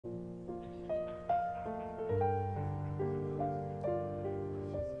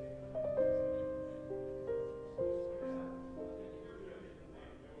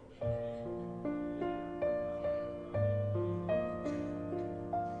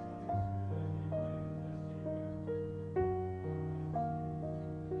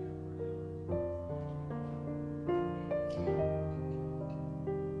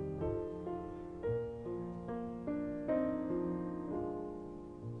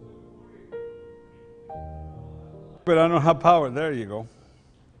but I don't have power. There you go.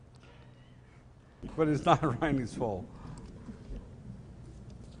 But it's not Riley's fault.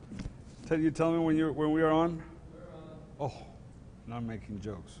 You tell me when we are on? Oh, not making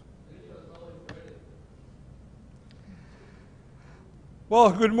jokes.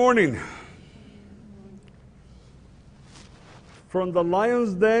 Well, good morning. From the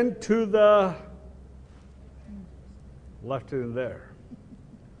lion's den to the left it in there.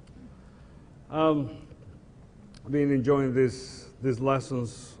 I've been enjoying these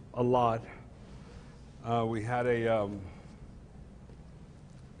lessons a lot. We had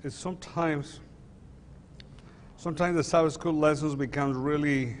it's sometimes the Sabbath school lessons becomes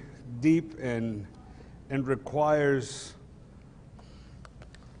really deep and requires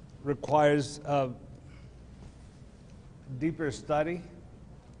deeper study,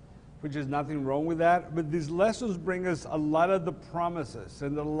 which is nothing wrong with that. But these lessons bring us a lot of the promises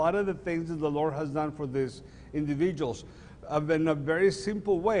and a lot of the things that the Lord has done for these individuals in a very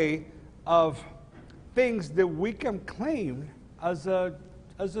simple way of things that we can claim as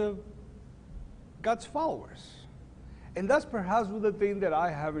God's followers. And that's perhaps the thing that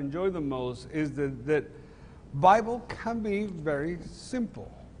I have enjoyed the most is that Bible can be very simple.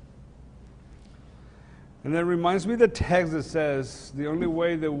 And that reminds me of the text that says the only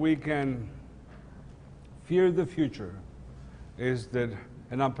way that we can fear the future is that,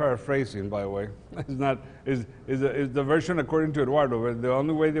 and I'm paraphrasing by the way, is the version according to Eduardo, but the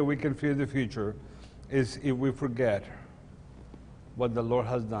only way that we can fear the future is if we forget what the Lord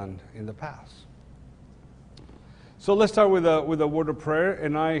has done in the past. So let's start with a word of prayer,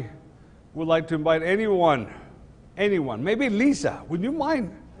 and I would like to invite anyone, maybe Lisa, would you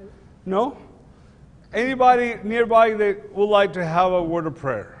mind? No? Anybody nearby that would like to have a word of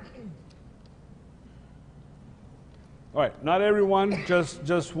prayer? All right, not everyone,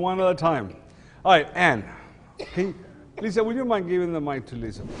 just one at a time. All right, Ann. Lisa, would you mind giving the mic to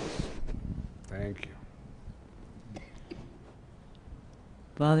Lisa, please? Thank you.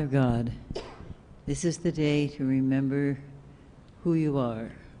 Father God, this is the day to remember who you are,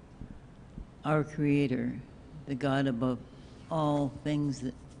 our Creator, the God above all things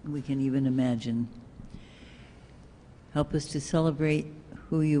that we can even imagine. Help us to celebrate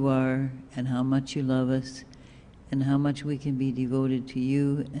who you are and how much you love us and how much we can be devoted to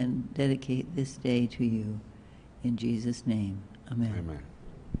you and dedicate this day to you. In Jesus' name, amen. Amen.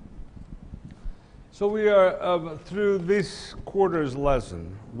 So we are, through this quarter's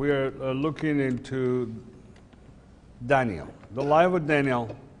lesson, we are looking into Daniel, the life of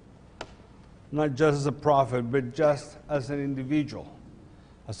Daniel, not just as a prophet, but just as an individual,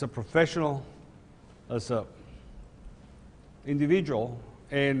 as a professional, as a individual,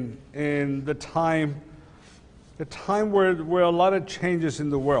 and the time where a lot of changes in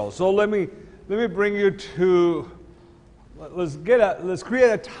the world. So let me bring you to let's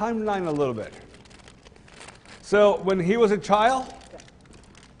create a timeline a little bit. So when he was a child,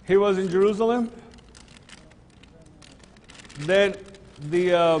 he was in Jerusalem. Then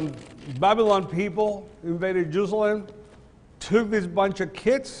the Babylon people invaded Jerusalem, took this bunch of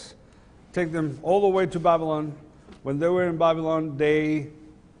kids, take them all the way to Babylon. When they were in Babylon, they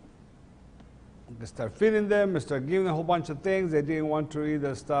started feeding them, started giving them a whole bunch of things. They didn't want to eat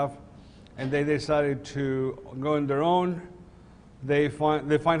that stuff, and they decided to go on their own. They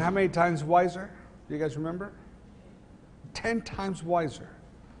find how many times wiser? Do you guys remember? 10 times wiser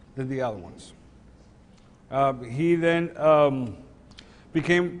than the other ones. He then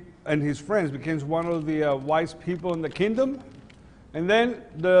became, and his friends became one of the wise people in the kingdom. And then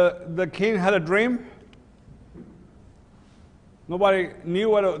the king had a dream. Nobody knew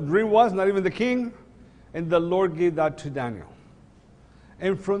what a dream was, not even the king. And the Lord gave that to Daniel.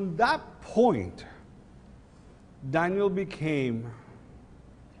 And from that point, Daniel became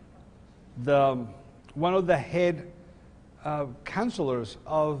one of the head counselors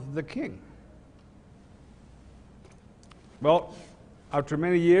of the king. Well, after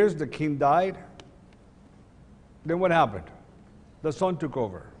many years, the king died. Then what happened? The son took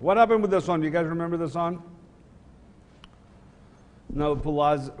over. What happened with the son? Do you guys remember the son?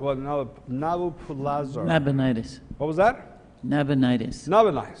 Nabonidus. What was that? Nabonidus.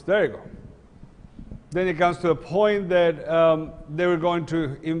 There you go. Then it comes to a point that they were going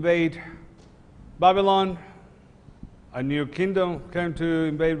to invade Babylon. A new kingdom came to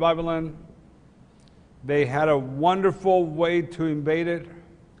invade Babylon. They had a wonderful way to invade it.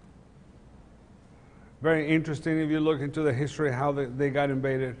 Very interesting if you look into the history how they got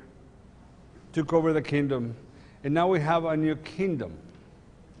invaded. Took over the kingdom. And now we have a new kingdom.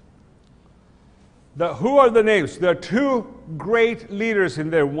 Who are the names? There are two great leaders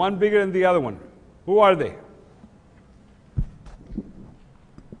in there, one bigger than the other one. Who are they?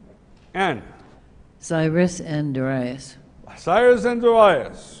 And Cyrus and Darius. Cyrus and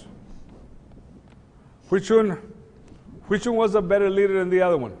Darius. Which one was a better leader than the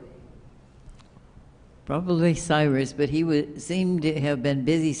other one? Probably Cyrus, but he seemed to have been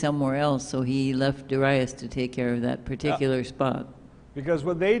busy somewhere else, so he left Darius to take care of that particular spot. Because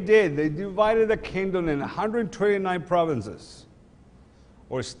what they did, they divided the kingdom in 129 provinces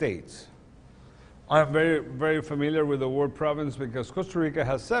or states. I'm very, very familiar with the word province because Costa Rica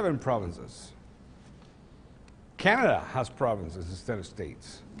has 7 provinces. Canada has provinces instead of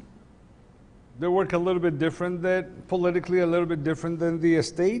states. They work a little bit different, politically a little bit different than the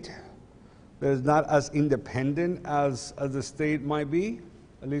state. They're not as independent as the state might be,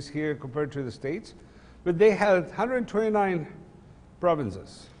 at least here compared to the states. But they had 129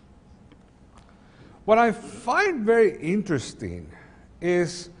 provinces. What I find very interesting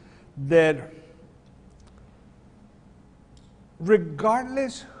is that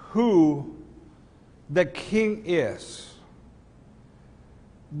regardless who the king is,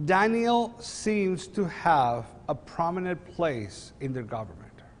 Daniel seems to have a prominent place in their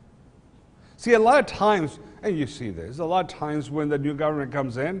government. See, a lot of times, and you see this, a lot of times when the new government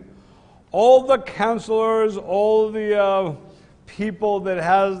comes in, all the counselors, all the people that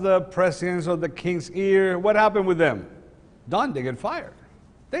has the president's or the king's ear, what happened with them? Done, they get fired.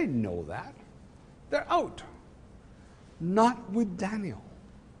 They know that. They're out. Not with Daniel.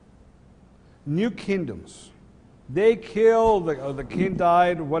 New kingdoms. They killed, or the king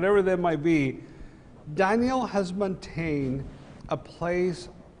died, whatever that might be. Daniel has maintained a place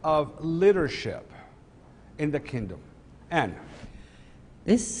of leadership in the kingdom. And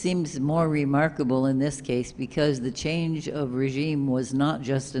this seems more remarkable in this case because the change of regime was not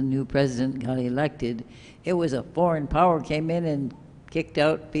just a new president got elected. It was a foreign power came in and kicked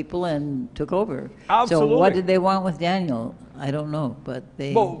out people and took over. Absolutely. So what did they want with Daniel? I don't know, but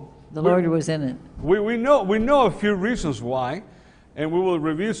the Lord was in it. We know a few reasons why, and we will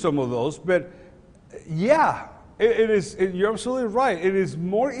review some of those. But yeah, you're absolutely right. It is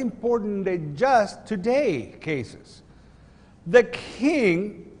more important than just today cases. The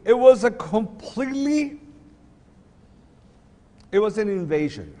king, it was an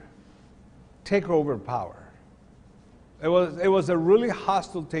invasion, takeover power. It was a really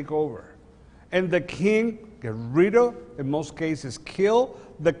hostile takeover. And the king get rid of, in most cases kill,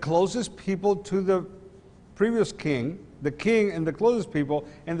 the closest people to the previous king, the king and the closest people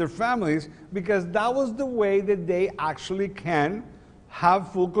and their families, because that was the way that they actually can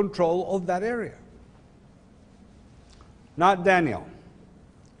have full control of that area. Not Daniel.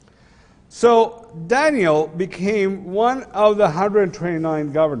 So Daniel became one of the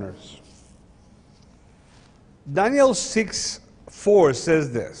 129 governors. Daniel 6:4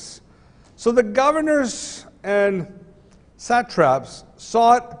 says this. So the governors and satraps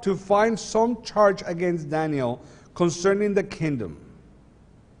sought to find some charge against Daniel concerning the kingdom,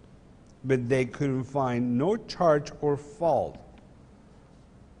 but they couldn't find no charge or fault,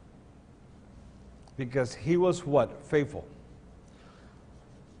 because he was what? Faithful.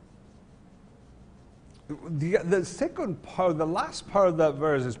 The second part, the last part of that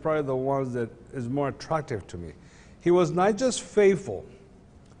verse is probably the one that is more attractive to me. He was not just faithful,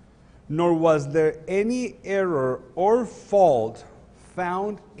 nor was there any error or fault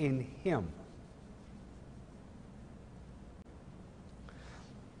found in him.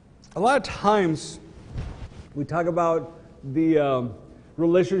 A lot of times we talk about the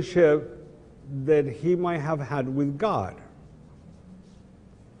relationship that he might have had with God.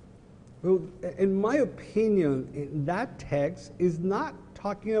 Well, in my opinion, that text is not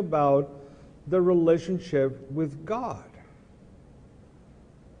talking about the relationship with God.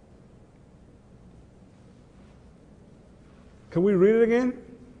 Can we read it again?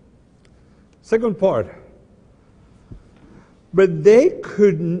 Second part. But they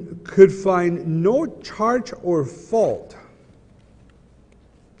could find no charge or fault.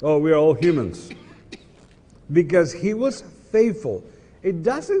 Oh, we are all humans. Because he was faithful. It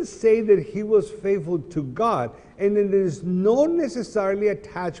doesn't say that he was faithful to God, and it is not necessarily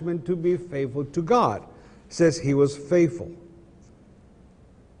attachment to be faithful to God. It says he was faithful.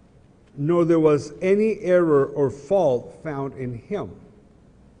 Nor there was any error or fault found in him.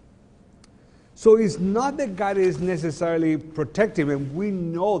 So it's not that God is necessarily protecting him, and we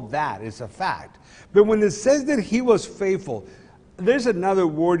know that is a fact. But when it says that he was faithful, there's another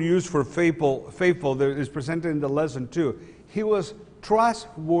word used for faithful that is presented in the lesson too. He was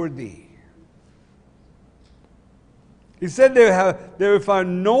trustworthy. He said they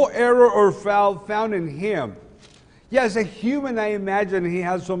found no error or foul found in him. Yeah, as a human, I imagine he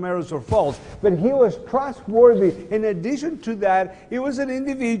had some errors or faults, but he was trustworthy. In addition to that, he was an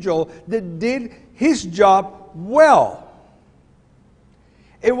individual that did his job well.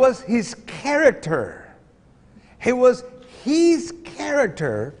 It was his character. It was his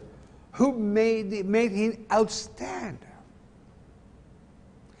character who made him outstanding.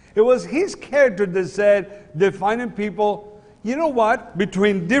 It was his character that said, defining people, you know what,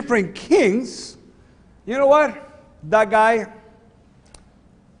 between different kings, you know what? That guy,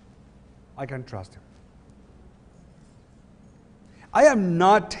 I can trust him. I am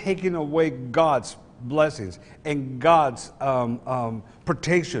not taking away God's blessings and God's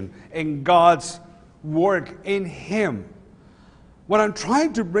protection and God's work in him. What I'm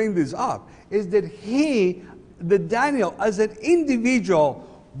trying to bring this up is that Daniel, as an individual,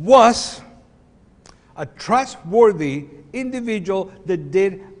 was a trustworthy individual that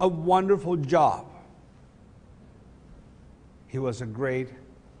did a wonderful job. He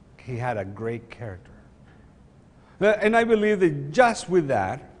had a great character. And I believe that just with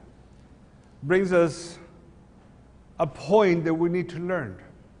that brings us a point that we need to learn.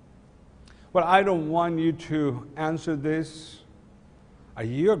 But I don't want you to answer this. Are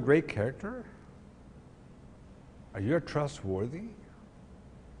you a great character? Are you trustworthy?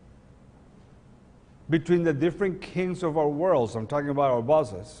 Between the different kings of our worlds, I'm talking about our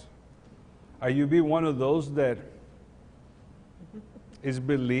bosses, are you be one of those that is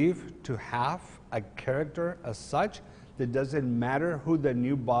believed to have a character as such that doesn't matter who the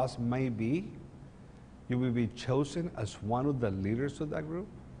new boss may be, you will be chosen as one of the leaders of that group?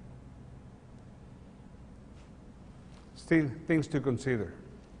 Still, things to consider.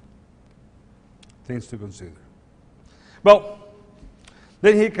 Things to consider. Well,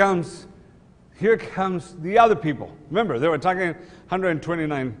 then here comes the other people. Remember, they were talking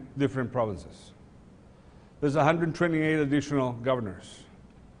 129 different provinces. There's 128 additional governors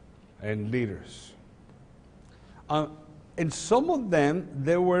and leaders. And some of them,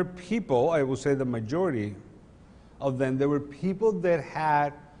 there were people, I will say the majority of them, there were people that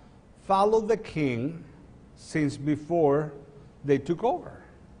had followed the king since before they took over.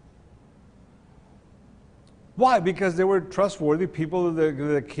 Why? Because they were trustworthy people that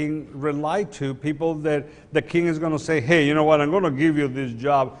the king relied to, people that the king is going to say, hey, you know what, I'm going to give you this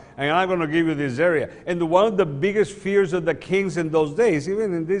job, and I'm going to give you this area. And one of the biggest fears of the kings in those days,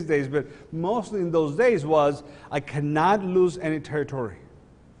 even in these days, but mostly in those days, was I cannot lose any territory.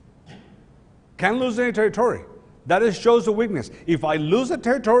 Can't lose any territory. That shows a weakness. If I lose a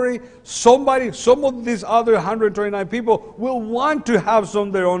territory, some of these other 129 people will want to have some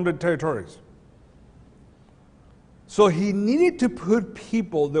of their own territories. So he needed to put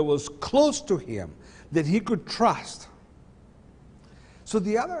people that was close to him, that he could trust. So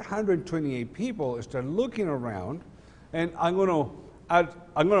the other 128 people start looking around, and I'm going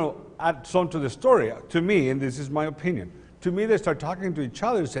to add some to the story. To me, and this is my opinion, to me they start talking to each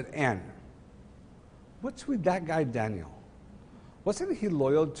other and said, Anne, what's with that guy Daniel? Wasn't he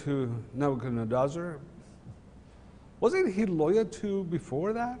loyal to Nebuchadnezzar? Wasn't he loyal to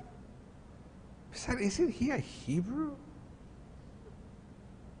before that? He said, isn't he a Hebrew?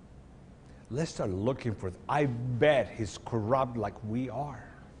 Let's start looking for it. I bet he's corrupt like we are.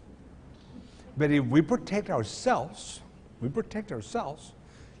 But if we protect ourselves,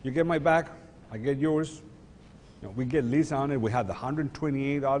 you get my back, I get yours. You know, we get Lisa on it, we have the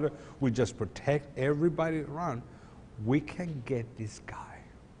 128 other, we just protect everybody around. We can get this guy.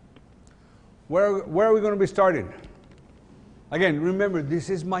 Where are we going to be starting? Again, remember, this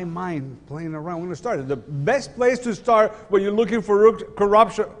is my mind playing around. We're going to start. The best place to start when you're looking for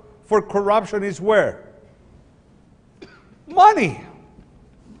corruption is where? Money.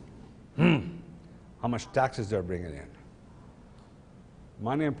 How much taxes they're bringing in?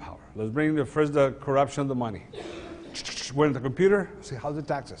 Money and power. Let's bring first the corruption of the money. We're in the computer. See, how's the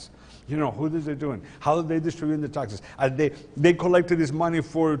taxes? You know, who is they doing? How are they distributing the taxes? They collected this money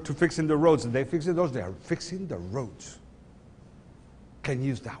to fixing the roads. Are they fixing those? They are fixing the roads. Can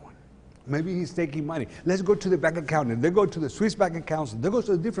use that one. Maybe he's taking money. Let's go to the bank account. And they go to the Swiss bank accounts. And they go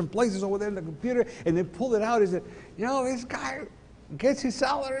to the different places over there in the computer. And they pull it out and say, you know, this guy gets his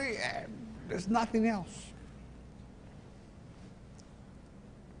salary and there's nothing else.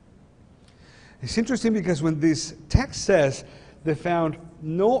 It's interesting because when this text says they found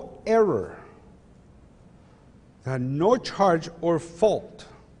no error, no charge or fault.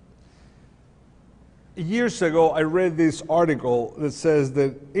 Years ago, I read this article that says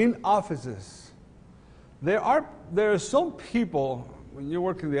that in offices, there are some people, when you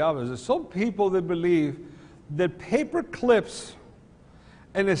work in the office, there's some people that believe that paper clips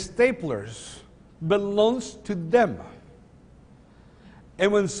and staplers belongs to them.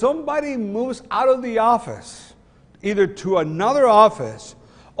 And when somebody moves out of the office, either to another office,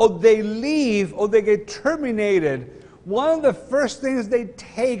 or they leave, or they get terminated, one of the first things they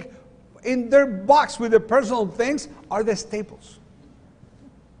take in their box with their personal things are the staples.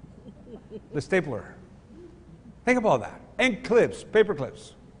 The stapler. Think about that. And clips, paper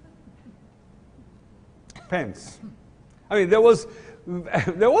clips. Pens. I mean, there was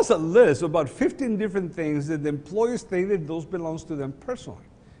a list of about 15 different things that the employees think that those belongs to them personally,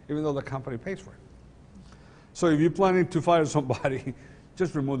 even though the company pays for it. So if you're planning to fire somebody,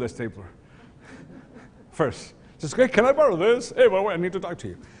 just remove the stapler first. Just, hey, can I borrow this? Hey, by the way, I need to talk to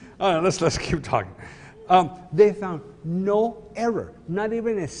you. Let's keep talking. They found no error, not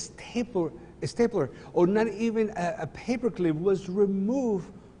even a stapler, or not even a paper clip was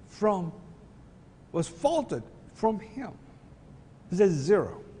faulted from him. It says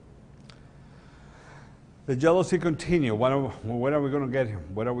 0. The jealousy continued. When are we going to get him?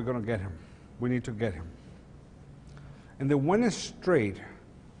 When are we going to get him? We need to get him. And they went straight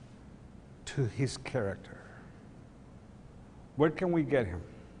to his character. Where can we get him?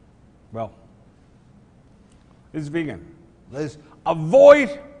 Well, it's vegan. Let's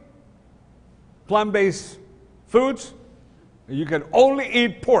avoid plant-based foods. You can only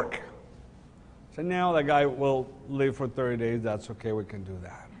eat pork. So now the guy will live for 30 days. That's okay. We can do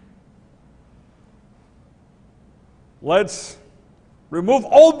that. Let's remove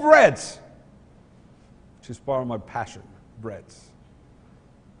all breads, which is part of my passion, breads.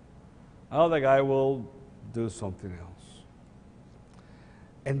 Now the guy will do something else.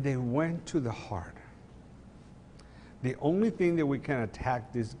 And they went to the heart. The only thing that we can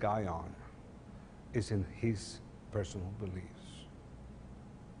attack this guy on is in his personal beliefs.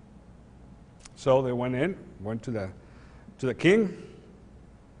 So they went to the king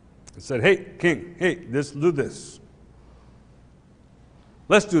and said, hey, king, hey, let's do this.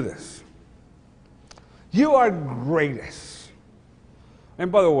 Let's do this. You are greatest.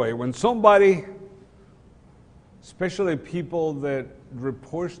 And by the way, when somebody, especially people that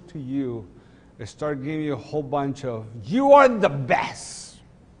reports to you, they start giving you a whole bunch of, you are the best,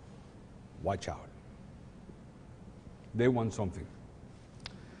 watch out. They want something.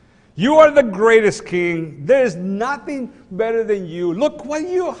 You are the greatest king. There is nothing better than you. Look what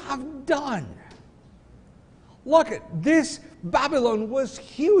you have done. Look at this. Babylon was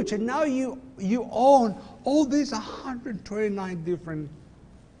huge, and now you own all these 129 different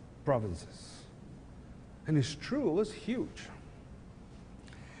provinces. And it's true, it was huge.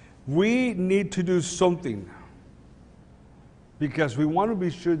 We need to do something because we want to be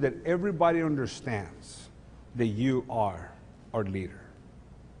sure that everybody understands that you are our leader.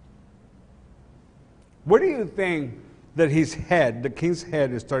 Where do you think that his head, the king's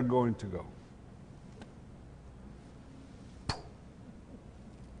head, is start going to go?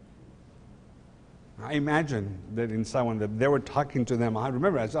 I imagine that in someone that they were talking to them. I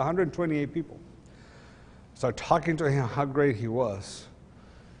remember, it's 128 people. Start talking to him how great he was.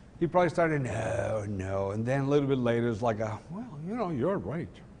 He probably started, no. And then a little bit later, it's like, well, you're right.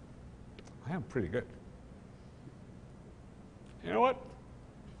 I am pretty good. You know what?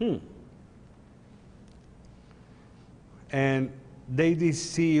 And they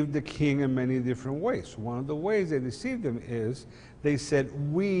deceived the king in many different ways. One of the ways they deceived him is they said,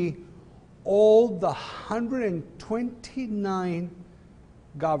 all the 129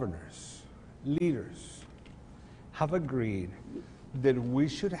 governors, leaders, have agreed that we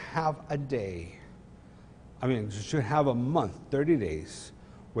should have a month, 30 days,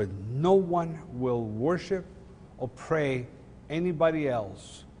 where no one will worship or pray anybody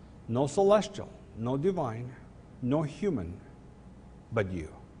else, no celestial, no divine, no human, but you.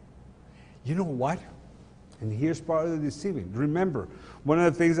 You know what? And here's part of the deceiving. Remember, one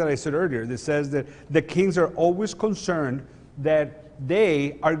of the things that I said earlier that says that the kings are always concerned that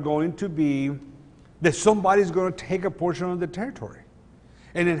they are going to be, that somebody's going to take a portion of the territory.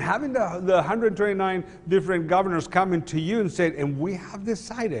 And in having the 129 different governors coming to you and say, and we have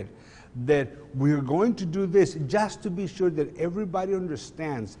decided that we're going to do this just to be sure that everybody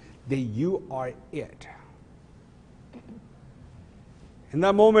understands that you are it. In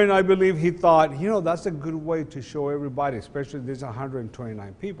that moment, I believe he thought, that's a good way to show everybody, especially these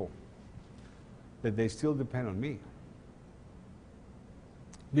 129 people, that they still depend on me.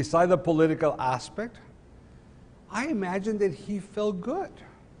 Beside the political aspect, I imagine that he felt good.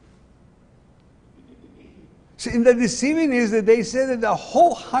 See, and the deceiving is that they said that the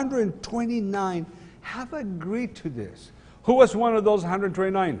whole 129 have agreed to this. Who was one of those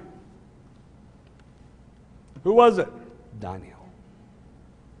 129? Who was it? Daniel.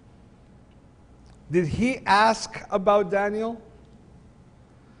 Did he ask about Daniel?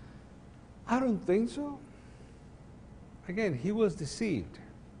 I don't think so. Again, he was deceived.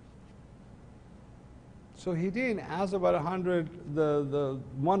 So he didn't ask about 100, the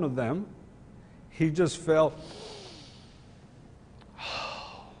one of them. He just felt,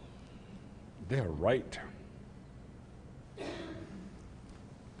 oh, they're right.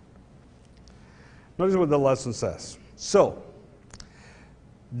 Notice what the lesson says. So,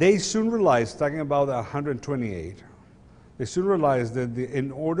 they soon realized, talking about the 128, they soon realized that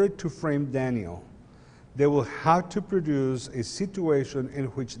in order to frame Daniel, they will have to produce a situation in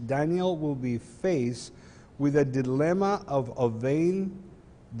which Daniel will be faced with a dilemma of obeying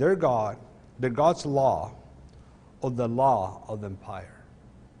their God, their God's law, or the law of the empire.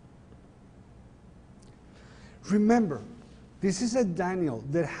 Remember, this is a Daniel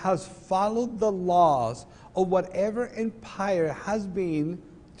that has followed the laws of whatever empire has been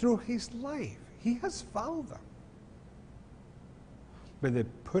through his life. He has followed them. But they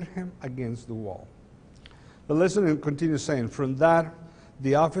put him against the wall. The lesson continues saying, from that,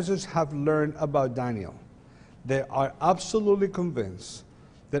 the officers have learned about Daniel. They are absolutely convinced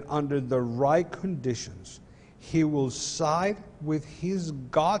that under the right conditions, he will side with his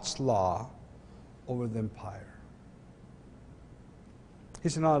God's law over the empire.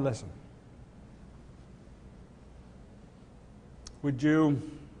 Here's another lesson. Would you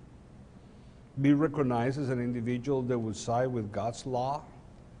be recognized as an individual that would side with God's law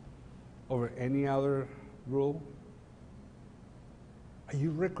over any other rule? Are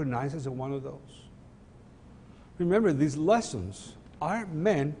you recognized as one of those? Remember, these lessons are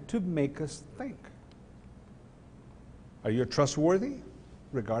meant to make us think. Are you trustworthy,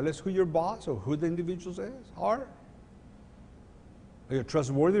 regardless who your boss or who the individuals are? Are you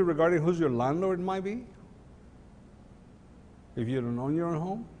trustworthy regarding who your landlord might be? If you don't own your own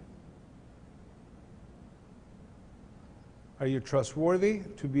home? Are you trustworthy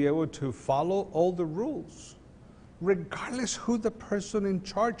to be able to follow all the rules, regardless who the person in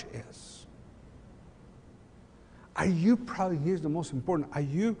charge is? Are you probably, here's the most important, are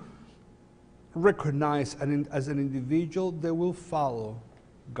you recognized as an individual that will follow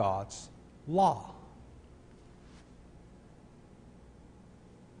God's law?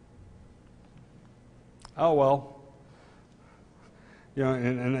 Oh, well, you know,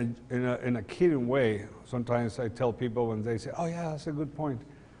 in a kidding way, sometimes I tell people when they say, oh yeah, that's a good point,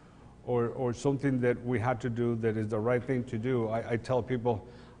 or something that we had to do that is the right thing to do, I tell people,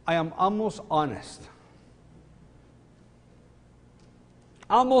 I am almost honest.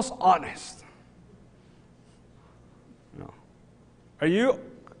 Almost honest. No. Are you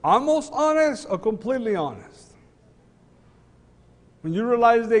almost honest or completely honest? When you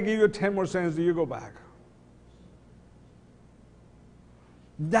realize they give you 10 more cents, do you go back?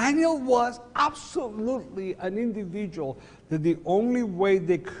 Daniel was absolutely an individual that the only way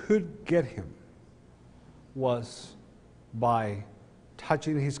they could get him was by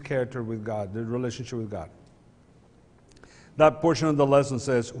touching his character with God, the relationship with God. That portion of the lesson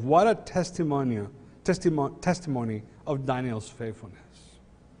says, what a testimony of Daniel's faithfulness.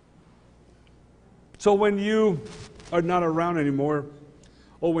 So when you are not around anymore,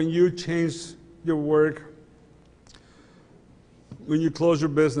 or when you change your work, when you close your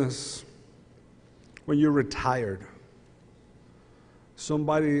business, when you're retired,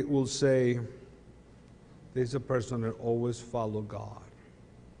 somebody will say, there's a person that always followed God.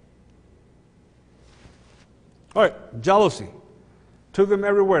 All right, jealousy. Took them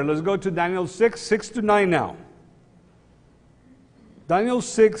everywhere. Let's go to Daniel 6 to 9 now. Daniel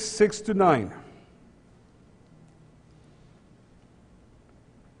 6 to 9.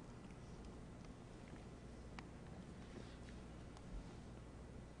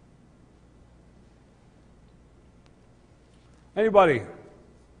 Anybody?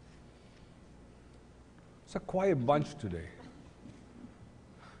 It's a quiet bunch today.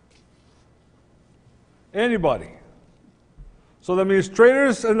 Anybody? So the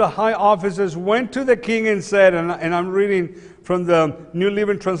administrators and the high officers went to the king and said, and I'm reading from the New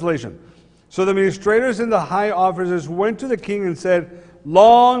Living Translation. So the administrators and the high officers went to the king and said,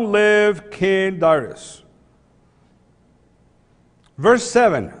 long live King Darius. Verse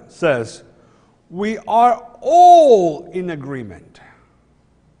 7 says, we are all in agreement.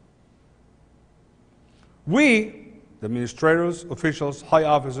 We, the administrators, officials, high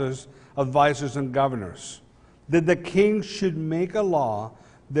officers, advisors, and governors, that the king should make a law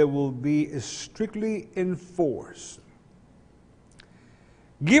that will be strictly enforced.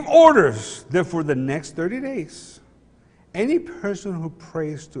 Give orders that for the next 30 days, any person who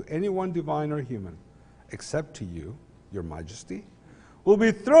prays to anyone divine or human, except to you, your majesty, will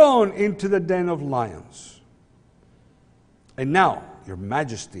be thrown into the den of lions. And now, your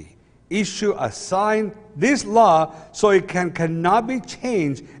majesty, issue a sign, this law, so it cannot be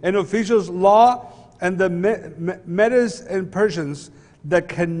changed, an official's law and the Medes and Persians that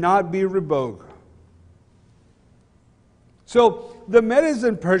cannot be revoked. So the Medes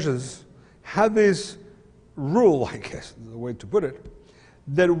and Persians have this rule, I guess is the way to put it,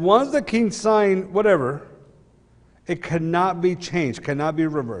 that once the king signed whatever, it cannot be changed, cannot be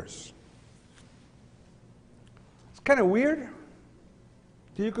reversed. It's kind of weird.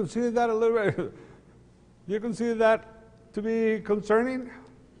 Do you consider that a little bit? Do you consider that to be concerning?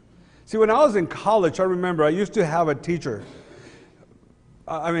 See, when I was in college, I remember I used to have a teacher,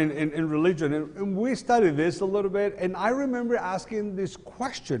 in religion, and we studied this a little bit, and I remember asking this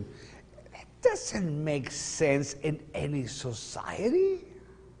question: it doesn't make sense in any society?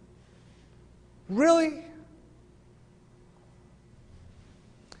 Really?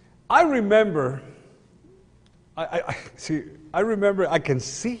 I remember, I remember, I can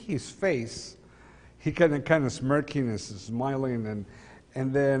see his face. He kind of smirking and smiling,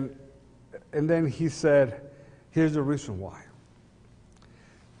 and then he said, here's the reason why.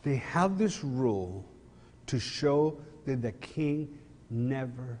 They have this rule to show that the king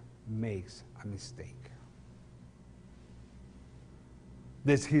never makes a mistake.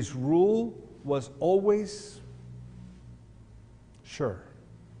 That his rule was always sure.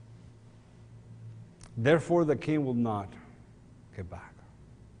 Therefore, the king will not get back.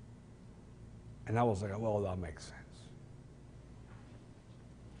 And I was like, well, that makes sense.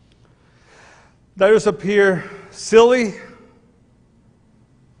 Darius appeared silly,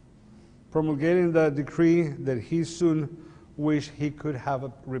 promulgating the decree that he soon wished he could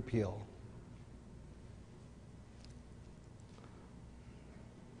have repealed.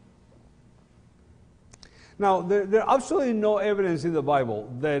 Now, there's absolutely no evidence in the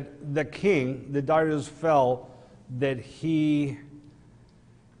Bible that the king, that Darius felt that he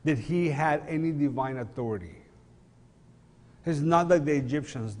had any divine authority. It's not like the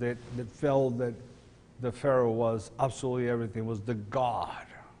Egyptians that felt that the Pharaoh was absolutely everything, was the God.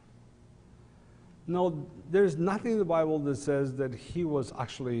 No, there's nothing in the Bible that says that he was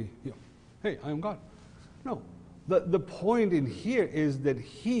actually, hey, I am God. No, the point in here is that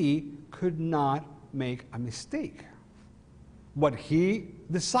he could not make a mistake. What he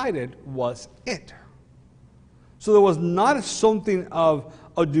decided was it. So there was not something of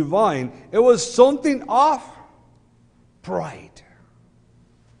a divine, it was something of pride.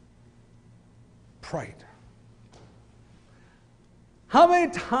 Pride. How many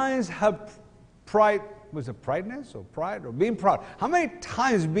times have pride, was it prideness or pride or being proud? How many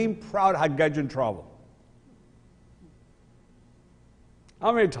times being proud had got you in trouble?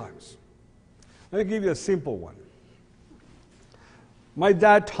 How many times? Let me give you a simple one. My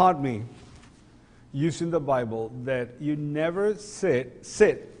dad taught me, using the Bible, that you never sit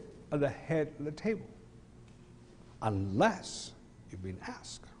at the head of the table unless you've been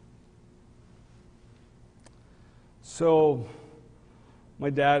asked. So my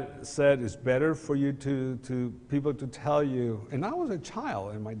dad said it's better for you to people to tell you, and I was a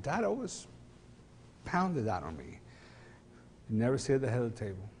child, and my dad always pounded that on me. You never sit at the head of the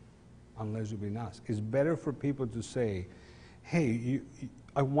table unless you've been asked. It's better for people to say, hey,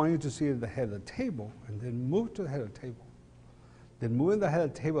 I want you to sit at the head of the table, and then move to the head of the table. Then moving to the head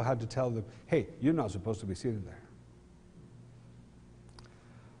of the table, I had to tell them, hey, you're not supposed to be sitting there.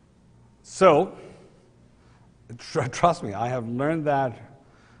 So, trust me, I have learned that,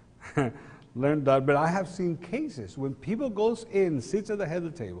 but I have seen cases when people goes in, sits at the head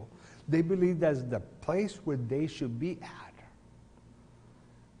of the table, they believe that's the place where they should be at.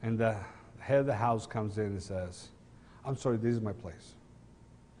 And the head of the house comes in and says, I'm sorry, this is my place.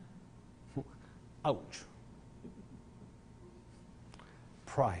 Ouch.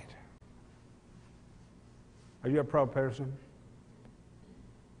 Pride. Are you a proud person?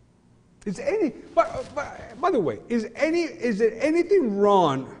 By the way, is there anything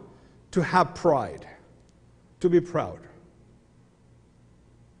wrong to have pride, to be proud?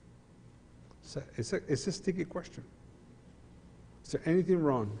 It's a sticky question. Is there anything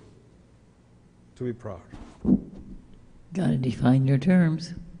wrong to be proud? Got to define your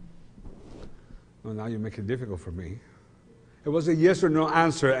terms. Well, now you make it difficult for me. It was a yes or no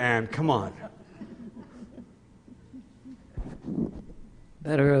answer, Anne. Come on.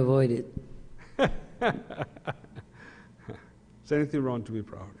 Better avoid it. Is there anything wrong to be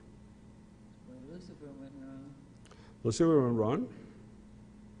proud? Well, Lucifer went wrong. Lucifer went wrong.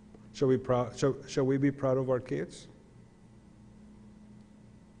 Shall we be proud of our kids?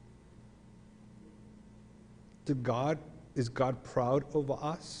 Did God is God proud of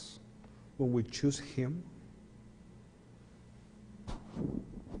us when we choose Him?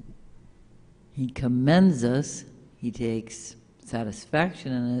 He commends us. He takes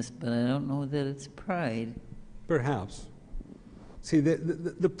satisfaction in us, but I don't know that it's pride. Perhaps. See,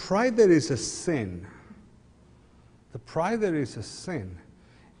 the pride that is a sin, the pride that is a sin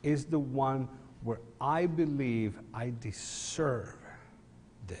is the one where I believe I deserve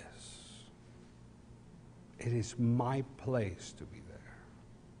this. It is my place to be there.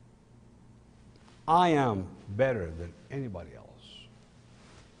 I am better than anybody else.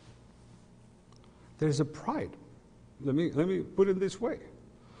 There's a pride. Let me put it this way.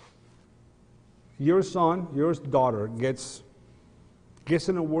 Your son, your daughter gets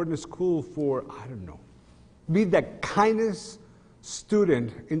an award in school for, I don't know, be the kindest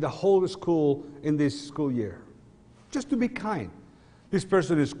student in the whole school in this school year. Just to be kind. This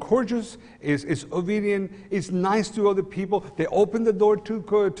person is courteous, is obedient, is nice to other people. They open the door to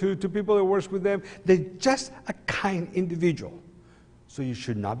people that work with them. They're just a kind individual. So you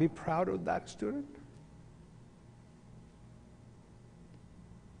should not be proud of that student.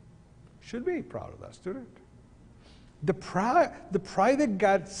 Should be proud of that student. The pride that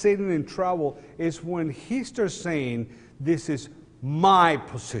got Satan in trouble is when he starts saying, this is my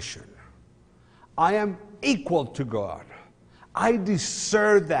position. I am equal to God. I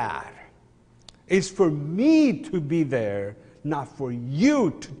deserve that. It's for me to be there, not for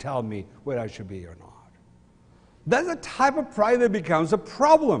you to tell me whether I should be or not. That's the type of pride that becomes a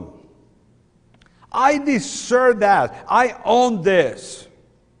problem. I deserve that. I own this.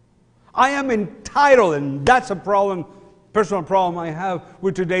 I am entitled, and that's a problem, personal problem I have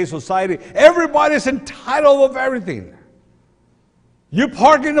with today's society. Everybody's entitled of everything. You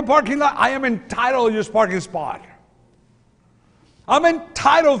park in the parking lot, I am entitled to your parking spot. I'm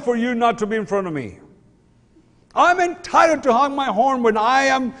entitled for you not to be in front of me. I'm entitled to honk my horn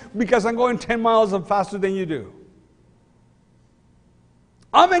when because I'm going 10 miles faster than you do.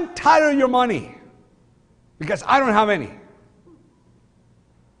 I'm entitled to your money because I don't have any.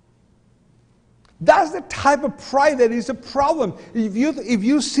 That's the type of pride that is a problem. If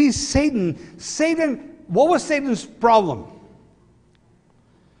you see Satan, what was Satan's problem?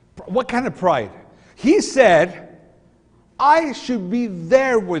 What kind of pride? He said, I should be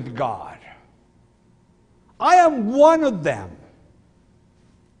there with God. I am one of them.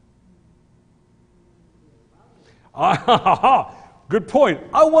 Good point.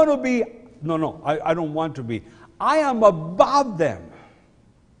 I want to be, I don't want to be. I am above them.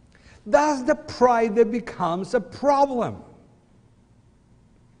 That's the pride that becomes a problem.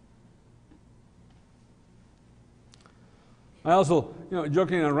 I also,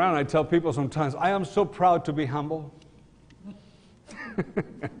 joking around, I tell people sometimes, I am so proud to be humble.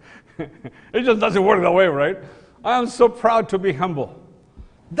 It just doesn't work that way, right? I am so proud to be humble.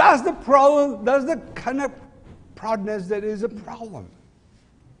 That's the problem. That's the kind of proudness that is a problem.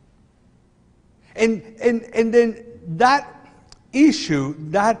 And then that issue,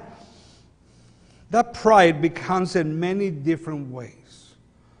 that pride becomes in many different ways.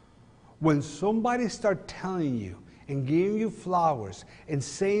 When somebody starts telling you and giving you flowers and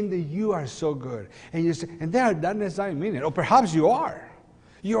saying that you are so good, and you say, and they don't necessarily mean it, or perhaps you are.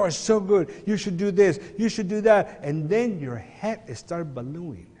 You are so good. You should do this. You should do that. And then your head starts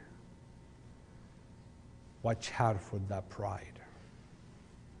ballooning. Watch out for that pride.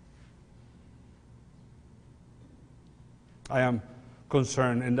 I am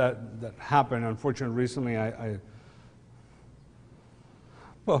concerned, and that happened, unfortunately, recently.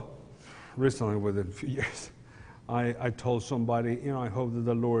 Recently, within a few years, I told somebody, I hope that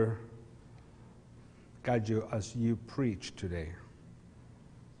the Lord guide you as you preach today.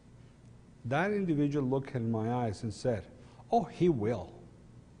 That individual looked in my eyes and said, oh, he will.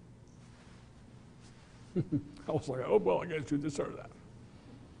 I was like, oh, well, I guess you deserve that.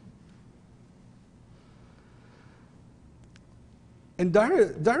 And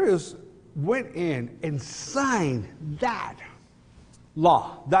Darius went in and signed that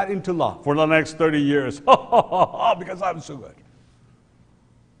law, that into law for the next 30 years. Because I'm so good.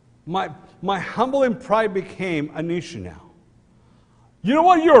 My humbling pride became an issue now. You know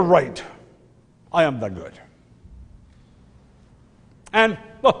what? You're right. I am that good. And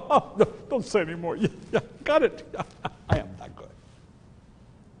don't say anymore. Yeah, got it. I am that good.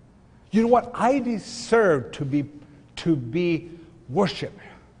 You know what? I deserve to be worshipped.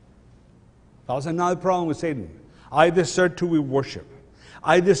 That was another problem with Satan. I deserve to be worshipped.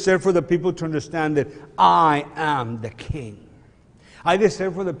 I deserve for the people to understand that I am the king. I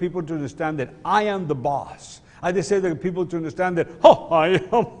deserve for the people to understand that I am the boss. I deserve for the people to understand that,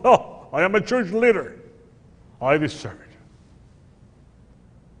 I am a church leader. I deserve it.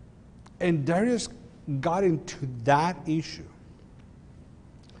 And Darius got into that issue.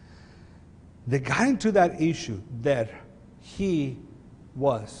 They got into that issue that he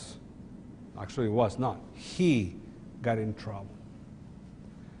was not. He got in trouble.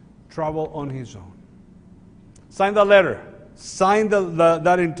 Trouble on his own. Signed the letter. Signed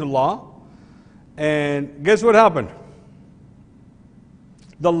that into law. And guess what happened?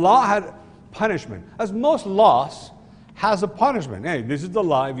 The law had punishment. As most laws has a punishment. Hey, this is the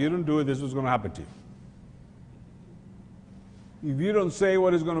law. If you don't do it, this is going to happen to you. If you don't say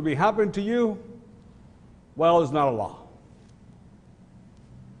what is going to be happening to you, well, it's not a law.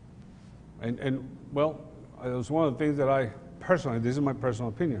 And well, it was one of the things that I personally, this is my personal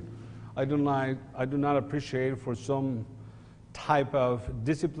opinion, I do not appreciate for some type of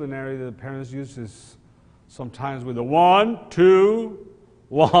disciplinary that the parents use sometimes with a 1, 2,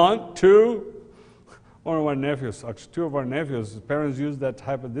 1, 2. One of our nephews, actually 2 of our nephews, parents used that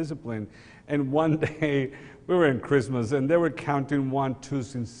type of discipline. And one day, we were in Christmas, and they were counting 1, 2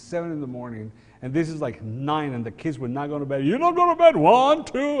 since 7 in the morning. And this is like 9, and the kids were not going to bed. You're not going to bed, 1,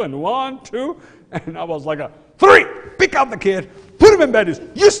 2, and 1, 2. And I was like, 3, pick up the kid, put him in bed,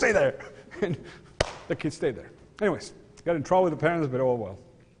 you stay there. And the kid stayed there. Anyways, got in trouble with the parents, but oh well.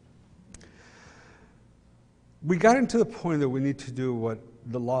 We got into the point that we need to do what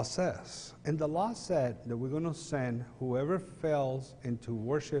the law says. And the law said that we're going to send whoever fails into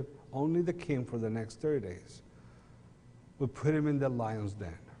worship only the king for the next 30 days. We'll put him in the lion's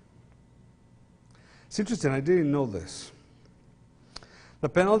den. It's interesting, I didn't know this. The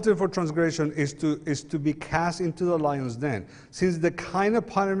penalty for transgression is to be cast into the lion's den. Since the kind of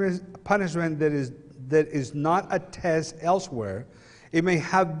punishment that is not a test elsewhere, it may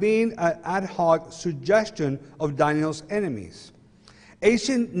have been an ad hoc suggestion of Daniel's enemies.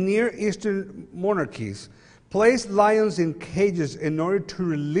 Ancient Near Eastern monarchies placed lions in cages in order to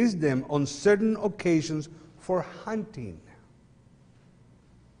release them on certain occasions for hunting.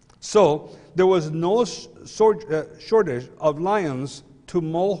 So there was no shortage of lions to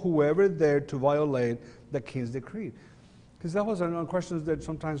maul whoever dared to violate the king's decree. Because that was one of the questions that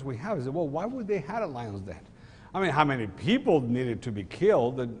sometimes we have. Is that, well, why would they have a lion's den? I mean, how many people needed to be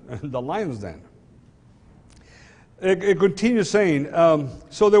killed in the lion's den? It continues saying,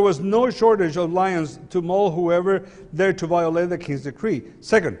 so there was no shortage of lions to maul whoever dared to violate the king's decree.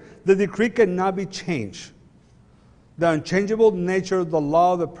 Second, the decree cannot be changed. The unchangeable nature of the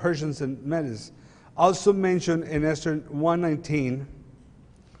law of the Persians and Medes, also mentioned in Esther 1:19.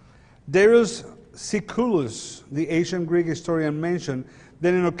 Darius Siculus, the ancient Greek historian, mentioned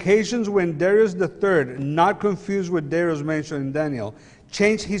that in occasions when Darius III, not confused with Darius mentioned in Daniel,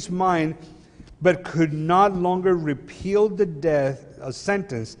 changed his mind but could not longer repeal the death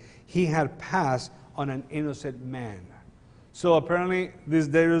sentence he had passed on an innocent man. So apparently this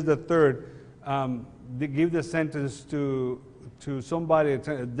Darius III, they give the sentence to somebody, a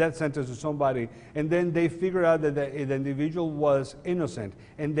death sentence to somebody, and then they figure out that the individual was innocent,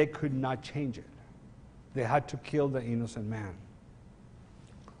 and they could not change it. They had to kill the innocent man.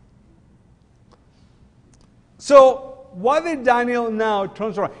 So why did Daniel now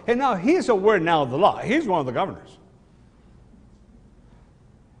turn around? And now he's aware now of the law. He's one of the governors.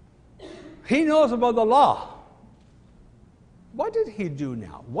 He knows about the law. What did he do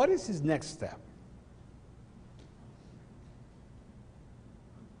now? What is his next step?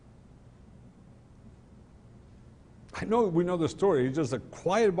 I know we know the story. It's just a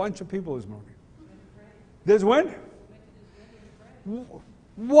quiet bunch of people this morning. This when?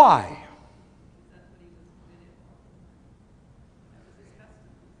 Why?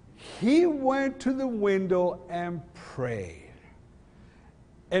 He went to the window and prayed.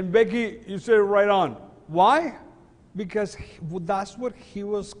 And Becky, you said it right on. Why? Because that's what he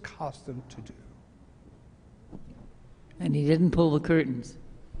was accustomed to do. And he didn't pull the curtains.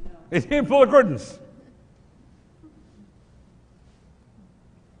 He didn't pull the curtains.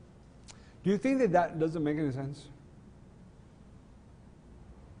 Do you think that doesn't make any sense?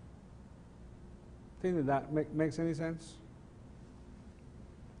 Think that makes any sense?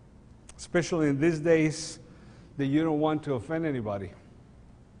 Especially in these days that you don't want to offend anybody.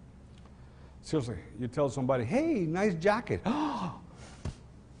 Seriously, you tell somebody, hey, nice jacket. Oh,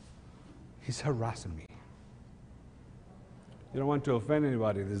 he's harassing me. You don't want to offend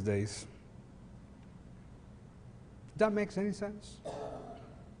anybody these days. That makes any sense?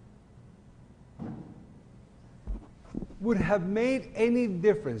 Would have made any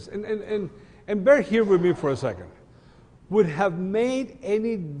difference, and bear here with me for a second, would have made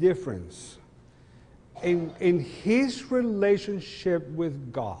any difference in his relationship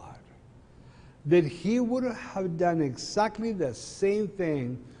with God, that he would have done exactly the same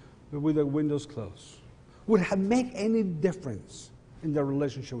thing but with the windows closed, would have make any difference in their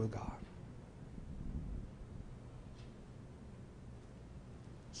relationship with God.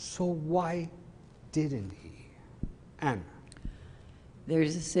 So why didn't he? Anna.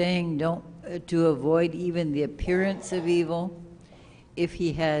 There's a saying, don't to avoid even the appearance of evil. If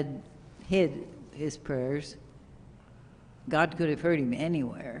he had hid his prayers, God could have heard him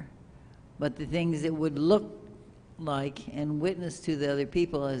anywhere. But the things that would look like and witness to the other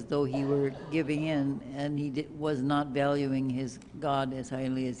people as though he were giving in, and he was not valuing his God as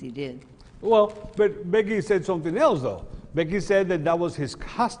highly as he did. Well, but Becky said something else, though. Becky said that that was his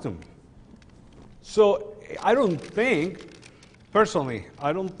custom. So I don't think, personally,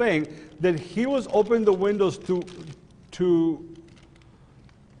 I don't think that he was opening the windows to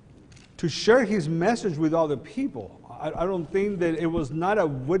share his message with other people. I don't think that it was not a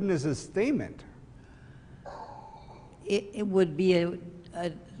witness's statement. It would be a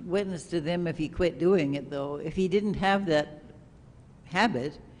witness to them if he quit doing it, though. If he didn't have that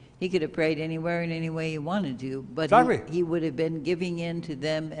habit, he could have prayed anywhere and any way he wanted to. But exactly. he would have been giving in to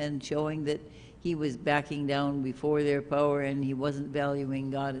them and showing that he was backing down before their power and he wasn't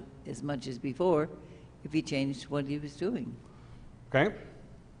valuing God as much as before if he changed what he was doing. Okay.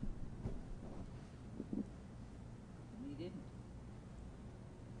 He didn't.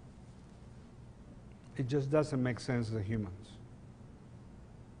 It just doesn't make sense to humans.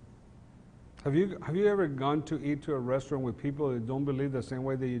 Have you ever gone to eat to a restaurant with people that don't believe the same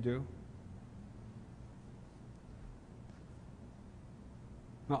way that you do?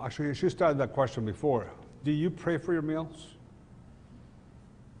 No, actually, you should start that question before. Do you pray for your meals?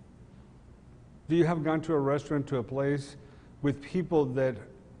 Do you have gone to a restaurant, to a place with people that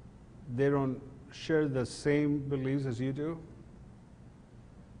they don't share the same beliefs as you do?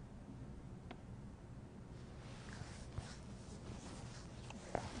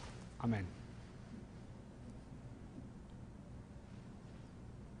 Amen.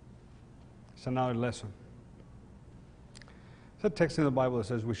 It's another lesson. There's a text in the Bible that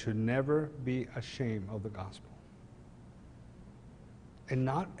says we should never be ashamed of the gospel. And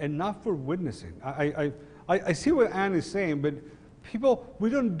not for witnessing. I see what Anne is saying, but people, we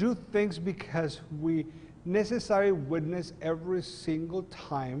don't do things because we necessarily witness every single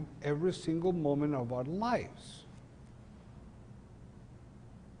time, every single moment of our lives.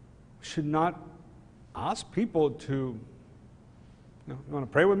 We should not ask people to, you want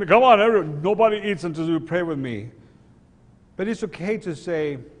to pray with me? Come on, nobody eats until you pray with me. But it's okay to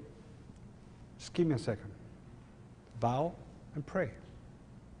say, just give me a second. Bow and pray.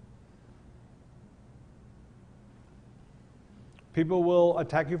 People will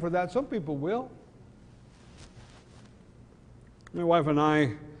attack you for that. Some people will. My wife and I,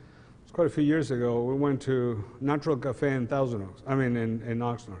 it was quite a few years ago, we went to Natural Cafe in Thousand Oaks. In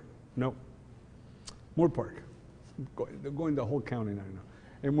Oxnard. No. Moore Park. They're going the whole county now.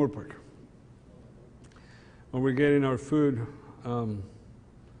 In Moore Park. When we're getting our food,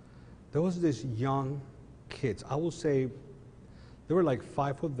 there was this young kids. I will say there were like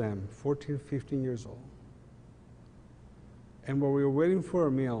 5 of them, 14, 15 years old. And while we were waiting for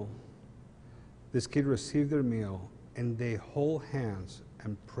a meal, this kid received their meal and they hold hands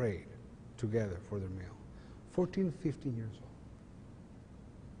and prayed together for their meal. 14, 15 years old.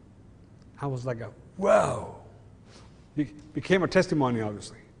 I was like, whoa. Became a testimony,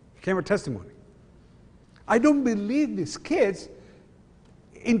 obviously. Became a testimony. I don't believe these kids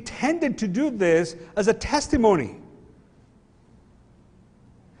intended to do this as a testimony.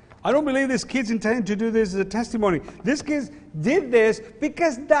 I don't believe these kids intended to do this as a testimony. These kids did this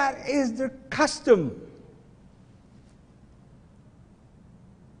because that is their custom.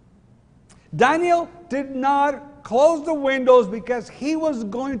 Daniel did not close the windows because he was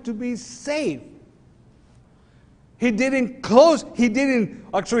going to be safe. He didn't close, he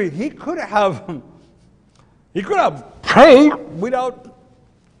could have prayed without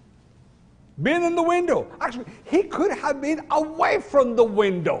being in the window. Actually, he could have been away from the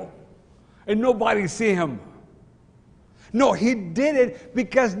window and nobody see him. No, he did it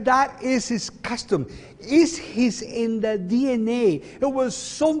because that is his custom. It's his in the DNA. It was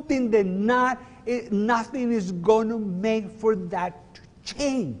something that nothing is going to make for that to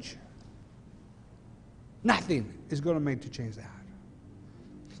change. Nothing is going to make to change that.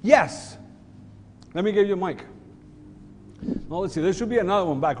 Yes. Let me give you a mic. Well, let's see. There should be another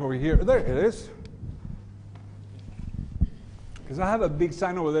one back over here. There it is. Because I have a big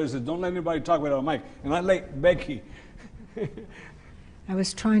sign over there that says, don't let anybody talk without a mic. And I let Becky. I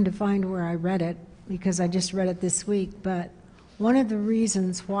was trying to find where I read it because I just read it this week. But one of the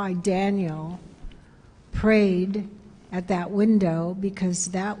reasons why Daniel prayed at that window because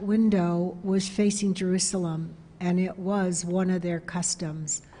that window was facing Jerusalem, and it was one of their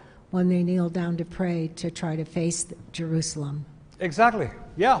customs when they kneeled down to pray to try to face Jerusalem. Exactly.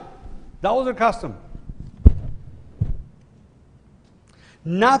 Yeah. That was their custom.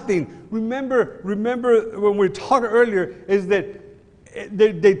 Nothing. Remember when we talked earlier, is that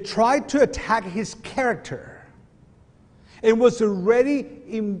they tried to attack his character. It was already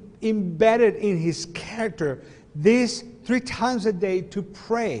embedded in his character, this 3 times a day to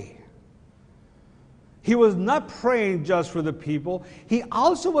pray. He was not praying just for the people. He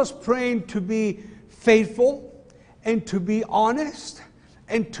also was praying to be faithful and to be honest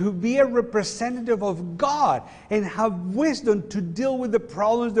and to be a representative of God and have wisdom to deal with the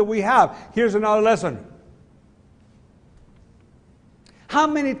problems that we have. Here's another lesson. How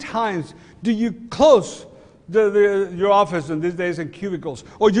many times do you close your office in these days in cubicles,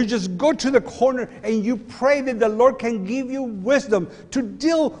 or you just go to the corner and you pray that the Lord can give you wisdom to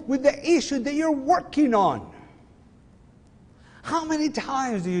deal with the issue that you're working on? How many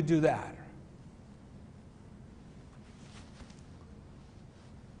times do you do that?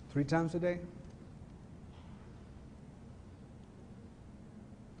 3 times a day?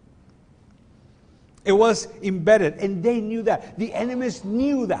 It was embedded, and they knew that. The enemies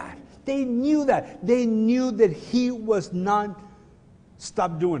knew that. They knew that. They knew that he was not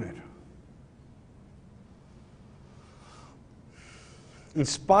stop doing it. In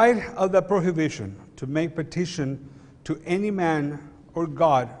spite of the prohibition to make petition to any man or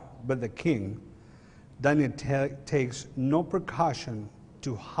God but the king, Daniel takes no precaution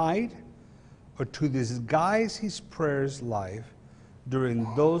to hide or to disguise his prayers life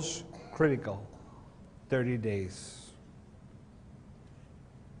during those critical 30 days.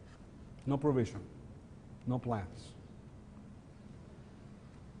 No provision, no plans.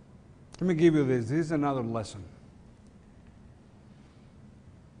 Let me give you this. This is another lesson.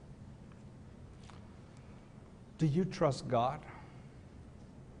 Do you trust God?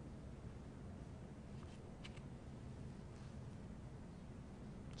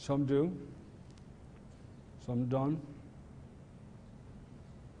 Some do, some don't.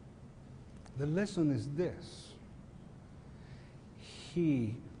 The lesson is this: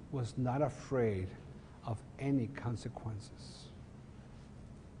 he was not afraid of any consequences.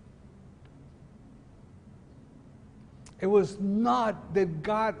 It was not that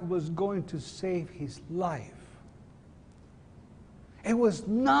God was going to save his life. It was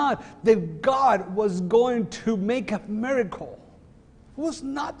not that God was going to make a miracle. It was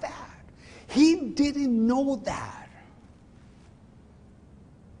not that. He didn't know that.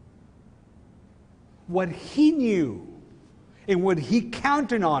 What he knew and what he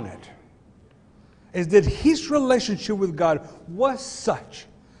counted on it is that his relationship with God was such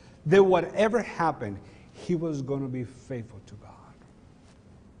that whatever happened, he was going to be faithful to God.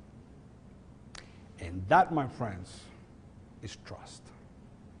 And that, my friends, is trust.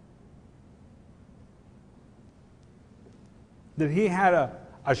 That he had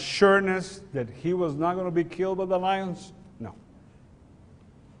a sureness that he was not going to be killed by the lions? No.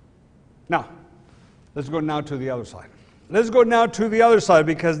 Now, let's go now to the other side. Let's go now to the other side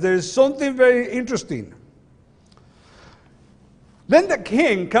because there's something very interesting. Then the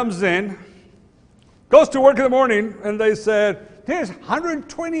king comes in, goes to work in the morning, and they said, there's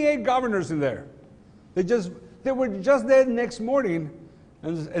 128 governors in there. They were just there next morning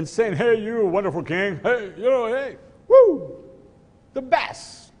and saying, hey, you wonderful king. Hey, hey, woo, the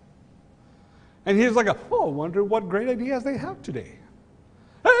best. And he's like, oh, I wonder what great ideas they have today.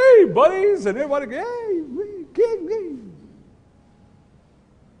 Hey, buddies, and everybody, hey, king.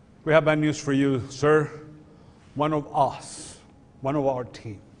 We have bad news for you, sir. One of us, one of our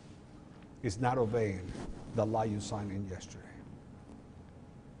team, is not obeying the law you signed in yesterday.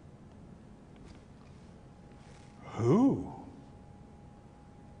 Who?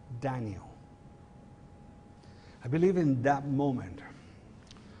 Daniel. I believe in that moment,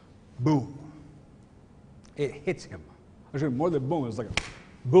 boom, it hits him. Actually, more than boom, it's like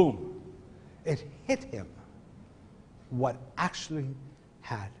a boom. It hit him what actually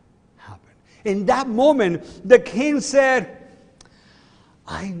had happened. In that moment, the king said,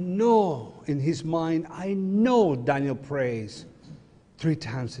 I know in his mind, I know Daniel prays 3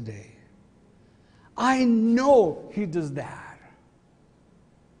 times a day. I know he does that.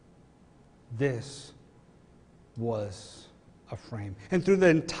 This was a frame. And through the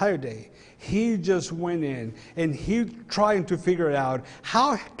entire day, he just went in and he trying to figure out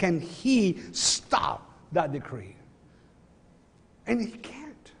how can he stop that decree. And he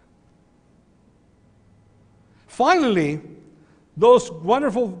can't. Finally, those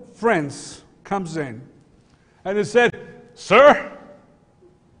wonderful friends comes in and they said, Sir,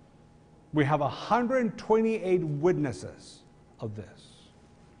 we have 128 witnesses of this.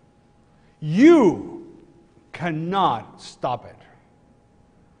 You cannot stop it.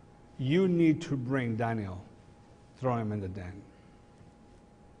 You need to bring Daniel, throw him in the den.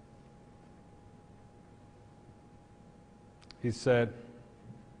 He said,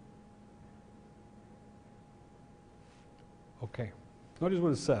 okay. Notice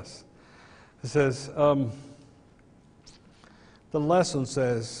what it says. It says, the lesson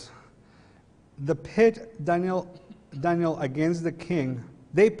says, they pit Daniel against the king.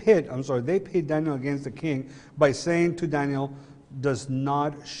 They pit Daniel against the king by saying to Daniel, does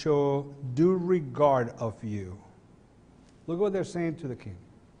not show due regard of you. Look what they're saying to the king.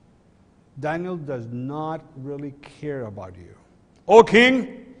 Daniel does not really care about you. O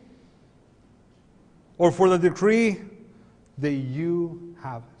king, or for the decree that you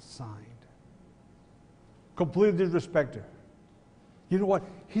have signed. Completely disrespected. You know what?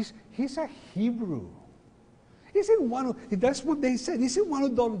 He's a Hebrew. Isn't one of, that's what they said. Isn't one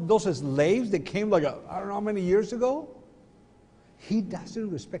of those slaves that came like, I don't know how many years ago? He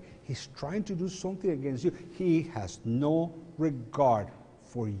doesn't respect. He's trying to do something against you. He has no regard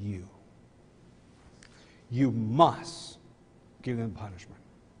for you. You must give them punishment.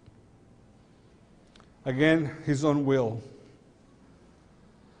 Again, his own will.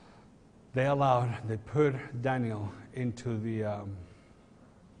 They put Daniel into the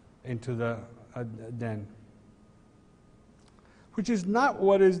den, which is not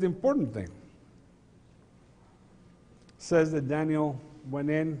what is the important thing. It says that Daniel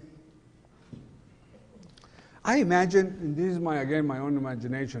went in. I imagine, and this is my own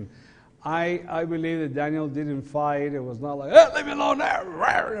imagination, I believe that Daniel didn't fight. It was not like, hey, leave me alone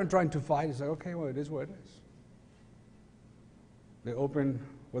there, and trying to fight. He's like, okay, well, it is what it is. They opened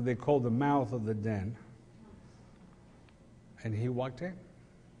what they call the mouth of the den, and he walked in.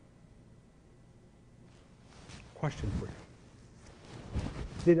 Question for you.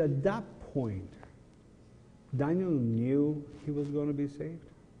 Did at that point, Daniel knew he was going to be saved?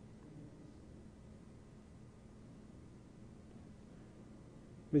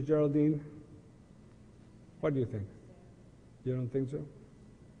 Miss Geraldine, what do you think? You don't think so?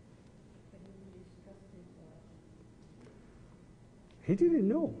 He didn't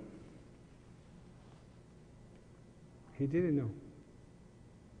know. He didn't know.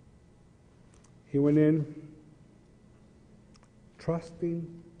 He went in trusting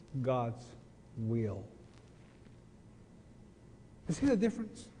God's will. You see the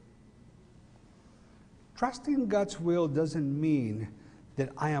difference? Trusting God's will doesn't mean that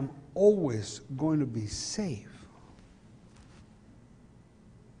I am always going to be safe.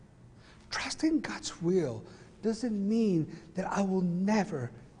 Trusting God's will doesn't mean that I will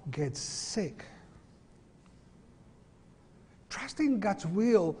never get sick. Trusting God's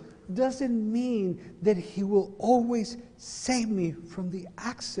will doesn't mean that He will always save me from the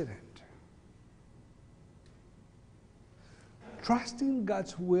accident. Trusting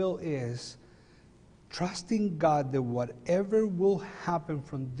God's will is trusting God that whatever will happen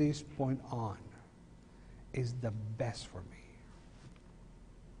from this point on is the best for me.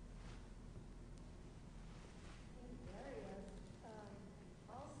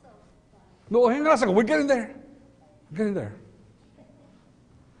 No, hang on a second. We're getting there. We're getting there.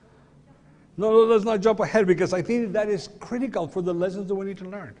 No, let's not jump ahead because I think that is critical for the lessons that we need to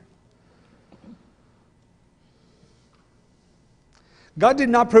learn. God did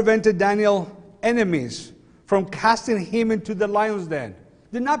not prevent Daniel's enemies from casting him into the lion's den.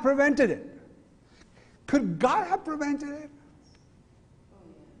 Did not prevent it. Could God have prevented it?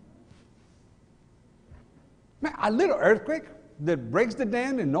 Man, a little earthquake that breaks the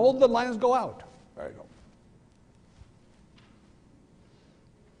den and all the lions go out. There you go.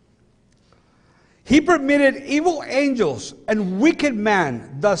 He permitted evil angels and wicked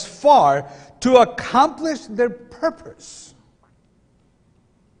men thus far to accomplish their purpose.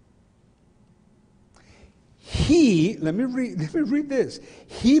 Let me read this.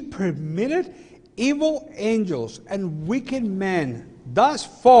 He permitted evil angels and wicked men thus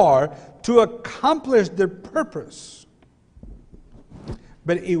far to accomplish their purpose.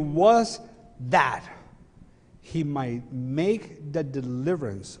 But it was that He might make the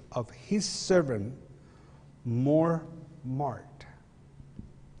deliverance of His servant more marked.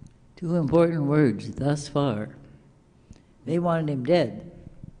 Two important words, thus far. They wanted him dead.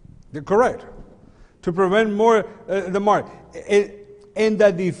 They're correct. To prevent more the mark. And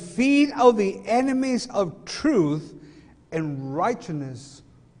the defeat of the enemies of truth and righteousness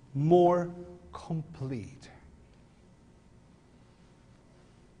more complete.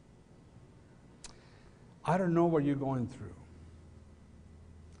 I don't know what you're going through.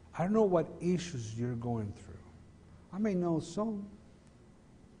 I don't know what issues you're going through. I may know some.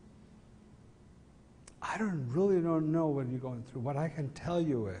 I really don't know what you're going through. What I can tell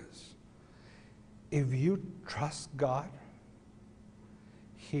you is, if you trust God,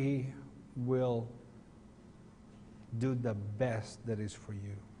 He will do the best that is for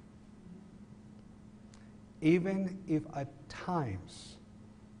you. Even if at times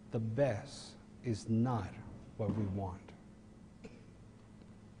the best is not what we want.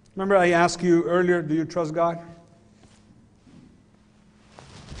 Remember I asked you earlier, do you trust God?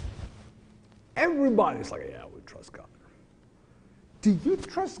 Everybody's like, yeah, we trust God. Do you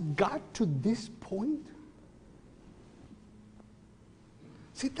trust God to this point?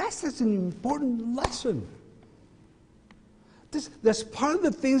 See, that's such an important lesson. That's part of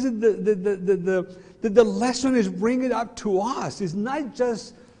the things that the lesson is bringing up to us. It's not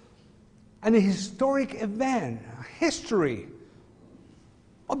just an historic event, a history,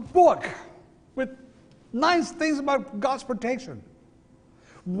 a book with nice things about God's protection.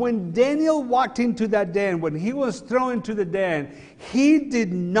 When Daniel walked into that den, when he was thrown into the den, he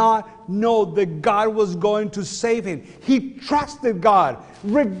did not know that God was going to save him. He trusted God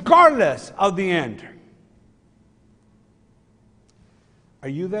regardless of the end. Are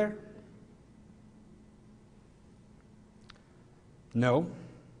you there? No.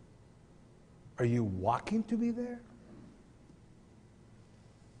 Are you walking to be there?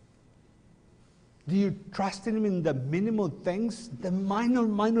 Do you trust in Him in the minimal things, the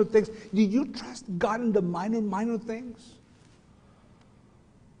minor things? Do you trust God in the minor things?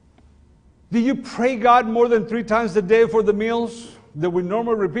 Do you pray God more than 3 times a day for the meals? That we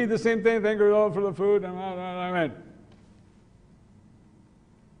normally repeat the same thing, thank you Lord for the food, amen.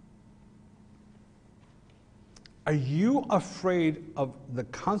 Are you afraid of the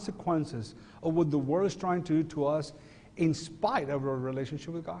consequences of what the world is trying to do to us in spite of our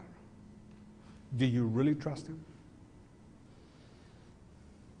relationship with God? Do you really trust Him?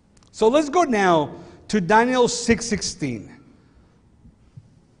 So let's go now to Daniel 6:16.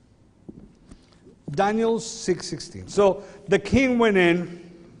 Daniel 6:16. So the king went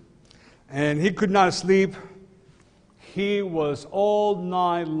in and he could not sleep. He was all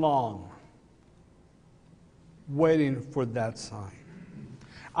night long waiting for that sign.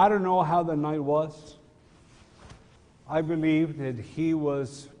 I don't know how the night was. I believe that he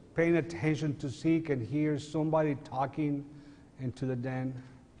was paying attention to seek and hear somebody talking into the den.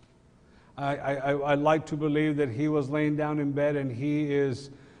 I like to believe that he was laying down in bed and he is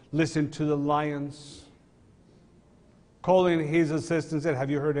listening to the lions calling his assistant, said, have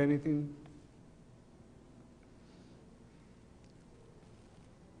you heard anything?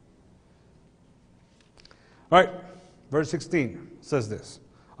 All right, verse 16 says this.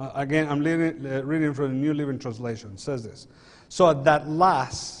 Again, I'm reading from the New Living Translation. It says this. So at that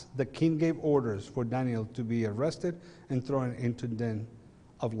last, the king gave orders for Daniel to be arrested and thrown into the den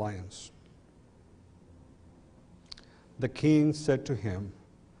of lions. The king said to him,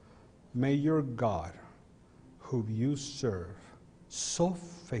 may your God, whom you serve so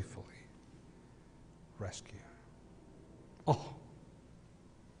faithfully, rescue you. Oh.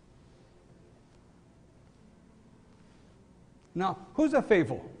 Now, who's a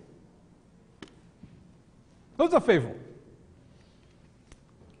faithful? Who's a faithful?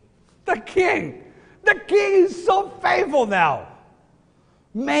 The king. The king is so faithful now.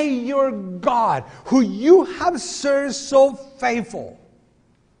 May your God, who you have served so faithful,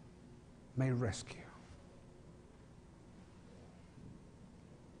 may rescue.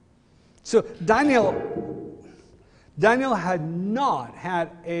 So Daniel had not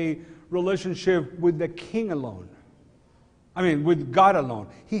had a relationship with the king alone. I mean, with God alone.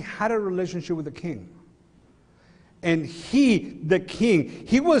 He had a relationship with the king. And the king,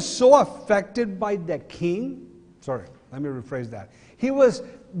 he was so affected by the king. Sorry, let me rephrase that.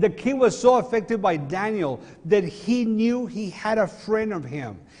 The king was so affected by Daniel that he knew he had a friend of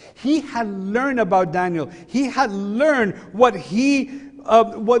him. He had learned about Daniel. He had learned what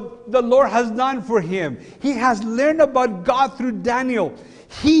the Lord has done for him. He has learned about God through Daniel.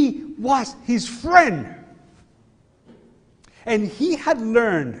 He was his friend. And he had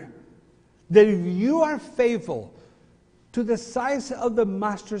learned that if you are faithful to the size of the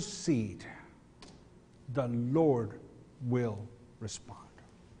mustard seed, the Lord will respond.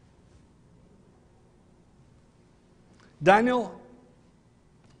 Daniel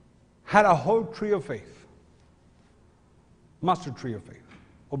had a whole tree of faith, mustard tree of faith,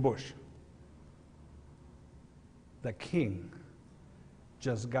 or bush. The king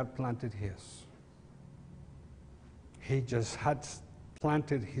just got planted his. He just had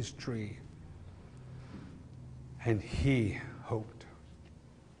planted his tree. and he hoped.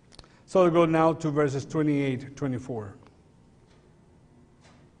 So we'll go now to verses 28, 24.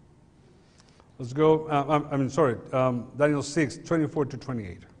 Let's go, Daniel 6, 24 to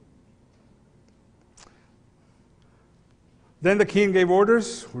 28. Then the king gave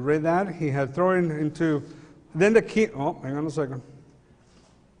orders. We read that. He had thrown into... Then the king... Oh, hang on a second.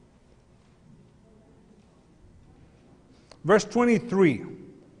 Verse 23.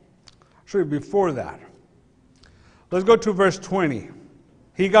 Actually, before that. Let's go to verse 20.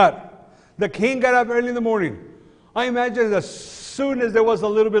 The king got up early in the morning. I imagine as soon as there was a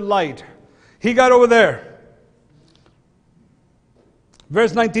little bit light, he got over there.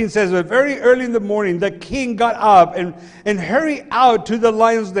 Verse 19 says, that very early in the morning, the king got up and hurried out to the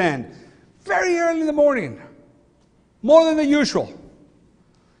lion's den. Very early in the morning. More than the usual.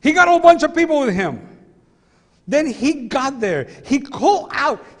 He got a whole bunch of people with him. Then he got there. He called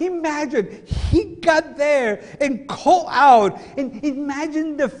out. Imagine, he got there and called out. And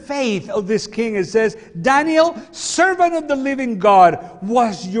imagine the faith of this king. It says, Daniel, servant of the living God,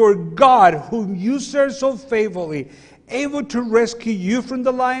 was your God, whom you serve so faithfully, able to rescue you from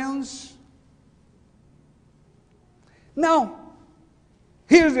the lions? Now,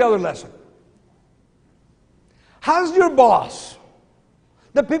 here's the other lesson. How's your boss,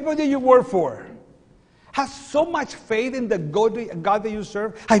 the people that you work for, has so much faith in the God that you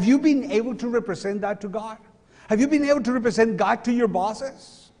serve? Have you been able to represent that to God? Have you been able to represent God to your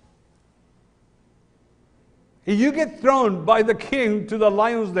bosses? If you get thrown by the king to the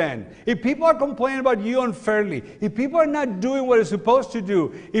lion's den, if people are complaining about you unfairly, if people are not doing what they're supposed to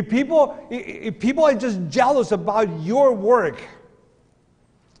do, if people are just jealous about your work,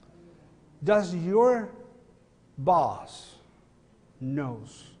 does your boss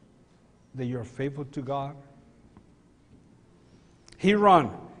knows that you're faithful to God? He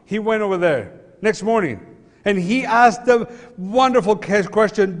went over there next morning, and he asked the wonderful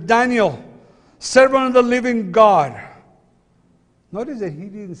question, Daniel, servant of the living God. Notice that he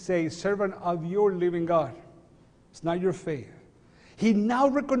didn't say servant of your living God. It's not your faith. He now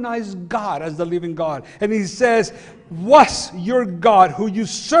recognized God as the living God. And he says, was your God, who you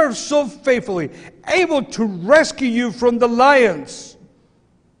serve so faithfully, able to rescue you from the lions?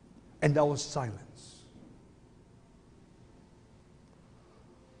 And that was silence.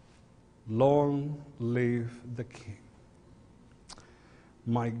 Long live the king.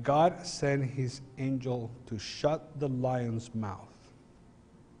 My God sent his angel to shut the lion's mouth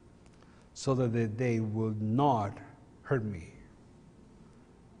so that they would not hurt me.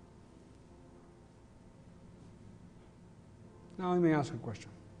 Now let me ask a question.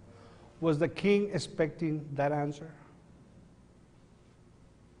 Was the king expecting that answer?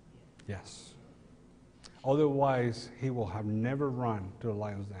 Yes. Otherwise, he will have never run to the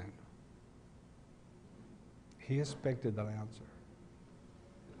lion's den. He expected that answer.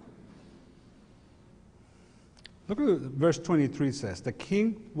 Look at what verse 23 says. The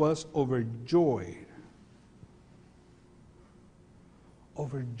king was overjoyed.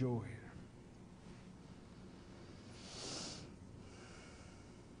 Overjoyed.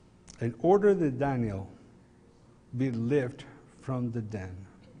 And ordered that Daniel be lifted from the den.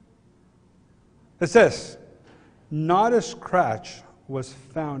 It says, not a scratch was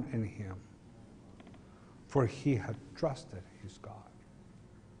found in him, for he had trusted his God.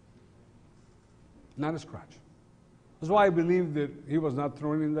 Not a scratch. That's why I believe that he was not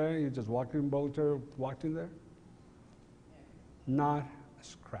thrown in there. He just walked in there. Not a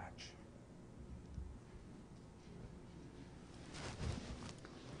scratch.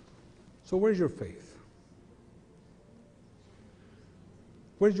 So where's your faith?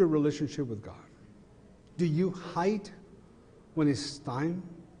 Where's your relationship with God? Do you hide when it's time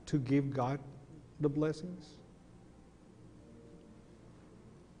to give God the blessings?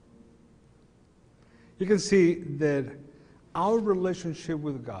 You can see that our relationship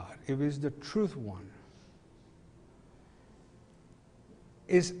with God, if it's the truth one,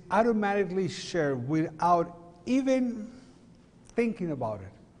 is automatically shared without even thinking about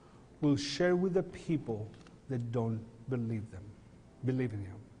it. We'll share with the people that don't believe in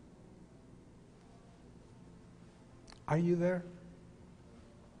Him. Are you there?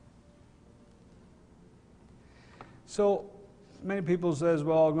 So many people says,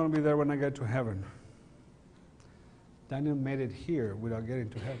 well, I'm going to be there when I get to heaven. Daniel made it here without getting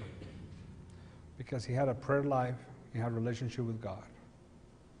to heaven because he had a prayer life, he had a relationship with God.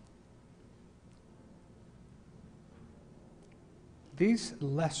 These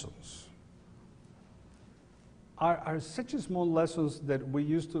lessons are such small lessons that we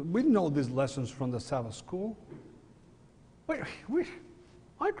know these lessons from the Sabbath school.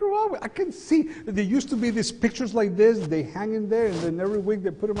 I grew up, I can see. There used to be these pictures like this, they hang in there, and then every week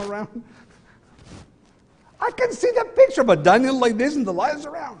they put them around. I can see the picture, but Daniel like this and the lions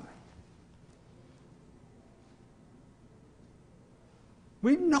around.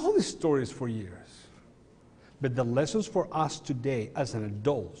 We know these stories for years. But the lessons for us today as an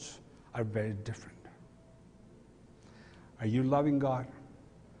adults are very different. Are you loving God?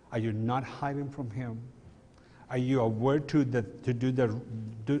 Are you not hiding from Him? Are you aware to do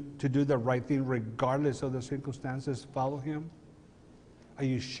the right thing regardless of the circumstances? Follow Him? Are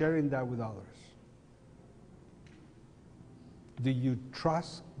you sharing that with others? Do you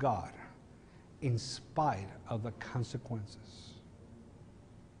trust God in spite of the consequences?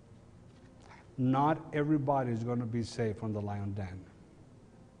 Not everybody is going to be saved from the lion den.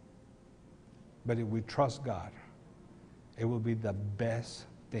 But if we trust God, it will be the best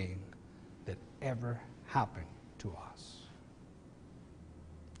thing that ever happened to us.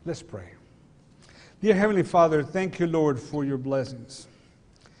 Let's pray. Dear Heavenly Father, thank you, Lord, for your blessings.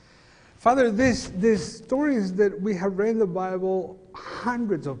 Father, these stories that we have read in the Bible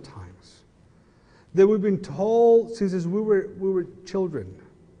hundreds of times, that we've been told since we were children,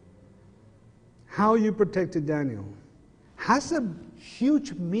 how you protected Daniel, has a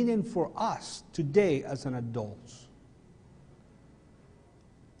huge meaning for us today as an adults.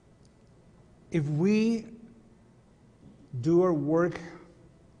 If we do our work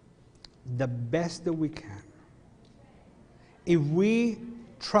the best that we can, if we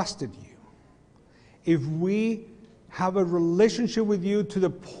trusted you, if we have a relationship with you to the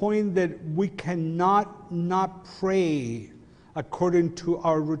point that we cannot not pray according to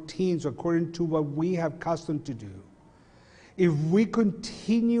our routines, according to what we have custom to do, if we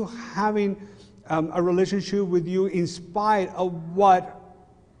continue having a relationship with you in spite of what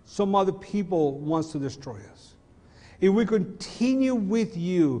some other people wants to destroy us, if we continue with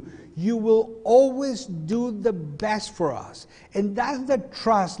you, you will always do the best for us. And that's the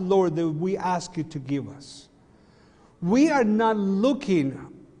trust, Lord, that we ask you to give us. We are not looking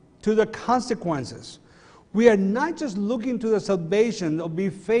to the consequences. We are not just looking to the salvation or be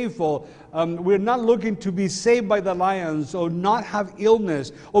faithful. We're not looking to be saved by the lions or not have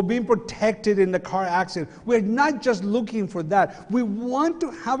illness or being protected in the car accident. We're not just looking for that. We want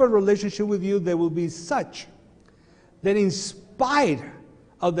to have a relationship with you that will be such that in spite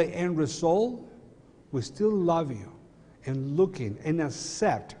of the end result, we still love you and looking and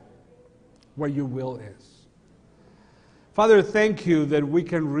accept what your will is. Father, thank you that we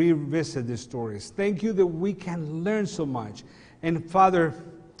can revisit these stories. Thank you that we can learn so much. And Father,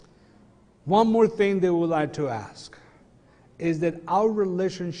 one more thing that we would like to ask is that our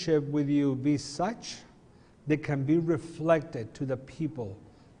relationship with you be such that can be reflected to the people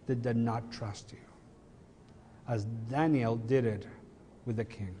that did not trust you, as Daniel did it with the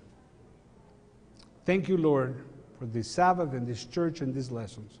king. Thank you, Lord, for this Sabbath and this church and these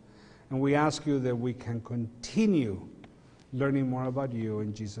lessons. And we ask you that we can continue learning more about you.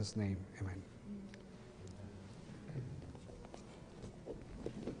 In Jesus' name, amen.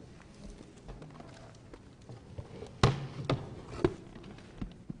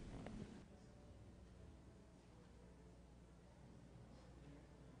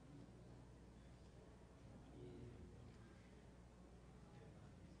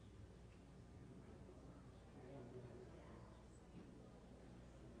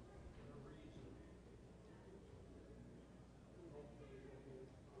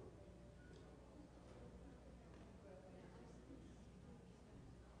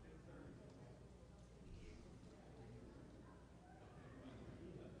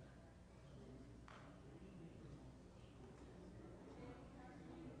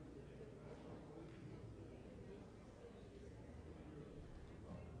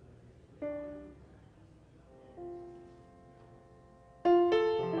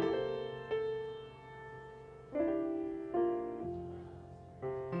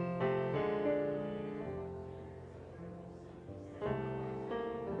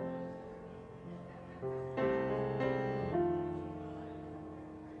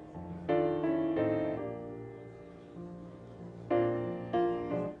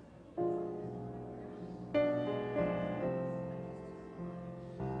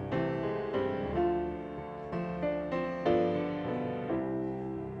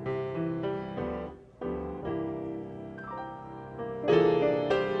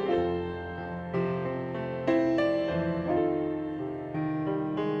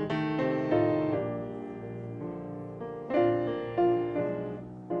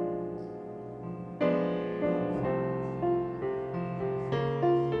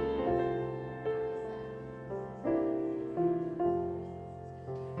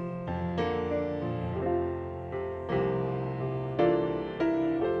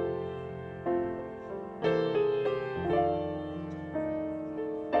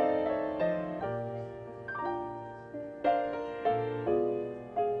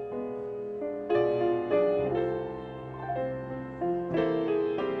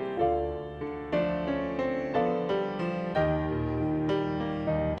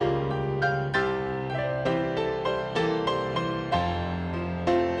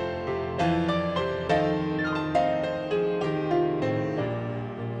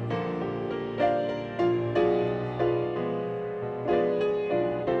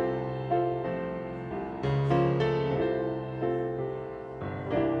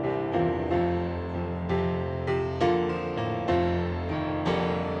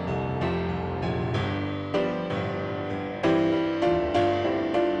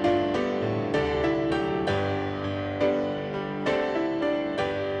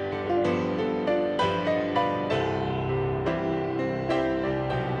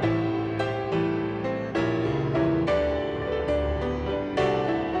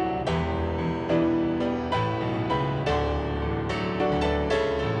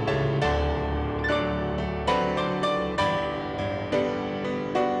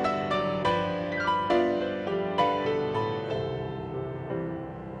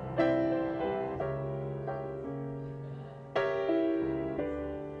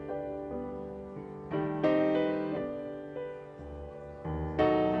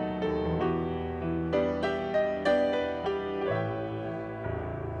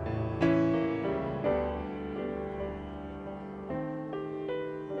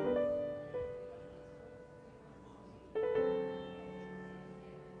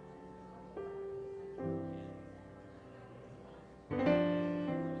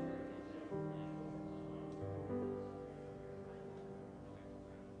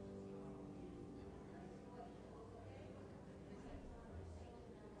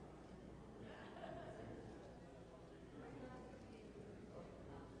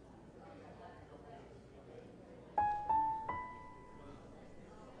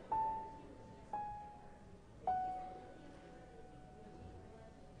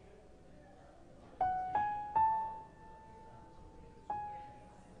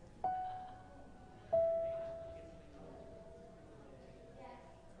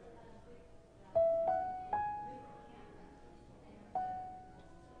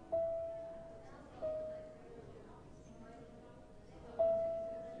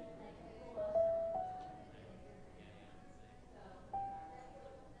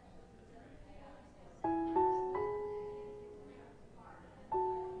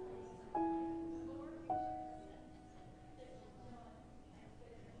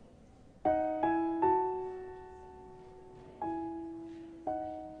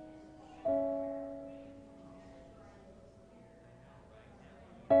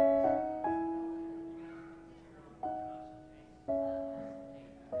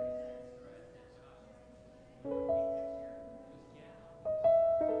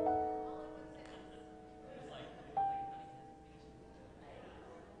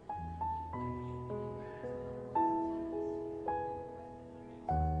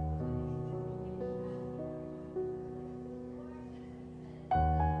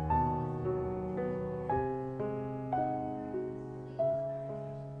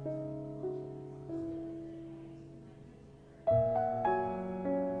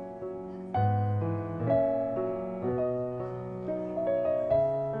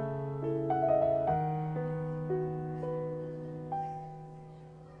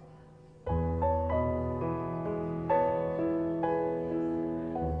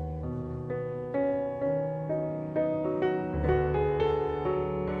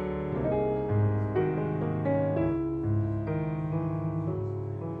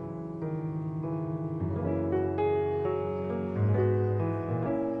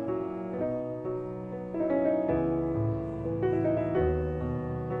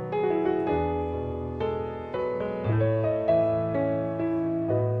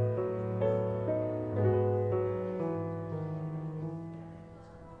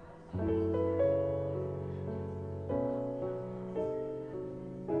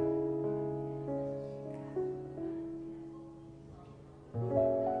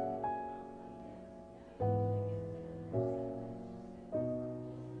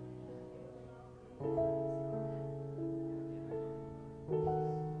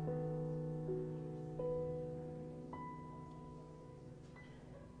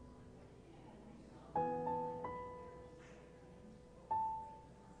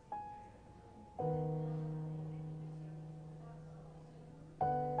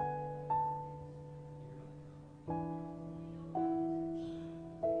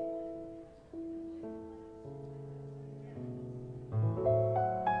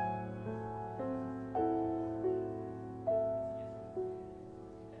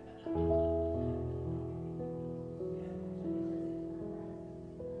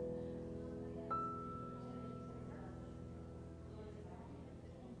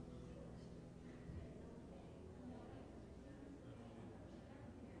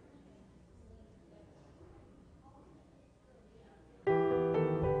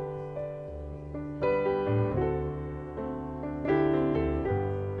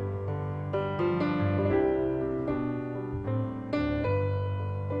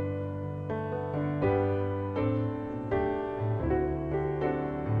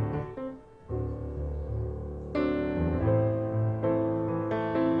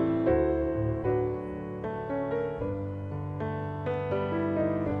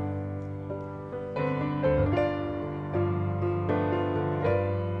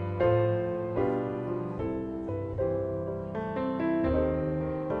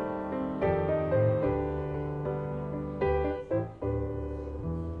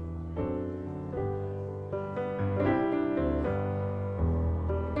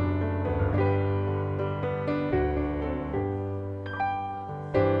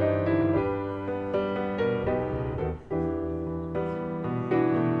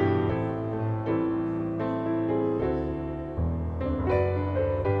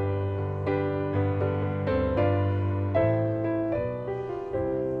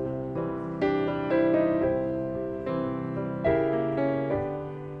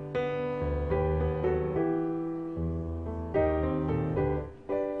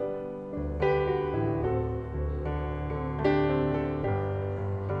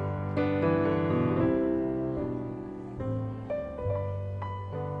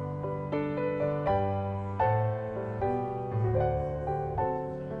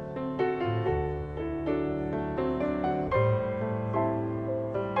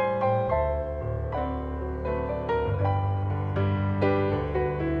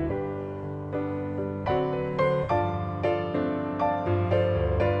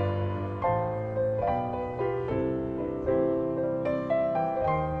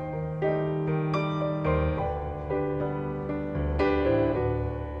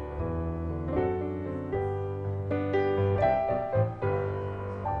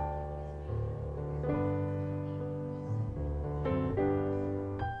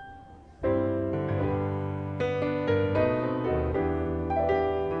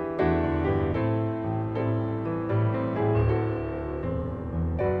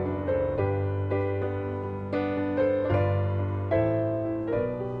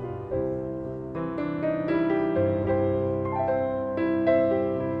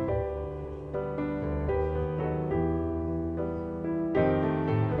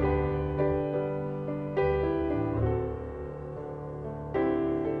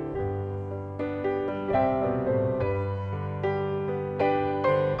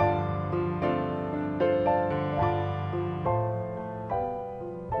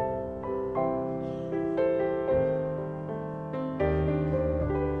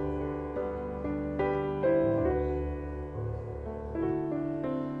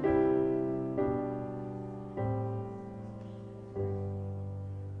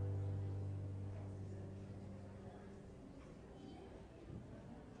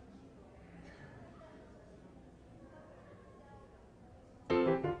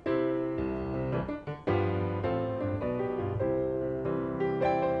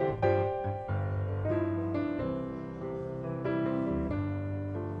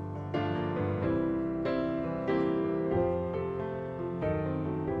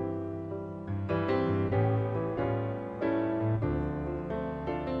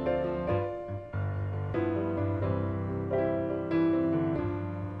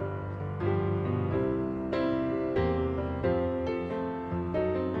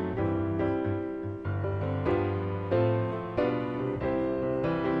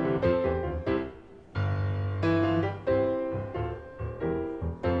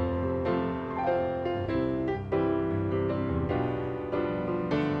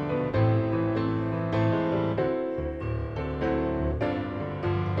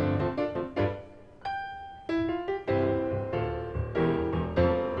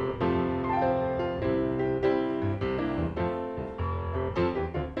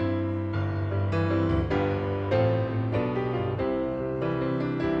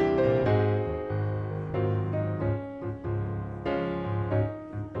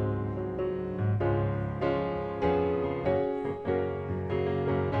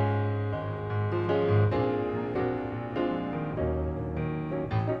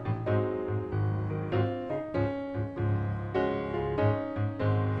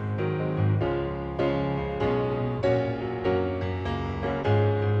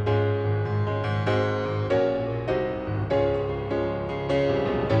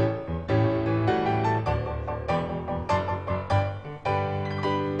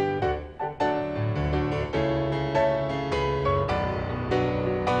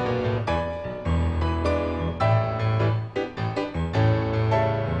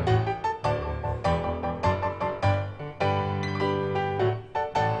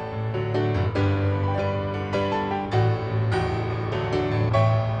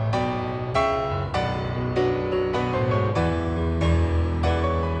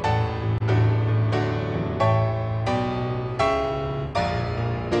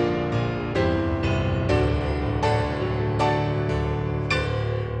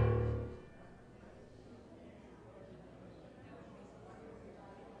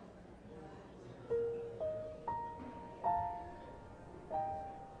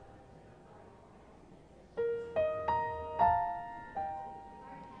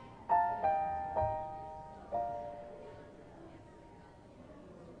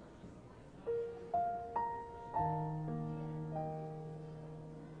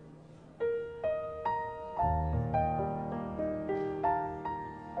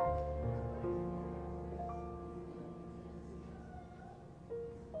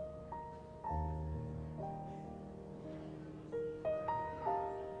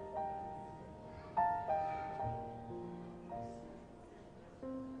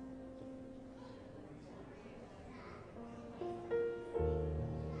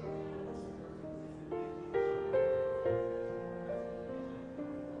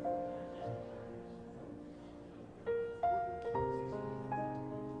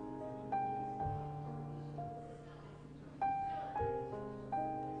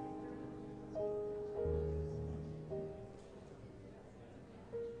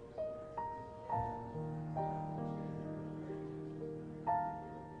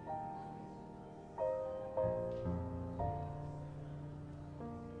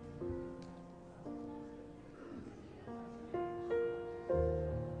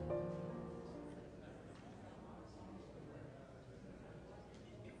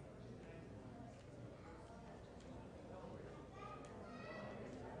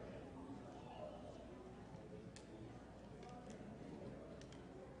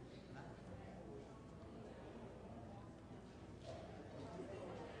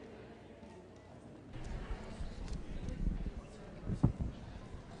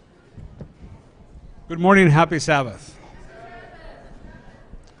 Good morning, happy Sabbath.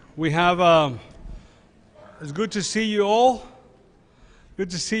 We have, it's good to see you all. Good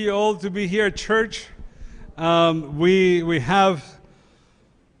to see you all to be here at church. We have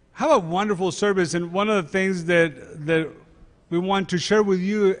a wonderful service, and one of the things that we want to share with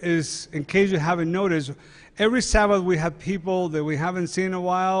you is, in case you haven't noticed, every Sabbath we have people that we haven't seen in a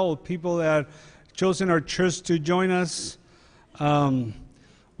while, or people that have chosen our church to join us.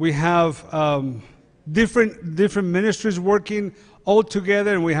 We have different ministries working all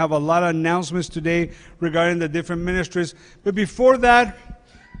together, and we have a lot of announcements today regarding the different ministries. But before that,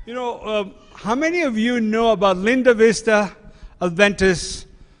 you know, how many of you know about Linda Vista Adventist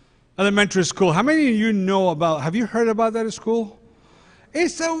Elementary School? How many of you know about, have you heard about that school?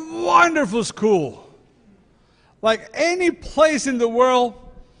 It's a wonderful school. Like any place in the world,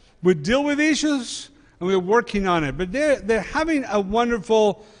 we deal with issues and we're working on it. But they're having a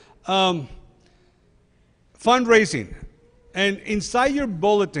wonderful fundraising. And inside your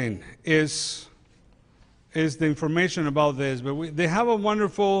bulletin is the information about this. But they have a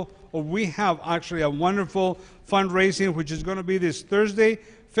wonderful, or we have actually a wonderful fundraising, which is going to be this Thursday,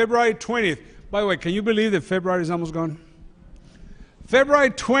 February 20th. By the way, can you believe that February is almost gone?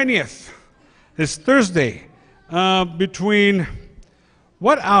 February 20th is Thursday. Between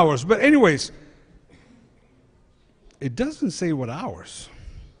what hours? But anyways, it doesn't say what hours.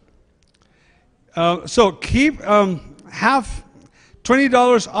 So keep half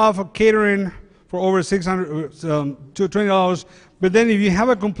 $20 off of catering for over $600 to $20. But then if you have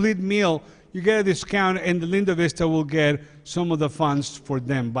a complete meal, you get a discount, and the Linda Vista will get some of the funds for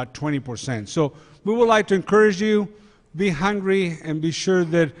them, about 20%. So we would like to encourage you, be hungry, and be sure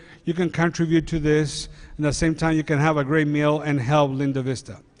that you can contribute to this. And at the same time, you can have a great meal and help Linda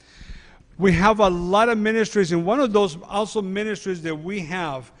Vista. We have a lot of ministries, and one of those also ministries that we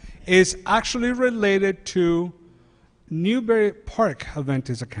have is actually related to Newberry Park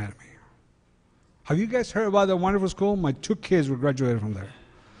Adventist Academy. Have you guys heard about that wonderful school? My 2 kids were graduated from there.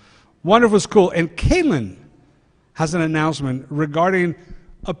 Wonderful school. And Caitlin has an announcement regarding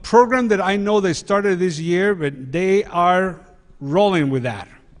a program that I know they started this year, but they are rolling with that.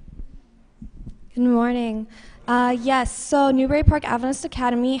 Good morning. Yes, so Newberry Park Adventist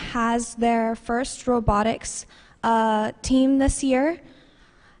Academy has their first robotics team this year.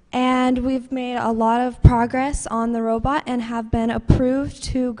 And we've made a lot of progress on the robot and have been approved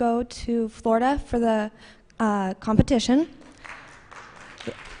to go to Florida for the competition.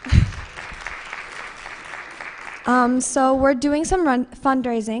 So we're doing some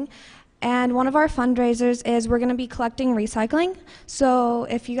fundraising, and one of our fundraisers is we're going to be collecting recycling. So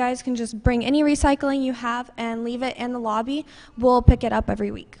if you guys can just bring any recycling you have and leave it in the lobby, we'll pick it up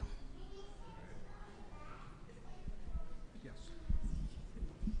every week.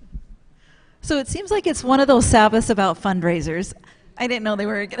 So it seems like it's one of those Sabbaths about fundraisers. I didn't know they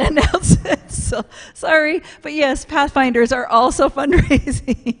were going to announce it, so sorry. But yes, Pathfinders are also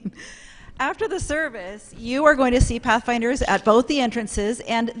fundraising. After the service, you are going to see Pathfinders at both the entrances,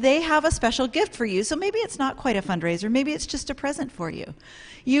 and they have a special gift for you. So maybe it's not quite a fundraiser. Maybe it's just a present for you.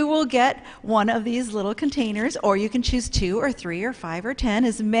 You will get one of these little containers, or you can choose 2 or 3 or 5 or 10,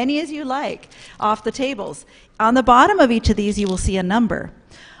 as many as you like, off the tables. On the bottom of each of these, you will see a number.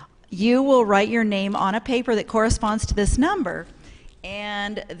 You will write your name on a paper that corresponds to this number,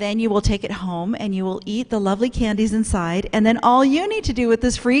 and then you will take it home and you will eat the lovely candies inside, and then all you need to do with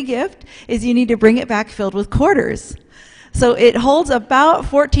this free gift is you need to bring it back filled with quarters. So it holds about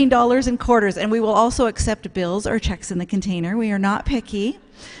 $14 in quarters, and we will also accept bills or checks in the container. We are not picky.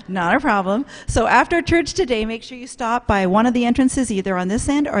 Not a problem. So after church today, make sure you stop by one of the entrances, either on this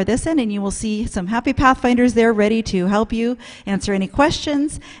end or this end, and you will see some happy Pathfinders there ready to help you answer any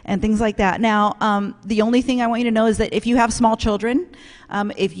questions and things like that. Now, the only thing I want you to know is that if you have small children,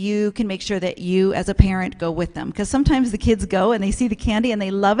 if you can make sure that you as a parent go with them, because sometimes the kids go and they see the candy and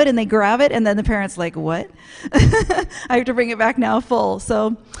they love it and they grab it, and then the parent's like, what? I have to bring it back now full.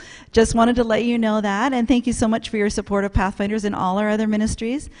 So just wanted to let you know that, and thank you so much for your support of Pathfinders and all our other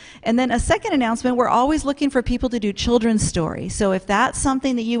ministries. And then a second announcement, we're always looking for people to do children's stories. So if that's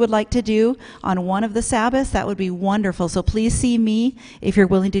something that you would like to do on one of the Sabbaths, that would be wonderful. So please see me if you're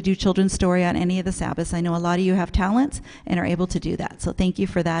willing to do children's story on any of the Sabbaths. I know a lot of you have talents and are able to do that. So thank you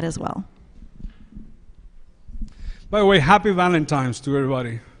for that as well. By the way, happy Valentine's to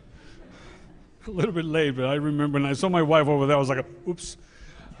everybody. A little bit late, but I remember when I saw my wife over there, I was like, oops.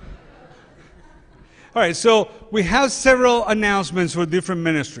 All right, so we have several announcements for different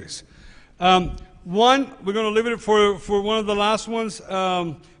ministries. One, we're going to leave it for one of the last ones,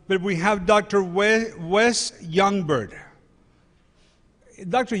 but we have Dr. Wes Youngbird.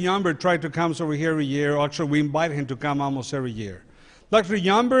 Dr. Yamber tried to come over here every year. Actually, we invite him to come almost every year. Dr.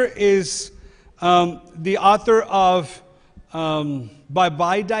 Yamber is the author of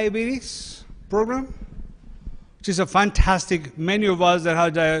Bye-Bye Diabetes program, which is a fantastic, many of us that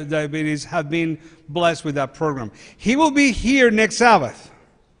have diabetes have been blessed with that program. He will be here next Sabbath.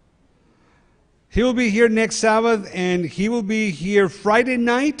 He will be here next Sabbath, and he will be here Friday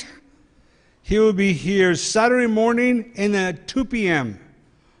night. He will be here Saturday morning and at 2 p.m.,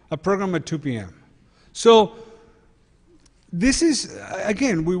 a program at 2 p.m. So this is,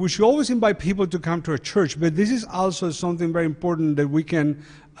 again, we should always invite people to come to a church, but this is also something very important that we can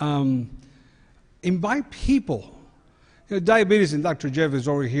invite people. You know, diabetes, and Dr. Jeff is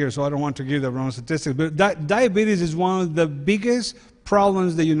over here, so I don't want to give the wrong statistics, but diabetes is one of the biggest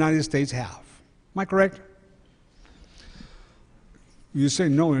problems the United States have. Am I correct? You say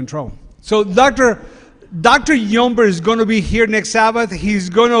no, you're in trouble. So Dr. Yomber is going to be here next Sabbath. He's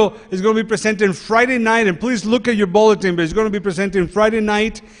going to be presenting Friday night, and please look at your bulletin, but he's going to be presenting Friday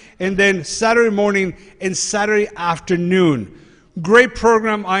night and then Saturday morning and Saturday afternoon. Great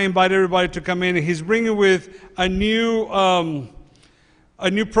program. I invite everybody to come in. He's bringing with a new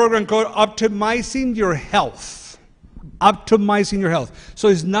program called Optimizing Your Health. Optimizing your health. So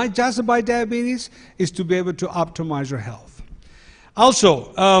it's not just about diabetes, it's to be able to optimize your health.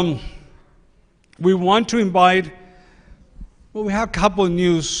 Also, we want to invite, well, we have a couple of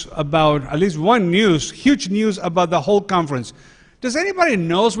news about, at least one news, huge news about the whole conference. Does anybody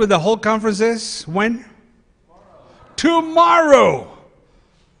knows where the whole conference is? When? Tomorrow.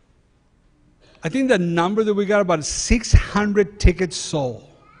 I think the number that we got, about 600 tickets sold.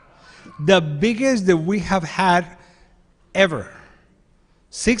 The biggest that we have had ever.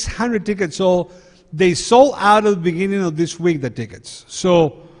 600 tickets sold. They sold out at the beginning of this week, the tickets.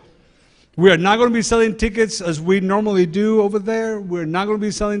 So we are not going to be selling tickets as we normally do over there. We're not going to be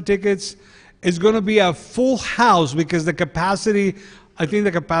selling tickets. It's going to be a full house because the capacity, I think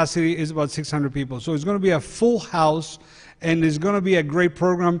the capacity is about 600 people. So it's going to be a full house, and it's going to be a great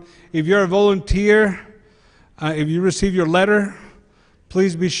program. If you're a volunteer, if you receive your letter,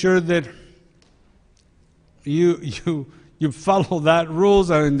 please be sure that you follow that rules.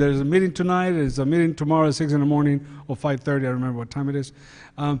 And there's a meeting tonight. There's a meeting tomorrow at 6 in the morning or 5:30. I don't remember what time it is.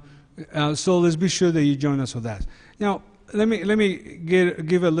 So let's be sure that you join us for that. Now, let me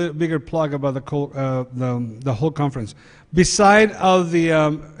give a little bigger plug about the whole conference. Beside of the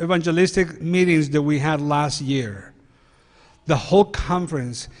evangelistic meetings that we had last year, the whole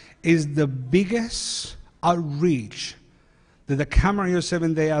conference is the biggest outreach that the Camarillo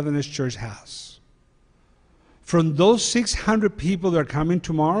Seventh-day Adventist Church has. From those 600 people that are coming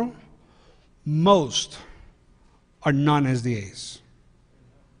tomorrow, most are non-SDAs.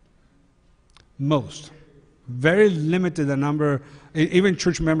 Most. Very limited the number, even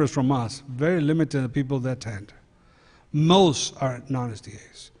church members from us, very limited the people that attend. Most are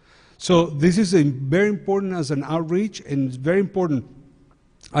non-SDAs. So this is very important as an outreach, and it's very important.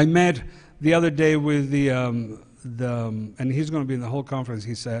 I met the other day with and he's going to be in the whole conference,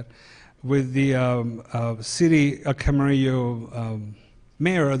 he said, with the city of Camarillo,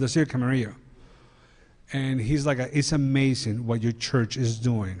 mayor of the city of Camarillo. And he's like, it's amazing what your church is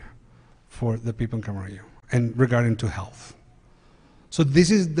doing for the people in Camarillo and regarding to health. So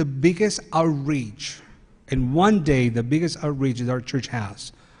this is the biggest outreach, and one day the biggest outreach that our church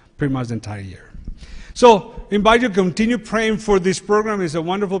has pretty much the entire year. So I invite you to continue praying for this program. It's a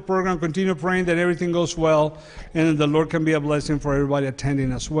wonderful program. Continue praying that everything goes well and the Lord can be a blessing for everybody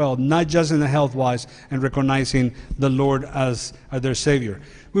attending as well, not just in the health-wise and recognizing the Lord as their Savior.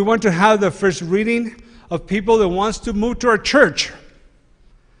 We want to have the first reading of people that wants to move to our church.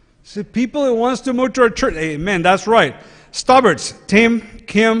 See, people that wants to move to our church. Amen, that's right. Stubborts, Tim,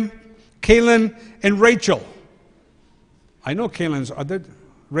 Kim, Kaylin, and Rachel. I know Kaylin's. Are there?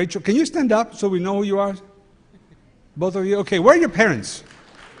 Rachel, can you stand up so we know who you are? Both of you? Okay, where are your parents?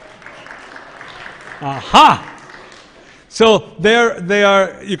 Aha! So they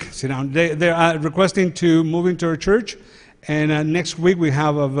are, you can sit down. They are requesting to move into our church. And next week we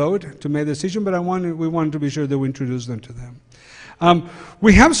have a vote to make a decision, but we want to be sure that we introduce them to them.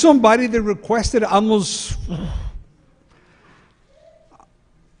 We have somebody that requested almost,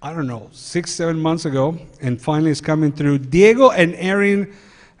 I don't know, 6-7 months ago, and finally it's coming through. Diego and Erin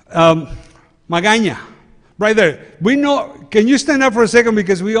Magaña, right there. We know, can you stand up for a second,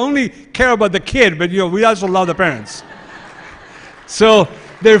 because we only care about the kid, but we also love the parents. So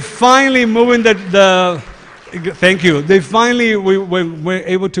they're finally moving thank you. They finally, we're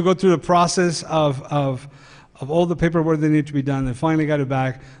able to go through the process of of all the paperwork that needed to be done. They finally got it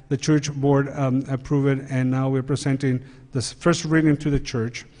back. The church board approved it, and now we're presenting this first reading to the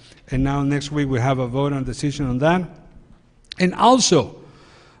church. And now next week we have a vote and decision on that. And also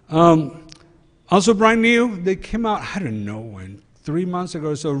brand new, they came out, I don't know when, 3 months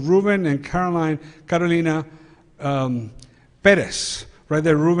ago. So Ruben and Carolina Perez, right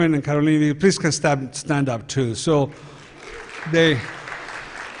there, Ruben and Carolina, please can stand up too. So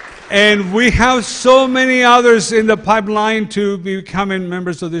and we have so many others in the pipeline to becoming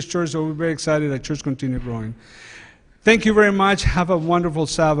members of this church, so we're very excited that church continue growing. Thank you very much. Have a wonderful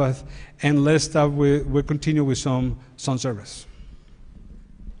Sabbath, and let's start we'll continue with some service.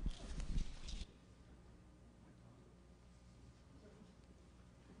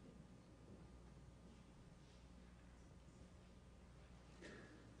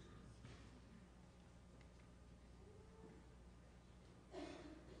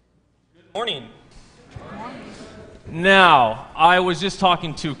 Morning. Now, I was just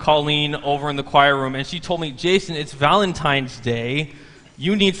talking to Colleen over in the choir room, and she told me, Jason, it's Valentine's Day.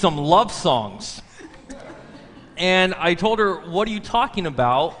 You need some love songs. And I told her, what are you talking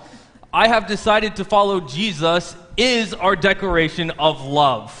about? I have decided to follow Jesus is our declaration of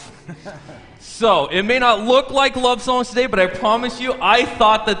love. So, it may not look like love songs today, but I promise you, I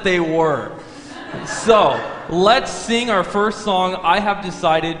thought that they were. So, let's sing our first song, I Have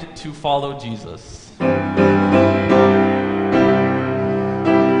Decided to Follow Jesus. I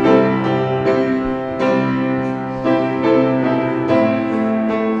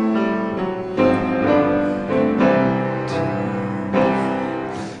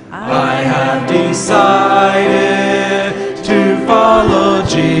have decided to follow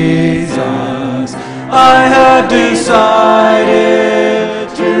Jesus. I have decided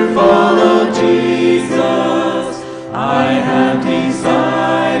to follow Jesus. I have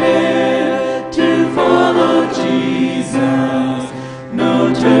decided to follow Jesus.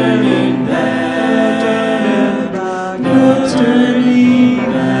 No turning back, no turning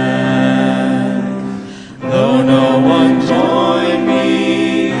back. Though no one join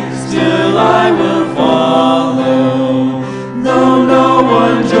me, still I will follow. Though no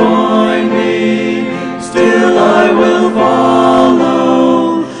one join me, still I will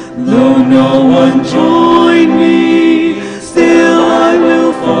follow. Though no one join me, still I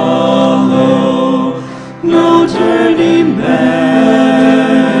will follow. No turning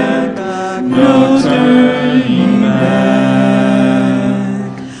back, no turning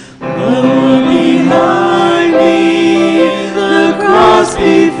back. The world behind me, the cross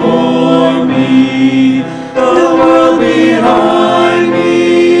before me. The world behind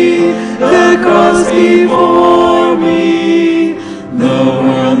me, the cross before me. The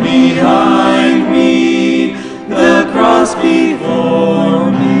world behind me, the cross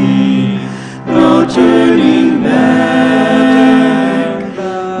before me. No turning back,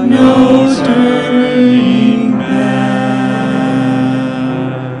 no turning back.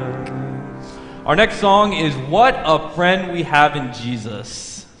 Our next song is What a Friend We Have in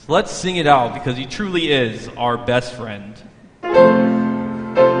Jesus. So let's sing it out because he truly is our best friend.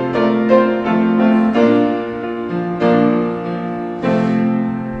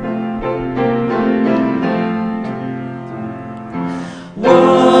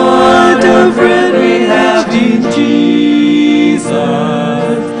 What a friend we have in Jesus,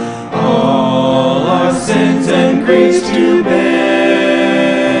 all our sins and griefs to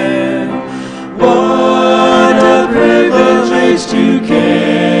bear. What a privilege to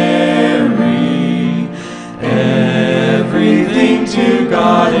carry everything to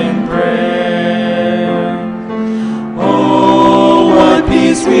God in prayer. Oh, what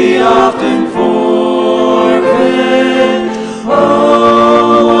peace we often forfeit.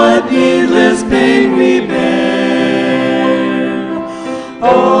 Oh, what needless pain we bear.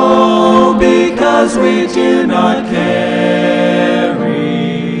 Oh, because we do not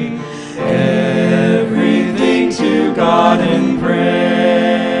carry everything to God in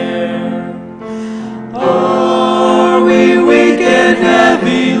prayer. Are we weak and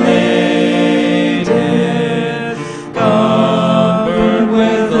heavy laden, covered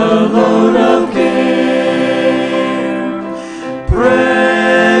with a load of care?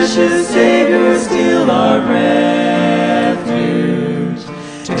 Precious Savior, still our refuge.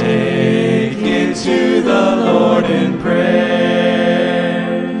 Take it to the Lord in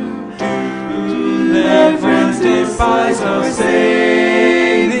prayer. Do their friends despise or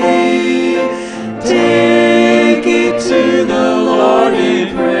say thee? Take it to the Lord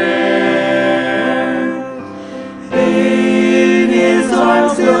in prayer. In his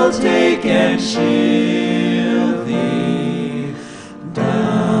arms he'll take and shield thee.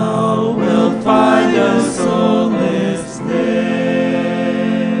 Thou wilt find a soul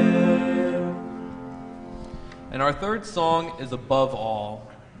And our third song is Above All,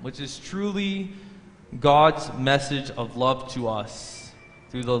 which is truly God's message of love to us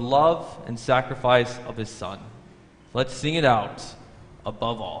through the love and sacrifice of his Son. Let's sing it out,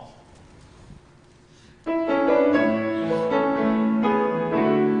 Above All.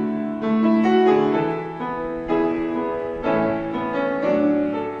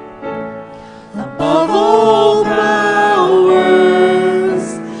 Above all powers,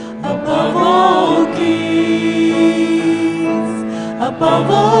 above all kings, above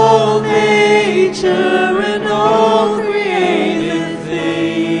all nature and all created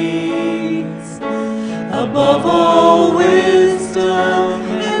things, above all wisdom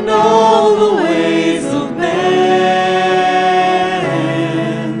and all the ways of man,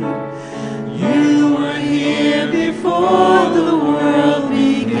 you were here before the world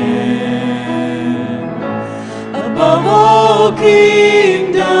began. Above all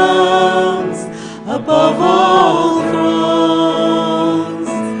kingdoms, above all thrones,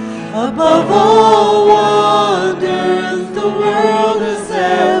 above all wonders the world has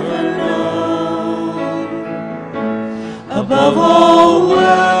ever known, above all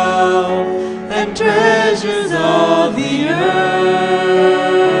wealth and treasures of the earth,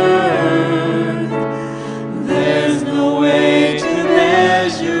 there's no way to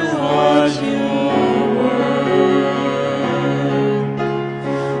measure what you're worth.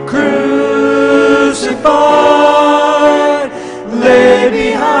 Crucified, lay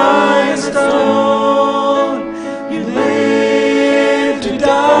behind stone, you lived to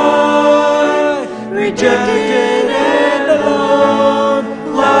die, rejected and alone,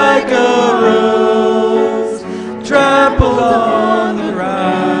 like a rose trampled on the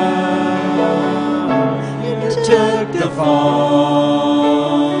ground. You took the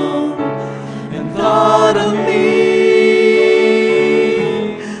fall and thought of me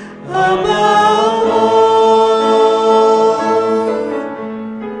above all.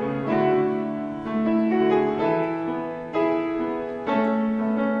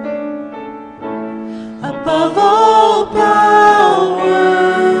 Above all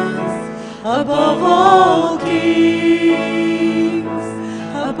powers, above all kings,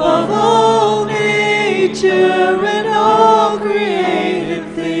 above all nature and all created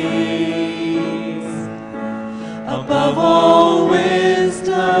things, above all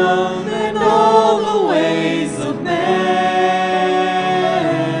wisdom and all the ways of man,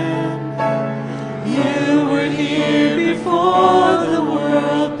 you were here before the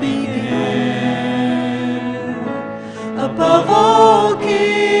world began. Above all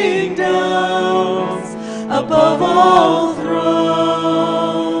kingdoms, above all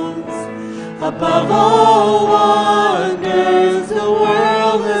thrones, above all wonders the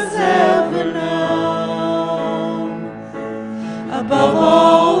world has ever known, above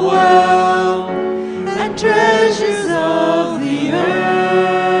all wealth and treasures of the earth,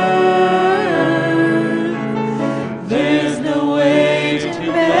 there's no way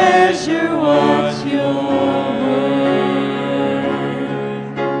to measure what you're worth.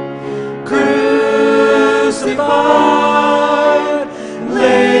 Crucified,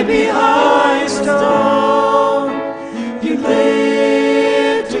 lay behind stone, you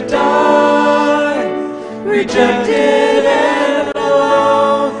lived to die, rejected and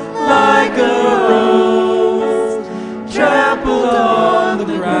alone, like a rose trampled on the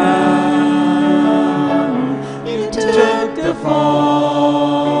ground. You took the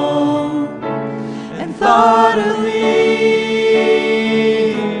fall and thought of me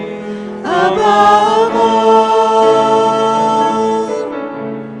above all.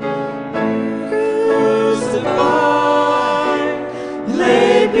 Crucified,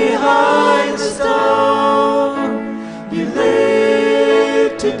 lay behind the stone, you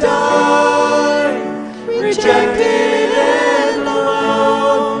lived to die, rejected and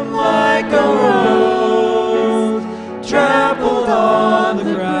alone, like a rose trampled on the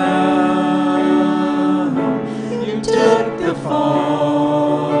ground. You took the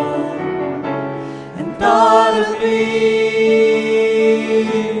fall and thought of me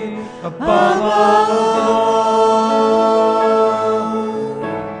above all.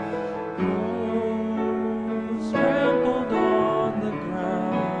 Rose trampled on the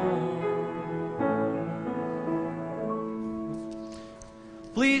ground.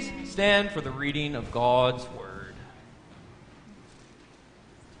 Please stand for the reading of God's word.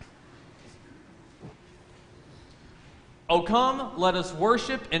 O come, let us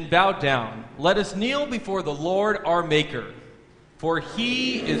worship and bow down. Let us kneel before the Lord our Maker. For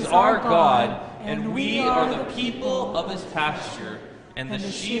he is our God, and we are the people of his pasture, and the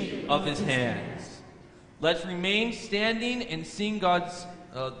sheep of his hands. Let's remain standing and sing God's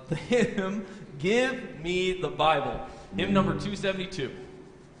the hymn, Give Me the Bible. Hymn number 272.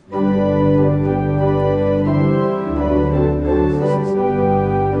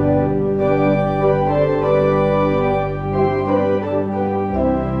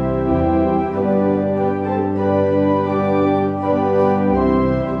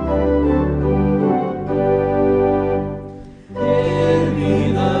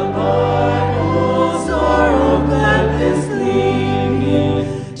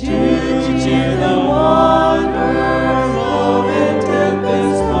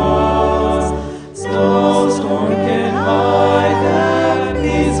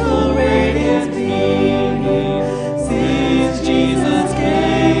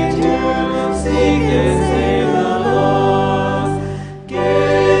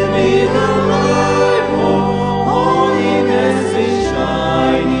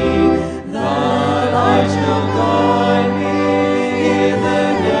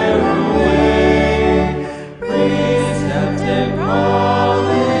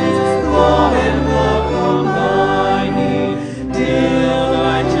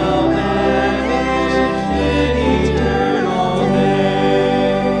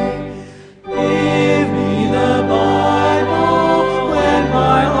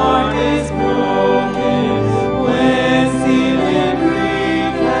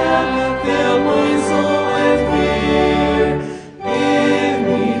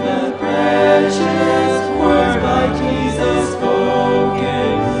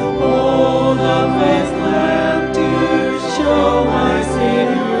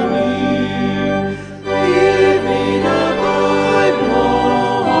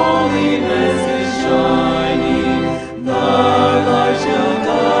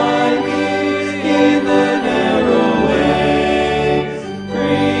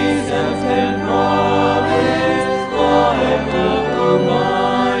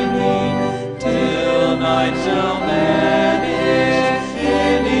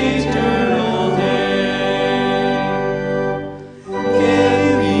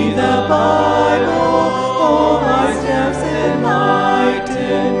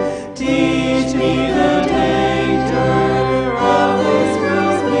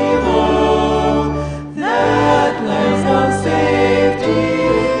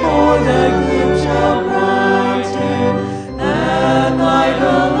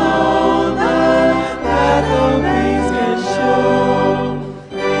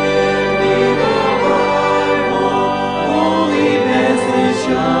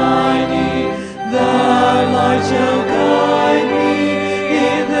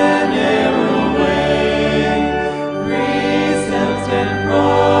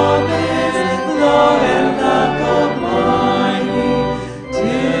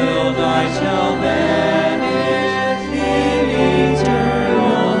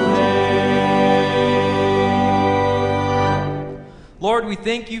 Lord, we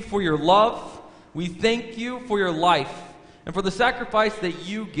thank you for your love. We thank you for your life and for the sacrifice that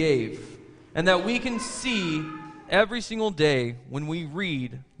you gave and that we can see every single day when we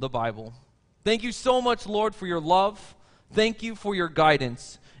read the Bible. Thank you so much, Lord, for your love. Thank you for your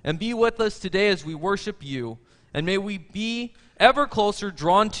guidance. And be with us today as we worship you. And may we be ever closer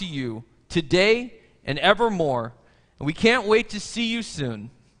drawn to you today and evermore. And we can't wait to see you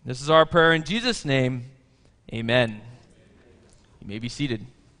soon. This is our prayer in Jesus' name. Amen. You may be seated.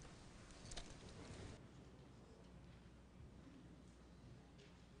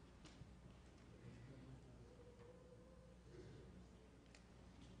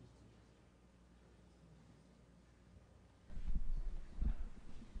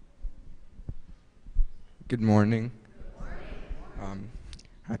 Good morning.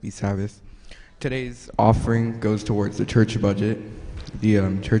 Happy Sabbath. Today's offering goes towards the church budget.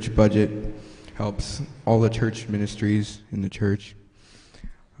 The church budget helps all the church ministries in the church.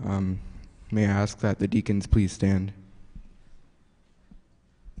 May I ask that the deacons please stand.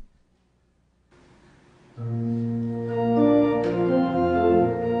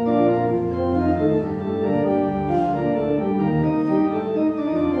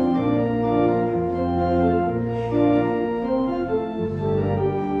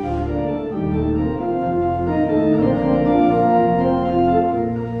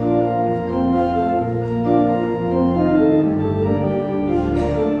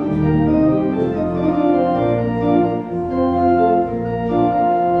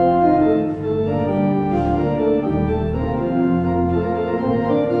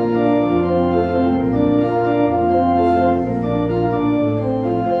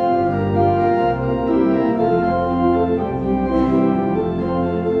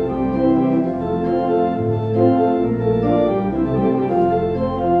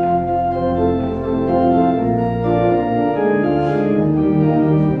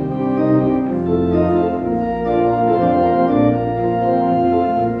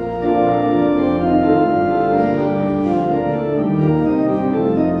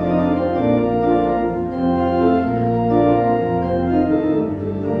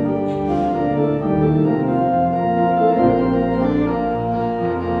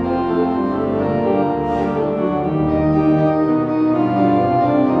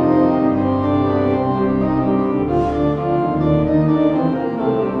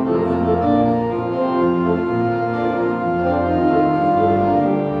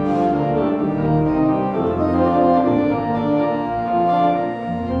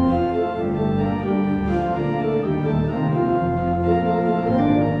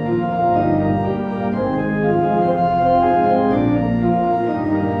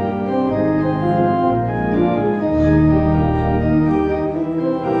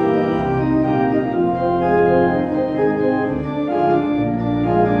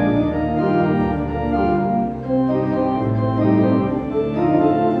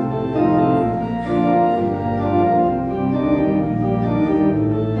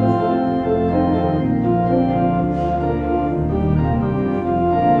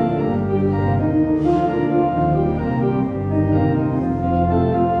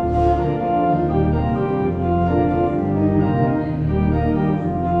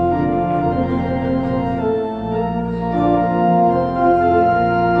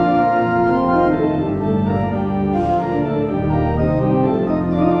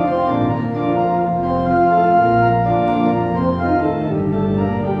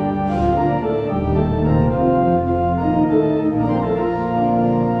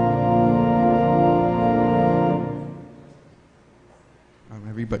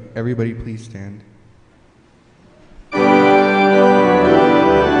 everybody please stand.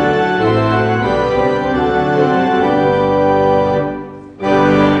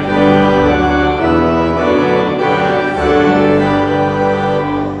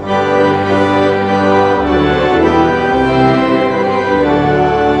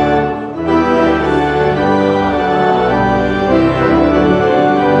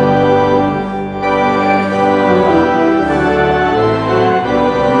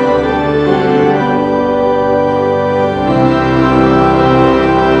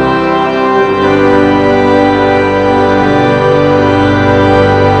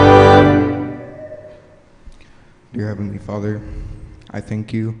 Dear Heavenly Father, I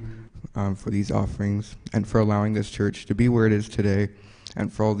thank you for these offerings and for allowing this church to be where it is today,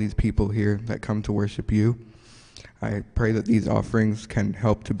 and for all these people here that come to worship you. I pray that these offerings can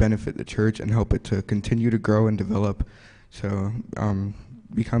help to benefit the church and help it to continue to grow and develop, so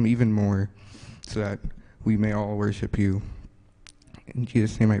become even more, so that we may all worship you. In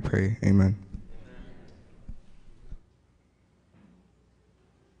Jesus' name I pray, amen.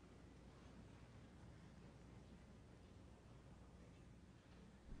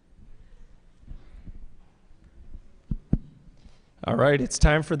 All right, it's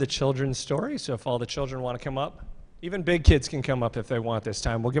time for the children's story. So if all the children want to come up, even big kids can come up if they want this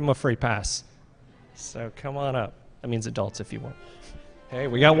time. We'll give them a free pass. So come on up. That means adults if you want. Hey,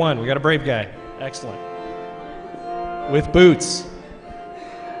 we got one. We got a brave guy. Excellent. With boots.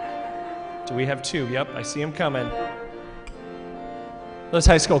 Do we have two? Yep, I see him coming. Those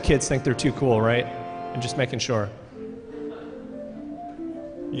high school kids think they're too cool, right? I'm just making sure.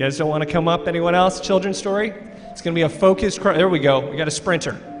 You guys don't want to come up? Anyone else? Children's story? It's going to be a focused crowd. There we go. We got a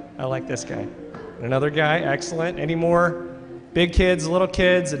sprinter. I like this guy. And another guy. Excellent. Any more big kids, little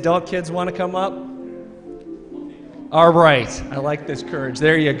kids, adult kids want to come up? All right. I like this courage.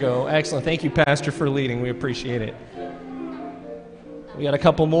 There you go. Excellent. Thank you, Pastor, for leading. We appreciate it. We got a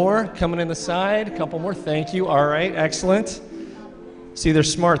couple more coming in the side. A couple more. Thank you. All right. Excellent. See, they're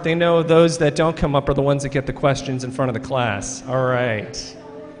smart. They know those that don't come up are the ones that get the questions in front of the class. All right.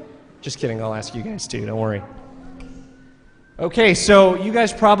 Just kidding. I'll ask you guys too. Don't worry. Okay, so you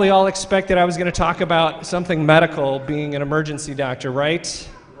guys probably all expected I was going to talk about something medical, being an emergency doctor, right?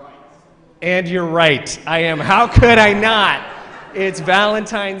 And you're right. I am. How could I not? It's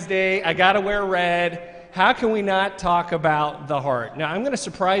Valentine's Day. I got to wear red. How can we not talk about the heart? Now, I'm going to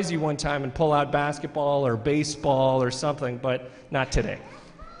surprise you one time and pull out basketball or baseball or something, but not today.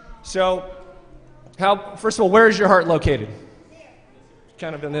 So, first of all, where is your heart located?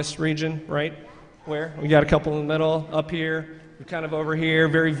 Kind of in this region, right? Where? We got a couple in the middle, up here, kind of over here,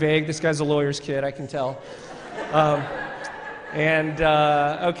 very vague. This guy's a lawyer's kid, I can tell.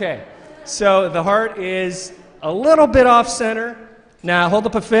 Okay. So the heart is a little bit off center. Now, hold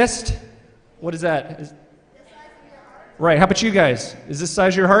up a fist. What is that? Right, how about you guys? Is this the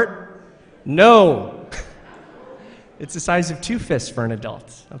size of your heart? No. It's the size of 2 fists for an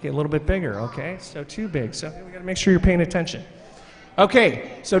adult. Okay, a little bit bigger, okay? So too big. So we got to make sure you're paying attention.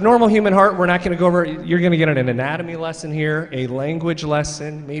 Okay, so normal human heart, we're not going to go over, you're going to get an anatomy lesson here, a language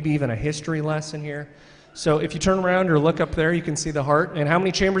lesson, maybe even a history lesson here. So if you turn around or look up there, you can see the heart. And how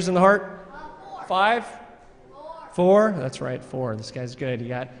many chambers in the heart? 4. 5? 4? That's right, 4. This guy's good. You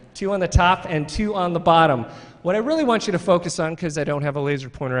got 2 on the top and 2 on the bottom. What I really want you to focus on, because I don't have a laser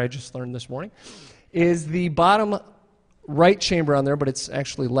pointer I just learned this morning, is the bottom right chamber on there, but it's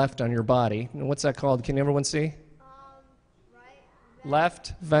actually left on your body. And what's that called? Can everyone see?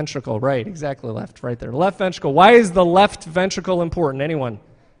 Left ventricle, right, exactly left, right there. Left ventricle. Why is the left ventricle important? Anyone?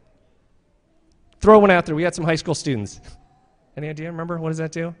 Throw one out there. We got some high school students. Any idea? Remember? What does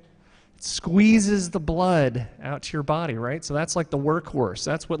that do? It squeezes the blood out to your body, right? So that's like the workhorse.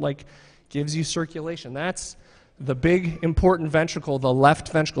 That's what like gives you circulation. That's the big important ventricle, the left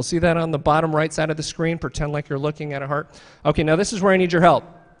ventricle. See that on the bottom right side of the screen? Pretend like you're looking at a heart. Okay, now this is where I need your help.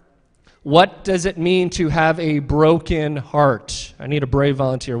 What does it mean to have a broken heart? I need a brave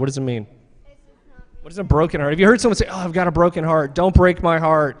volunteer. What does it mean? What is a broken heart? Have you heard someone say, oh, I've got a broken heart. Don't break my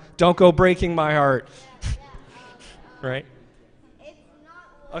heart. Don't go breaking my heart. Right?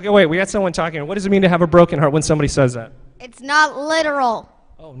 Okay, wait, we got someone talking. What does it mean to have a broken heart when somebody says that? It's not literal.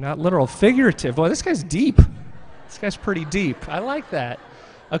 Oh, not literal. Figurative. Boy, this guy's deep. This guy's pretty deep. I like that.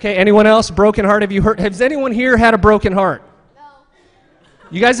 Okay, anyone else? Broken heart? Have you heard? Has anyone here had a broken heart?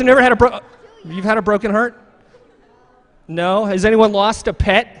 You guys have never had you've had a broken heart? No? Has anyone lost a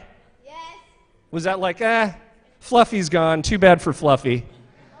pet? Yes. Was that like, Fluffy's gone, too bad for Fluffy?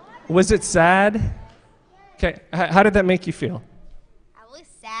 Was it sad? Okay, how did that make you feel? I was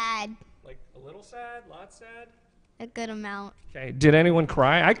sad. Like a little sad, lot sad? a good amount. Okay. Did anyone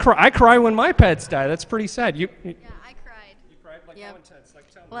cry? I cry when my pets die. That's pretty sad. Yeah, I cried. You cried? Like Yep. how intense?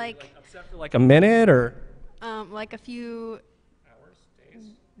 Like tell me. Like Upset for like a minute or like a few hours, days?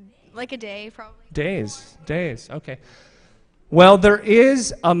 like a day probably. Days. Okay. Well, there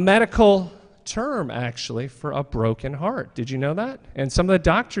is a medical term actually for a broken heart. Did you know that? And some of the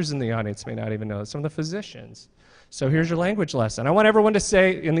doctors in the audience may not even know it. Some of the physicians. So here's your language lesson. I want everyone to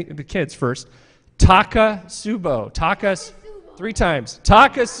say, in the kids first, Takasubo. Three times.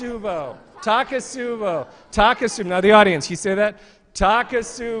 Takasubo. Takasubo. Takasubo. Now the audience, you say that?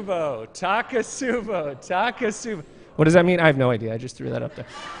 Takasubo. Takasubo. Takasubo. What does that mean? I have no idea. I just threw that up there.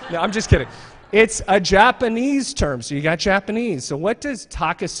 No, I'm just kidding. It's a Japanese term, so you got Japanese. So what does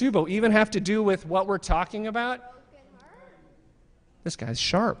Takasubo even have to do with what we're talking about? This guy's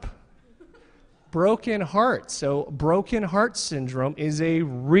sharp. Broken heart. So broken heart syndrome is a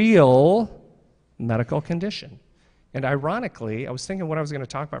real medical condition. And ironically, I was thinking what I was going to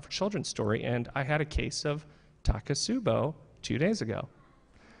talk about for Children's Story, and I had a case of Takasubo 2 days ago.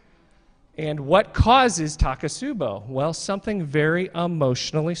 And what causes Takasubo? Well, something very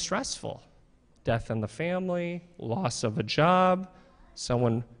emotionally stressful. Death in the family, loss of a job,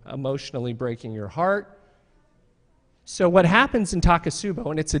 someone emotionally breaking your heart. So what happens in Takasubo,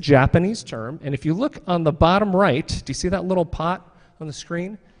 and it's a Japanese term, and if you look on the bottom right, do you see that little pot on the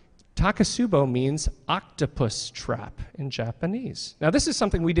screen? Takasubo means octopus trap in Japanese. Now this is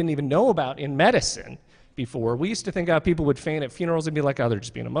something we didn't even know about in medicine before. We used to think people would faint at funerals and be like, oh, they're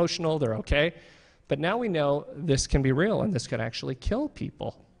just being emotional, they're okay. But now we know this can be real and this can actually kill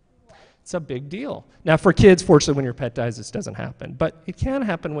people. It's a big deal. Now for kids, fortunately, when your pet dies, this doesn't happen. But it can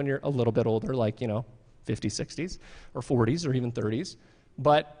happen when you're a little bit older, like, 50s, 60s, or 40s, or even 30s.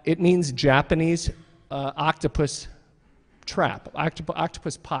 But it means Japanese octopus trap,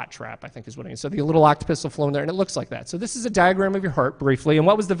 octopus pot trap, I think is what it means. So the little octopus will flow in there, and it looks like that. So this is a diagram of your heart, briefly. And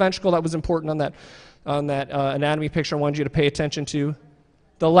what was the ventricle that was important on that anatomy picture I wanted you to pay attention to?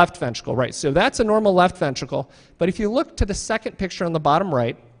 The left ventricle, right. So that's a normal left ventricle. But if you look to the second picture on the bottom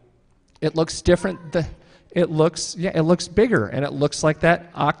right, it looks different. It looks bigger, and it looks like that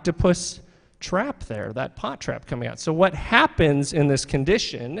octopus trap there, that pot trap coming out. So what happens in this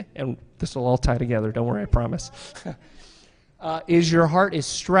condition, and this will all tie together, don't worry, I promise, is your heart is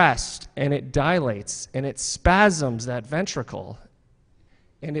stressed, and it dilates, and it spasms that ventricle,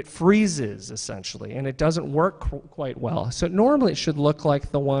 and it freezes, essentially, and it doesn't work quite well. So normally it should look like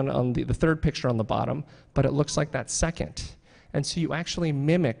the one on the third picture on the bottom, but it looks like that second. And so you actually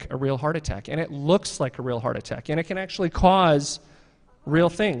mimic a real heart attack, and it looks like a real heart attack, and it can actually cause real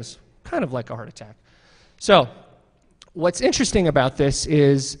things, kind of like a heart attack. So what's interesting about this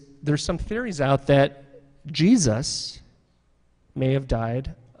is there's some theories out that Jesus may have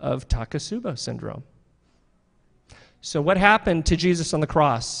died of Takasubo syndrome. So what happened to Jesus on the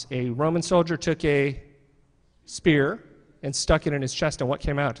cross? A Roman soldier took a spear and stuck it in his chest, and what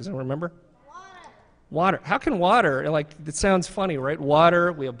came out? Does anyone remember? Water. How can water, it sounds funny, right?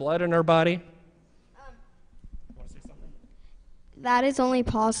 Water, we have blood in our body. Want to say something? That is only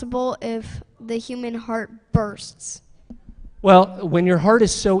possible if the human heart bursts. Well, when your heart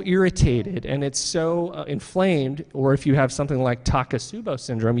is so irritated and it's so inflamed, or if you have something like Takasubo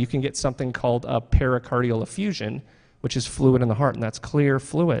syndrome, you can get something called a pericardial effusion, which is fluid in the heart, and that's clear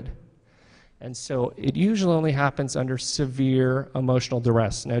fluid. And so it usually only happens under severe emotional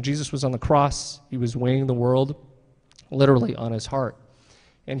duress. Now, Jesus was on the cross. He was weighing the world literally on his heart.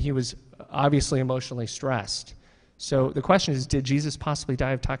 And he was obviously emotionally stressed. So the question is, did Jesus possibly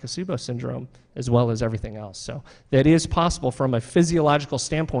die of Takasubo syndrome as well as everything else? So that is possible from a physiological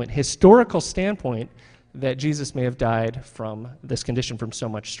standpoint, historical standpoint, that Jesus may have died from this condition, from so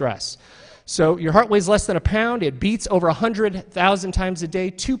much stress. So your heart weighs less than a pound. It beats over 100,000 times a day,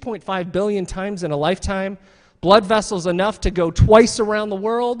 2.5 billion times in a lifetime. Blood vessels enough to go twice around the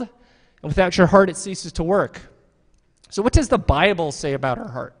world. And without your heart, it ceases to work. So what does the Bible say about our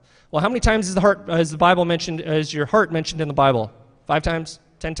heart? Well, how many times is your heart mentioned in the Bible? 5 times?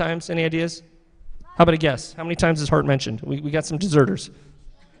 10 times? Any ideas? How about a guess? How many times is heart mentioned? We got some deserters. What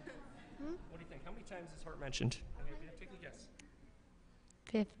do you think? How many times is heart mentioned? Take a guess.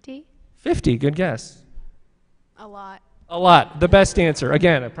 50? 50, good guess. A lot. A lot, the best answer.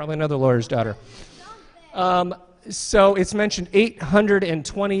 Again, probably another lawyer's daughter. So it's mentioned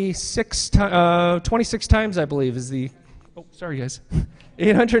 826 26 times, I believe, is the, oh, sorry guys,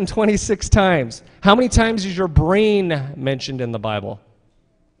 826 times. How many times is your brain mentioned in the Bible?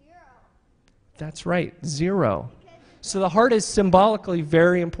 0. That's right, 0. So the heart is symbolically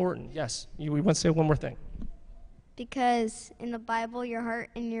very important. Yes, we want to say one more thing. Because in the Bible, your heart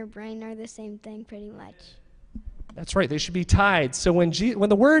and your brain are the same thing pretty much. That's right. They should be tied. So when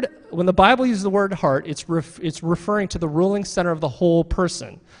the Bible uses the word heart, it's referring to the ruling center of the whole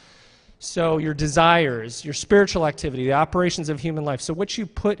person. So your desires, your spiritual activity, the operations of human life. So what you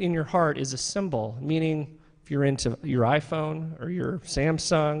put in your heart is a symbol, meaning if you're into your iPhone or your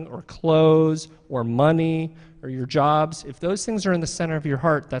Samsung or clothes or money or your jobs, if those things are in the center of your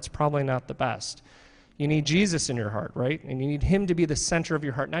heart, that's probably not the best. You need Jesus in your heart, right? And you need him to be the center of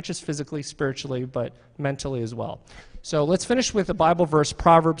your heart, not just physically, spiritually, but mentally as well. So let's finish with a Bible verse,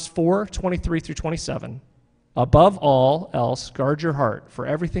 Proverbs 4:23-27. Above all else, guard your heart, for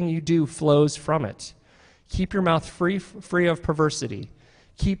everything you do flows from it. Keep your mouth free of perversity.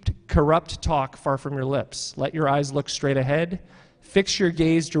 Keep corrupt talk far from your lips. Let your eyes look straight ahead. Fix your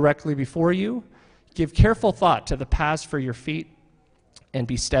gaze directly before you. Give careful thought to the paths for your feet, and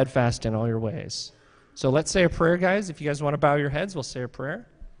be steadfast in all your ways. So let's say a prayer, guys. If you guys want to bow your heads, we'll say a prayer.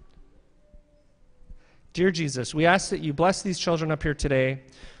 Dear Jesus, we ask that you bless these children up here today.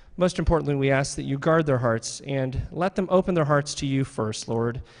 Most importantly, we ask that you guard their hearts and let them open their hearts to you first,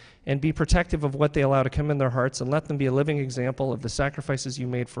 Lord, and be protective of what they allow to come in their hearts, and let them be a living example of the sacrifices you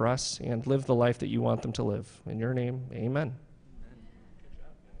made for us and live the life that you want them to live. In your name, amen.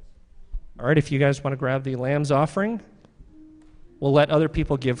 All right, if you guys want to grab the Lamb's offering, we'll let other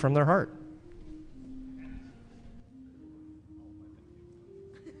people give from their heart.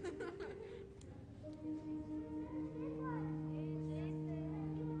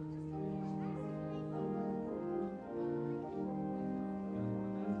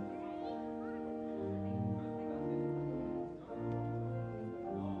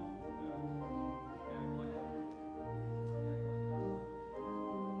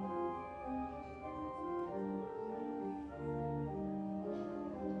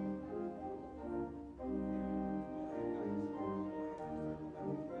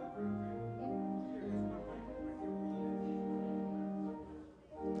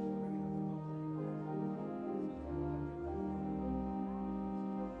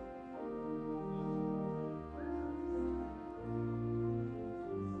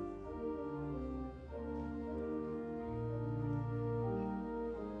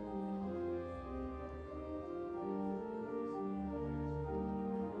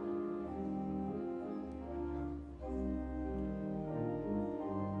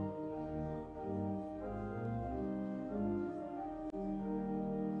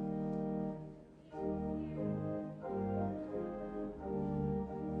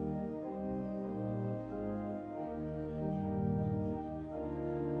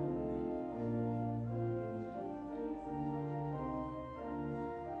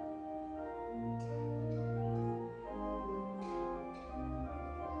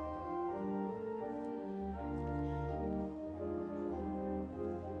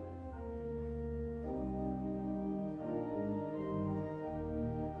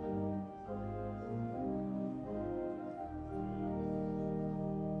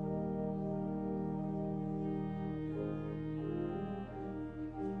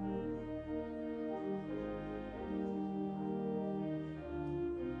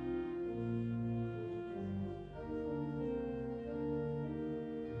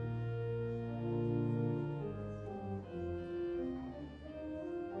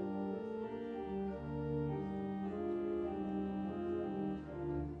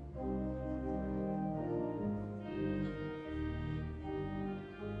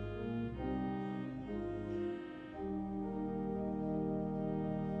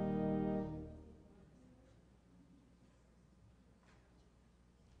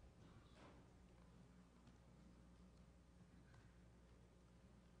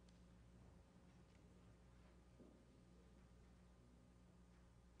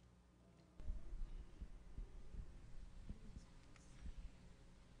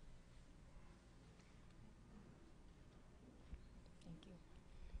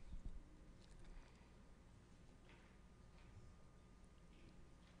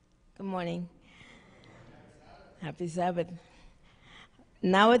 Good morning. Happy Sabbath.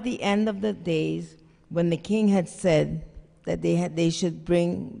 Now at the end of the days, when the king had said that they should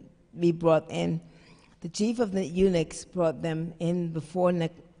be brought in, the chief of the eunuchs brought them in before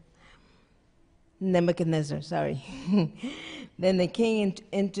Nebuchadnezzar. Then the king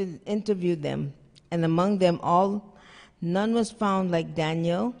interviewed them, and among them all, none was found like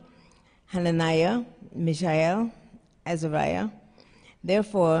Daniel, Hananiah, Mishael, Azariah.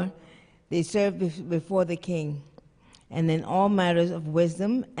 Therefore, they served before the king, and in all matters of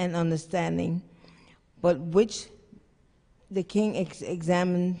wisdom and understanding, but which the king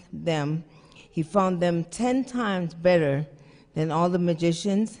examined them, he found them 10 times better than all the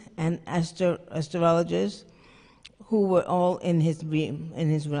magicians and astrologers who were all in his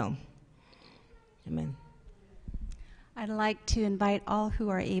realm. Amen. I'd like to invite all who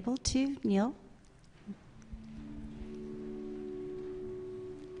are able to kneel.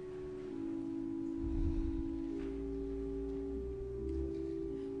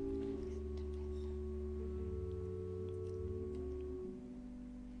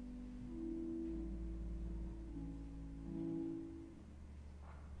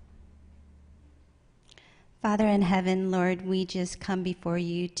 Father in heaven, Lord, we just come before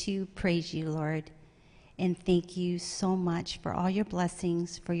you to praise you, Lord, and thank you so much for all your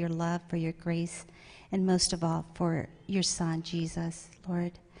blessings, for your love, for your grace, and most of all, for your Son, Jesus,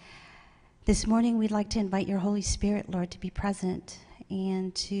 Lord. This morning, we'd like to invite your Holy Spirit, Lord, to be present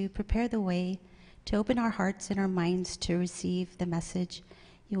and to prepare the way, to open our hearts and our minds to receive the message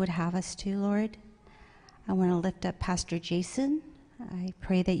you would have us to, Lord. I want to lift up Pastor Jason. I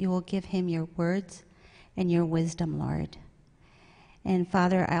pray that you will give him your words and your wisdom, Lord. And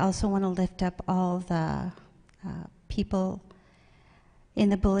Father, I also want to lift up all the people in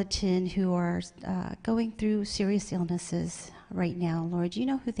the bulletin who are going through serious illnesses right now, Lord. You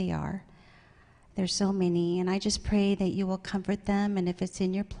know who they are. There's so many, and I just pray that you will comfort them, and if it's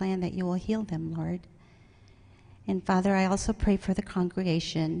in your plan, that you will heal them, Lord. And Father, I also pray for the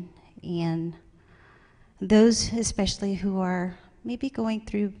congregation and those especially who are maybe going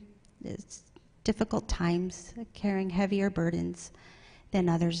through difficult times, carrying heavier burdens than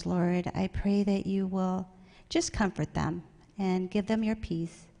others, Lord. I pray that you will just comfort them and give them your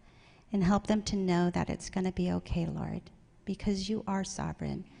peace and help them to know that it's going to be okay, Lord, because you are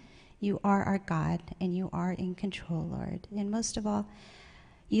sovereign. You are our God, and you are in control, Lord. And most of all,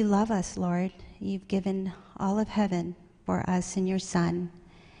 you love us, Lord. You've given all of heaven for us in your Son.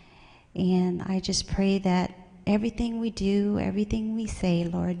 And I just pray that everything we do, everything we say,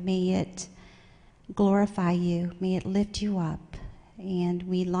 Lord, may it glorify you, may it lift you up, and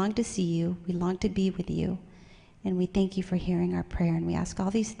we long to see you, we long to be with you, and we thank you for hearing our prayer, and we ask all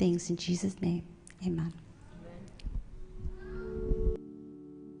these things in Jesus' name. Amen.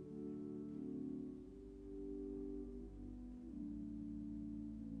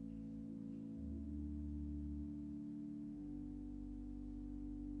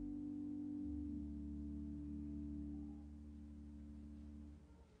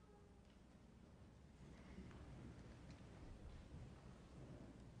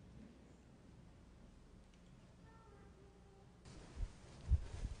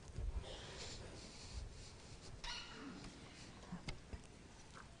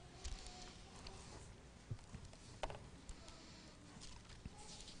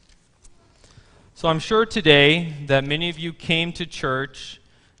 So I'm sure today that many of you came to church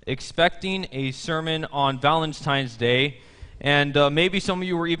expecting a sermon on Valentine's Day, and maybe some of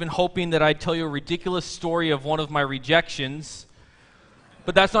you were even hoping that I'd tell you a ridiculous story of one of my rejections,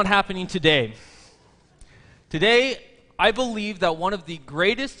 but that's not happening today. Today, I believe that one of the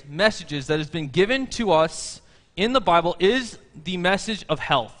greatest messages that has been given to us in the Bible is the message of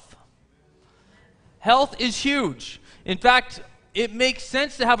health. Health is huge. In fact, it makes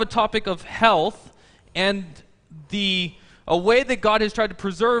sense to have a topic of health and a way that God has tried to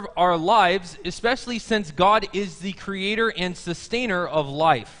preserve our lives, especially since God is the creator and sustainer of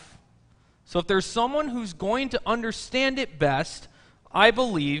life. So if there's someone who's going to understand it best, I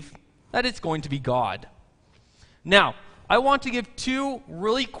believe that it's going to be God. Now, I want to give two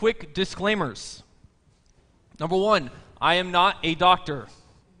really quick disclaimers. Number one, I am not a doctor,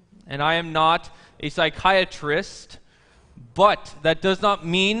 and I am not a psychiatrist, but that does not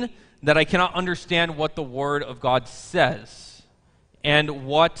mean that I cannot understand what the Word of God says and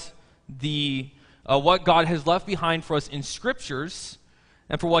what God has left behind for us in Scriptures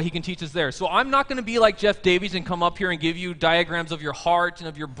and for what He can teach us there. So I'm not going to be like Jeff Davies and come up here and give you diagrams of your heart and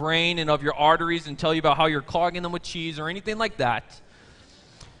of your brain and of your arteries and tell you about how you're clogging them with cheese or anything like that.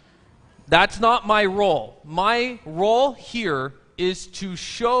 That's not my role. My role here is to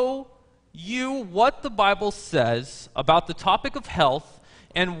show you what the Bible says about the topic of health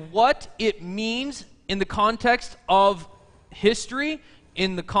and what it means in the context of history,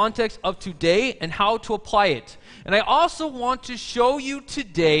 in the context of today, and how to apply it. And I also want to show you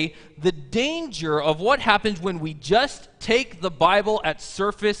today the danger of what happens when we just take the Bible at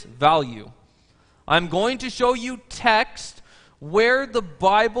surface value. I'm going to show you text where the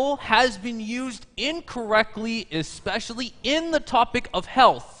Bible has been used incorrectly, especially in the topic of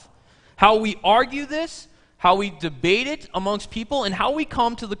health. How we argue this, how we debate it amongst people, and how we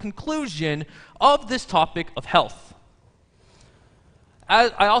come to the conclusion of this topic of health.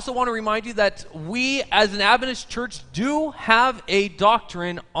 I also want to remind you that we, as an Adventist church, do have a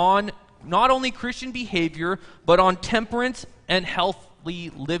doctrine on not only Christian behavior, but on temperance and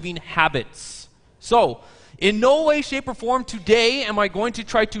healthy living habits. So, in no way, shape, or form today am I going to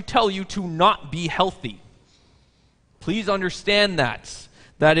try to tell you to not be healthy. Please understand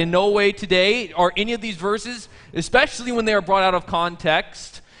that in no way today are any of these verses, especially when they are brought out of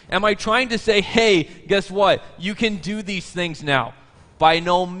context, am I trying to say, hey, guess what? You can do these things now. By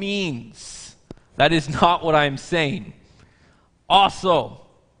no means. That is not what I'm saying. Also,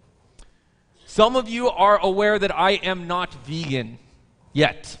 some of you are aware that I am not vegan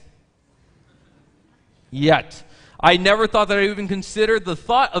yet. I never thought that I would even consider the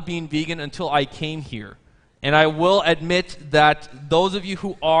thought of being vegan until I came here. And I will admit that those of you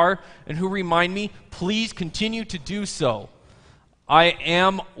who are and who remind me, please continue to do so. I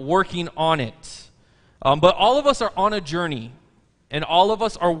am working on it. But all of us are on a journey, and all of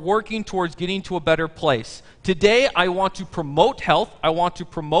us are working towards getting to a better place. Today, I want to promote health. I want to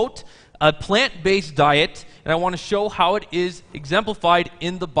promote a plant-based diet, and I want to show how it is exemplified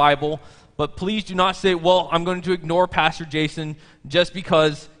in the Bible. But please do not say, well, I'm going to ignore Pastor Jason just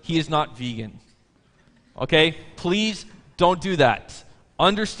because he is not vegan. Okay? Please don't do that.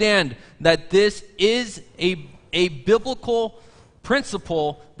 Understand that this is a biblical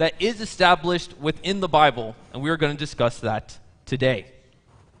principle that is established within the Bible, and we are going to discuss that today.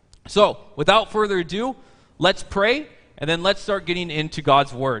 So, without further ado, let's pray, and then let's start getting into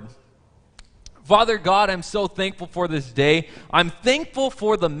God's Word. Father God, I'm so thankful for this day. I'm thankful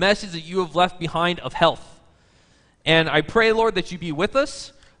for the message that you have left behind of health. And I pray, Lord, that you be with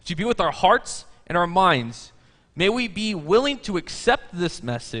us, that you be with our hearts and our minds. May we be willing to accept this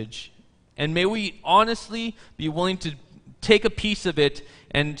message, and may we honestly be willing to take a piece of it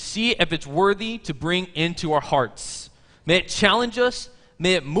and see if it's worthy to bring into our hearts. May it challenge us,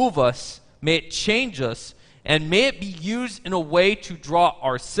 may it move us, may it change us, and may it be used in a way to draw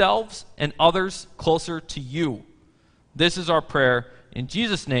ourselves and others closer to you. This is our prayer. In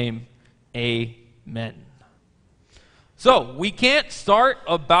Jesus' name, amen. So, we can't start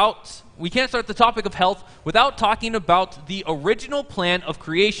the topic of health without talking about the original plan of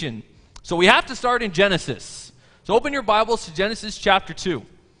creation. So we have to start in Genesis. So open your Bibles to Genesis chapter 2.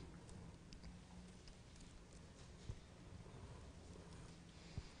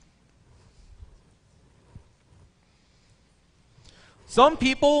 Some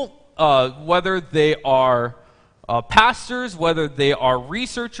people, whether they are pastors, whether they are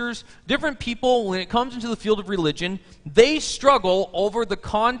researchers, different people, when it comes into the field of religion, they struggle over the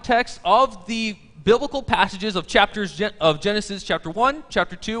context of the biblical passages of Genesis chapter 1,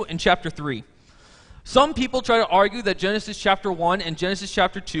 chapter 2, and chapter 3. Some people try to argue that Genesis chapter 1 and Genesis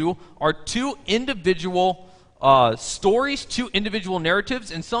chapter 2 are two individual stories, two individual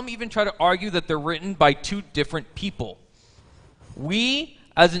narratives, and some even try to argue that they're written by two different people. We,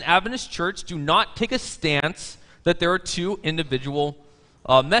 as an Adventist church, do not take a stance that there are two individual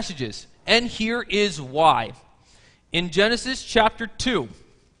messages. And here is why. In Genesis chapter 2,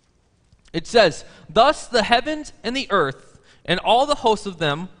 it says, "Thus the heavens and the earth and all the hosts of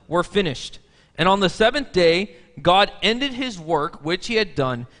them were finished. And on the seventh day God ended his work which he had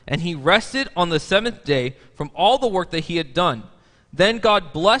done, and he rested on the seventh day from all the work that he had done. Then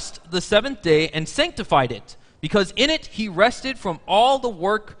God blessed the seventh day and sanctified it, because in it he rested from all the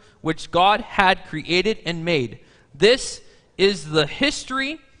work which God had created and made." This is the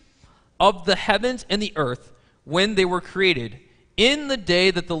history of the heavens and the earth when they were created, in the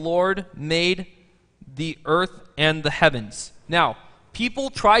day that the Lord made the earth and the heavens. Now, people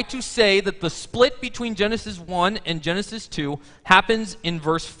try to say that the split between Genesis 1 and Genesis 2 happens in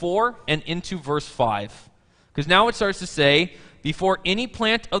verse 4 and into verse 5. Because now it starts to say, "Before any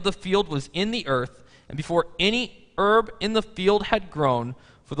plant of the field was in the earth, and before any herb in the field had grown,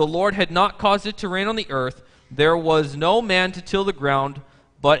 for the Lord had not caused it to rain on the earth, there was no man to till the ground,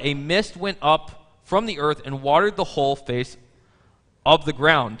 but a mist went up from the earth and watered the whole face of the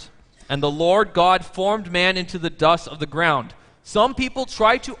ground. And the Lord God formed man into the dust of the ground." Some people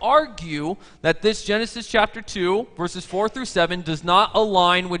try to argue that this Genesis chapter 2, verses 4 through 7, does not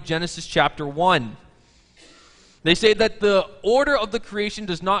align with Genesis chapter 1. They say that the order of the creation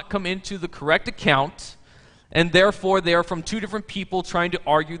does not come into the correct account, and therefore they are from two different people trying to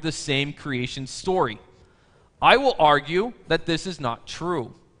argue the same creation story. I will argue that this is not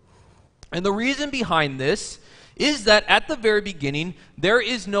true. And the reason behind this is that at the very beginning, there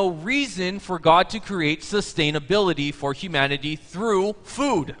is no reason for God to create sustainability for humanity through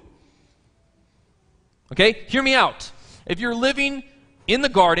food. Okay? Hear me out. If you're living in the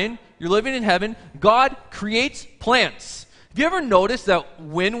garden, you're living in heaven, God creates plants. Have you ever noticed that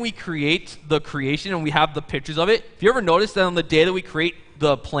when we create the creation and we have the pictures of it, have you ever noticed that on the day that we create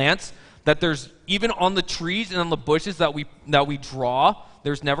the plants, that there's, even on the trees and on the bushes that we draw,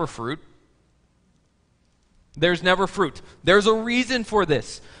 there's never fruit? There's never fruit. There's a reason for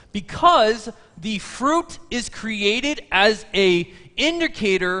this. Because the fruit is created as an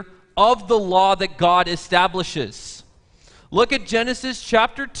indicator of the law that God establishes. Look at Genesis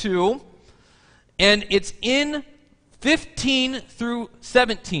chapter 2, and it's in 15 through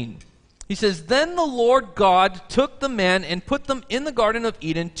 17. He says, "Then the Lord God took the man and put them in the Garden of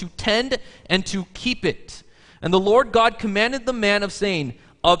Eden to tend and to keep it. And the Lord God commanded the man of saying,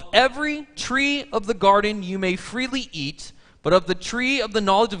 'Of every tree of the garden you may freely eat, but of the tree of the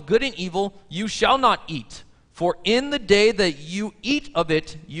knowledge of good and evil you shall not eat. For in the day that you eat of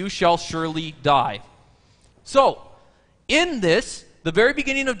it, you shall surely die.'" So, in this, the very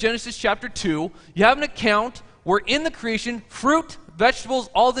beginning of Genesis chapter 2, you have an account where in the creation, fruit, vegetables,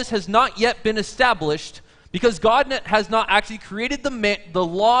 all this has not yet been established because God has not actually created the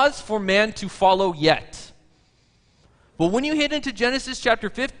laws for man to follow yet. But when you hit into Genesis chapter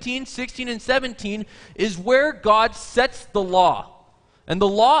 15, 16, and 17 is where God sets the law. And the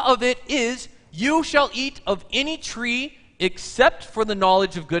law of it is, you shall eat of any tree except for the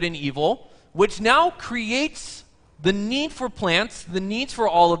knowledge of good and evil, which now creates the need for plants, the needs for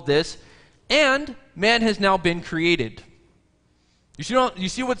all of this, and man has now been created. You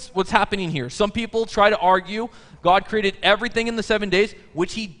see what's happening here. Some people try to argue God created everything in the 7 days,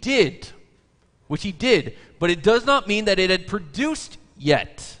 which he did. But it does not mean that it had produced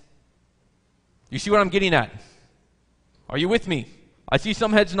yet. You see what I'm getting at? Are you with me? I see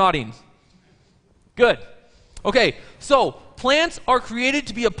some heads nodding. Good. Okay, so plants are created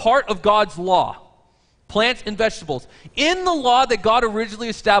to be a part of God's law. Plants and vegetables. In the law that God originally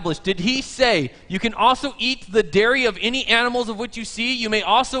established, did he say, you can also eat the dairy of any animals of which you see? You may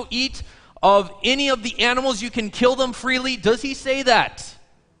also eat of any of the animals. You can kill them freely. Does he say that?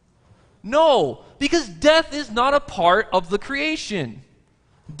 No, because death is not a part of the creation.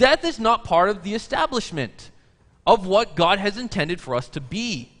 Death is not part of the establishment of what God has intended for us to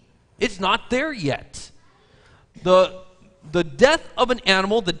be. It's not there yet. The death of an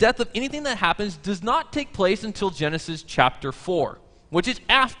animal, the death of anything that happens, does not take place until Genesis chapter 4, which is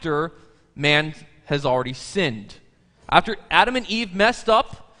after man has already sinned. After Adam and Eve messed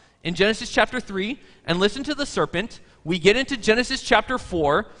up in Genesis chapter 3 and listened to the serpent, we get into Genesis chapter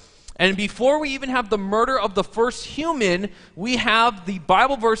 4, and before we even have the murder of the first human, we have the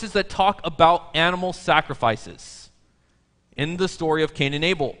Bible verses that talk about animal sacrifices in the story of Cain and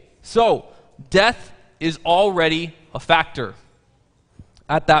Abel. So, death is already a factor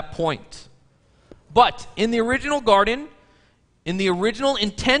at that point. But in the original garden, in the original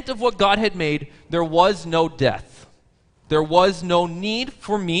intent of what God had made, there was no death. There was no need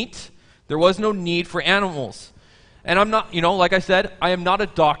for meat. There was no need for animals. And I'm not, like I said, I am not a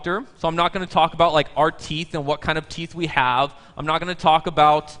doctor, so I'm not going to talk about like our teeth and what kind of teeth we have. I'm not going to talk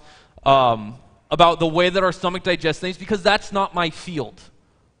about the way that our stomach digests things, because that's not my field.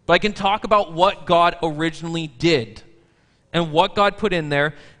 But I can talk about what God originally did and what God put in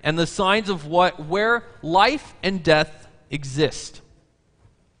there and the signs of where life and death exist.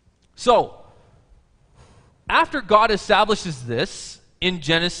 So, after God establishes this in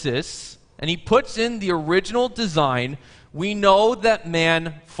Genesis, and he puts in the original design, we know that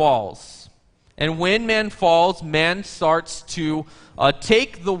man falls. And when man falls, man starts to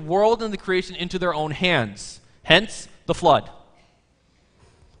take the world and the creation into their own hands. Hence, the flood.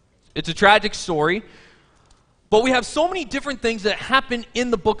 It's a tragic story. But we have so many different things that happen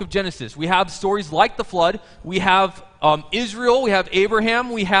in the book of Genesis. We have stories like the flood. We have Israel. We have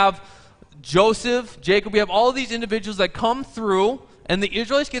Abraham. We have Joseph, Jacob. We have all of these individuals that come through, and the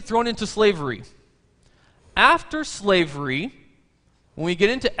Israelites get thrown into slavery. After slavery, when we get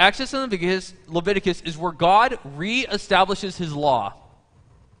into Exodus and Leviticus is where God reestablishes his law.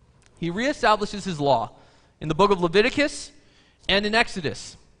 He reestablishes his law in the book of Leviticus and in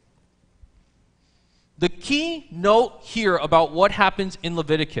Exodus. The key note here about what happens in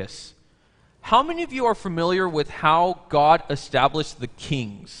Leviticus. How many of you are familiar with how God established the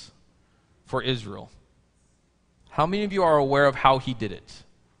kings for Israel? How many of you are aware of how he did it?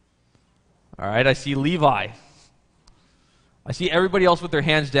 All right, I see Levi. I see everybody else with their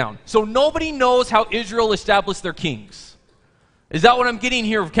hands down. So nobody knows how Israel established their kings. Is that what I'm getting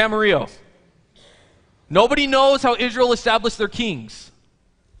here of Camarillo? Nobody knows how Israel established their kings.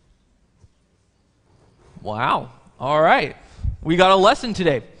 Wow. All right. We got a lesson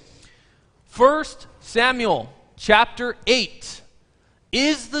today. 1 Samuel chapter 8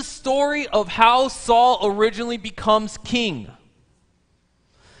 is the story of how Saul originally becomes king.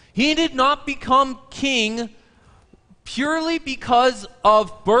 He did not become king purely because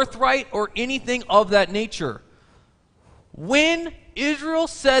of birthright or anything of that nature. When Israel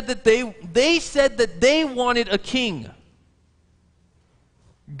said that they said that they wanted a king,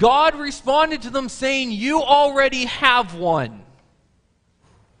 God responded to them saying, you already have one.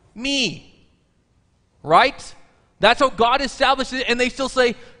 Me. Right? That's how God established it, and they still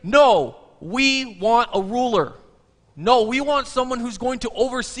say, no, we want a ruler. No, we want someone who's going to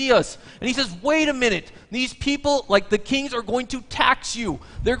oversee us. And he says, wait a minute. These people, like the kings, are going to tax you.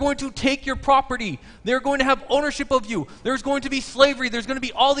 They're going to take your property. They're going to have ownership of you. There's going to be slavery. There's going to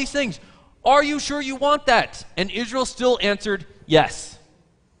be all these things. Are you sure you want that? And Israel still answered, yes.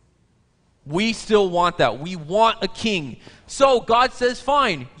 We still want that. We want a king. So God says,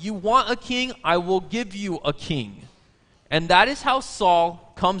 fine, you want a king, I will give you a king. And that is how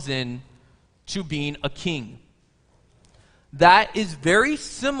Saul comes in to being a king. That is very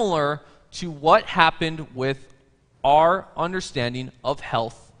similar to what happened with our understanding of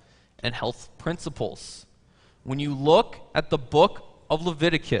health and health principles. When you look at the book of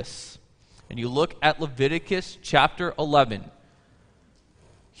Leviticus, and you look at Leviticus chapter 11,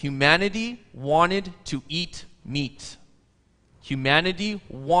 humanity wanted to eat meat. Humanity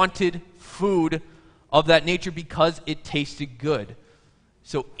wanted food of that nature because it tasted good.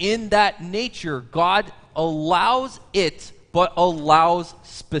 So in that nature, God allows it, but allows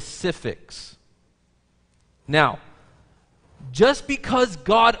specifics. Now, just because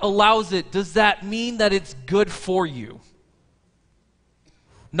God allows it, does that mean that it's good for you?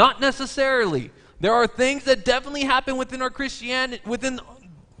 Not necessarily. There are things that definitely happen within our Christianity, within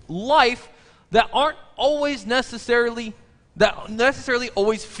life, that aren't always necessarily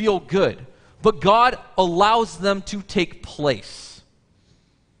always feel good, but God allows them to take place.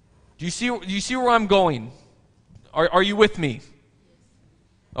 Do you see where I'm going? Are you with me?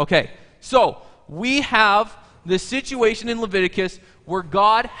 Okay, so we have this situation in Leviticus where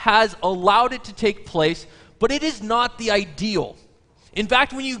God has allowed it to take place, but it is not the ideal. In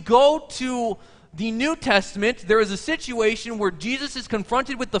fact, when you go to the New Testament, there is a situation where Jesus is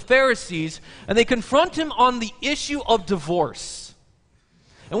confronted with the Pharisees, and they confront him on the issue of divorce.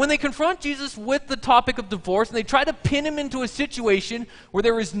 And when they confront Jesus with the topic of divorce, and they try to pin him into a situation where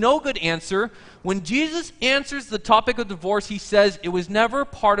there is no good answer, when Jesus answers the topic of divorce, he says it was never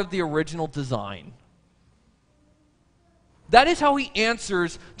part of the original design. That is how he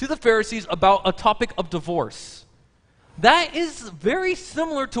answers to the Pharisees about a topic of divorce. That is very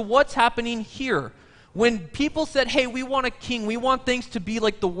similar to what's happening here. When people said, hey, we want a king, we want things to be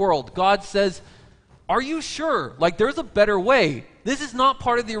like the world, God says, are you sure? Like, there's a better way. This is not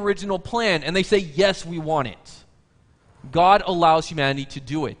part of the original plan. And they say, yes, we want it. God allows humanity to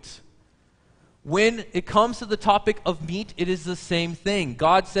do it. When it comes to the topic of meat, it is the same thing.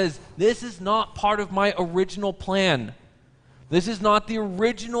 God says, this is not part of my original plan. This is not the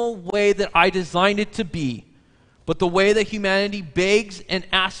original way that I designed it to be. But the way that humanity begs and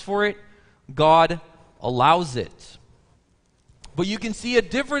asks for it, God allows it. But you can see a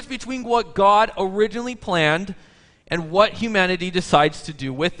difference between what God originally planned and what humanity decides to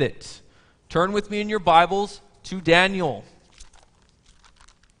do with it. Turn with me in your Bibles to Daniel.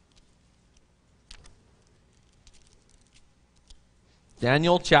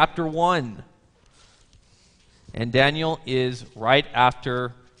 Daniel chapter 1. And Daniel is right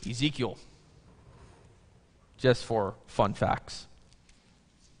after Ezekiel. Just for fun facts,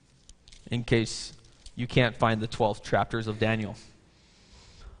 in case you can't find the 12 chapters of Daniel.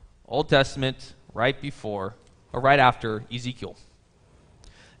 Old Testament, right after Ezekiel.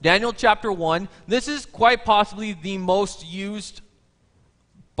 Daniel chapter 1, this is quite possibly the most used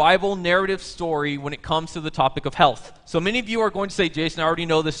Bible narrative story when it comes to the topic of health. So many of you are going to say, Jason, I already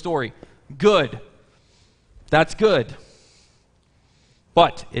know this story. Good. That's good.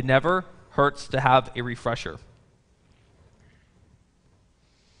 But it never hurts to have a refresher.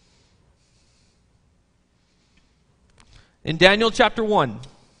 In Daniel chapter 1,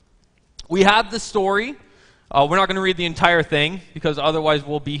 we have the story. We're not going to read the entire thing because otherwise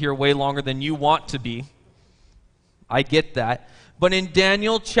we'll be here way longer than you want to be. I get that. But in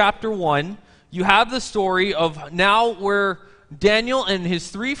Daniel chapter 1, you have the story of now where Daniel and his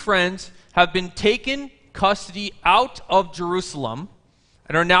 3 friends have been taken custody out of Jerusalem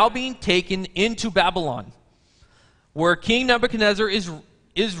and are now being taken into Babylon, where King Nebuchadnezzar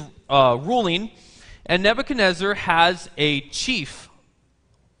is ruling. And Nebuchadnezzar has a chief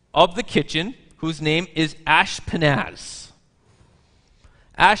of the kitchen whose name is Ashpenaz.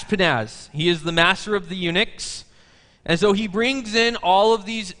 Ashpenaz, he is the master of the eunuchs. And so he brings in all of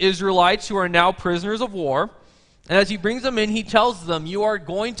these Israelites who are now prisoners of war. And as he brings them in, he tells them, you are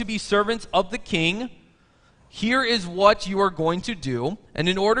going to be servants of the king, here is what you are going to do, and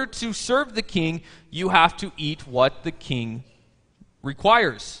in order to serve the king, you have to eat what the king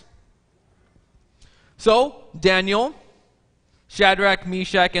requires. So, Daniel, Shadrach,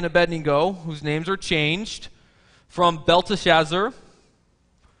 Meshach, and Abednego, whose names are changed, from Belteshazzar,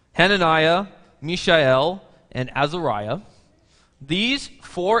 Hananiah, Mishael, and Azariah, these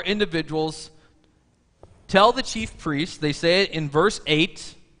 4 individuals tell the chief priests, they say it in verse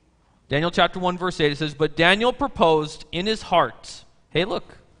 8, Daniel chapter 1, verse 8, it says, "But Daniel proposed in his heart," hey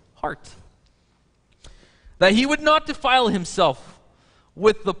look, heart, "that he would not defile himself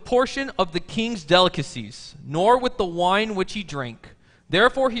with the portion of the king's delicacies, nor with the wine which he drank.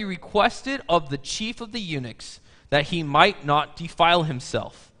 Therefore he requested of the chief of the eunuchs that he might not defile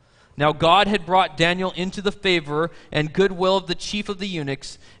himself. Now God had brought Daniel into the favor and goodwill of the chief of the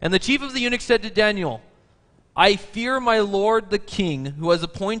eunuchs. And the chief of the eunuchs said to Daniel, I fear my lord the king, who has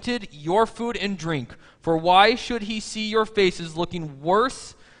appointed your food and drink. For why should he see your faces looking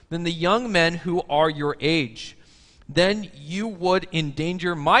worse than the young men who are your age? Then you would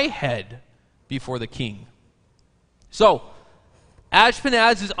endanger my head before the king." So,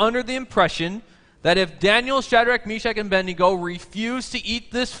 Ashpenaz is under the impression that if Daniel, Shadrach, Meshach, and Abednego refuse to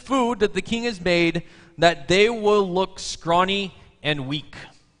eat this food that the king has made, that they will look scrawny and weak.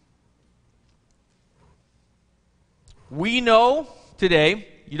 We know today,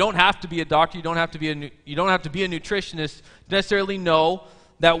 you don't have to be a doctor, you don't have to be a nutritionist to necessarily know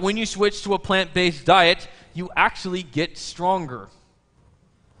that when you switch to a plant-based diet, you actually get stronger.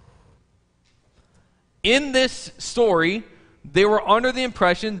 In this story, they were under the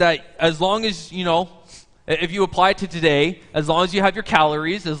impression that as long as, if you apply it to today, as long as you have your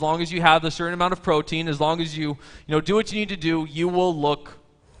calories, as long as you have a certain amount of protein, as long as you do what you need to do, you will look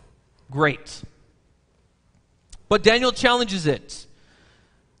great. But Daniel challenges it.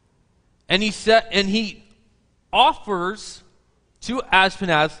 And he offers to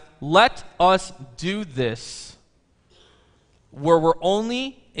Ashpenaz, let us do this, where we're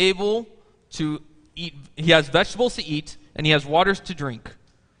only able to eat. He has vegetables to eat, and he has waters to drink.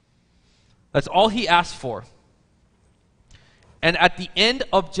 That's all he asked for. And at the end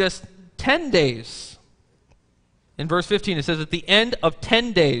of just 10 days, in verse 15, it says, at the end of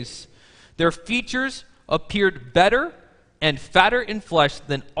 10 days, their features appeared better and fatter in flesh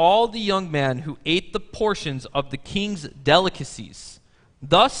than all the young men who ate the portions of the king's delicacies.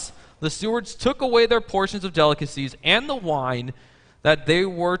 Thus, the stewards took away their portions of delicacies and the wine that they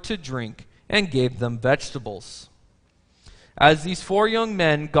were to drink and gave them vegetables. As these 4 young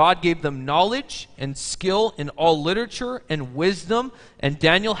men, God gave them knowledge and skill in all literature and wisdom, and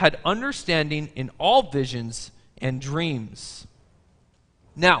Daniel had understanding in all visions and dreams.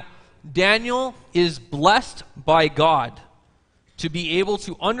 Now, Daniel is blessed by God to be able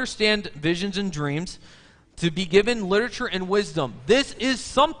to understand visions and dreams, to be given literature and wisdom. This is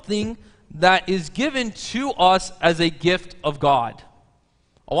something that is given to us as a gift of God.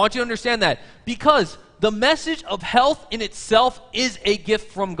 I want you to understand that, because the message of health in itself is a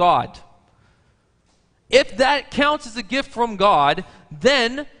gift from God. If that counts as a gift from God,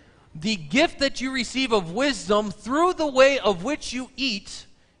 then the gift that you receive of wisdom through the way of which you eat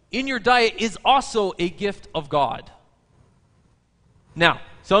in your diet is also a gift of God. Now,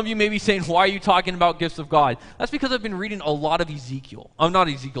 some of you may be saying, why are you talking about gifts of God? That's because I've been reading a lot of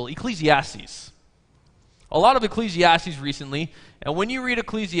Ecclesiastes. A lot of Ecclesiastes recently, and when you read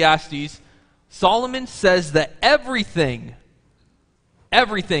Ecclesiastes, Solomon says that everything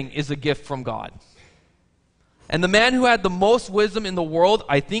is a gift from God. And the man who had the most wisdom in the world,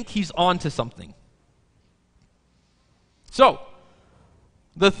 I think he's on to something. So,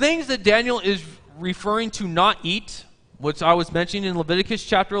 the things that Daniel is referring to not eat, which I was mentioning in Leviticus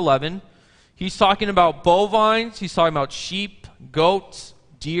chapter 11, he's talking about bovines, he's talking about sheep, goats,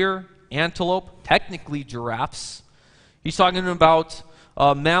 deer, antelope, technically giraffes. He's talking about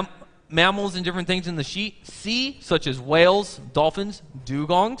mammals and different things in the sea, such as whales, dolphins,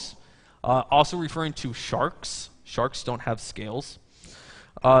 dugongs, also referring to sharks. Sharks don't have scales.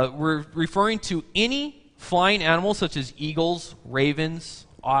 We're referring to any flying animals such as eagles, ravens,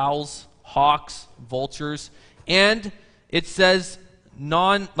 owls, hawks, vultures, and it says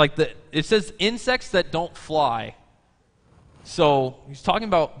it says insects that don't fly. So he's talking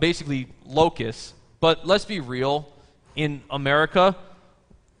about basically locusts, but let's be real, in America,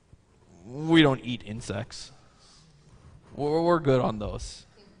 we don't eat insects. We're good on those.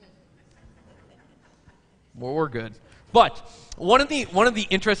 We're good. But one of the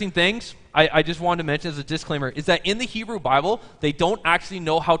interesting things I just wanted to mention as a disclaimer is that in the Hebrew Bible, they don't actually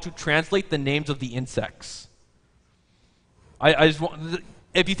know how to translate the names of the insects.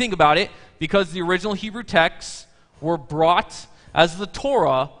 if you think about it, because the original Hebrew texts were brought as the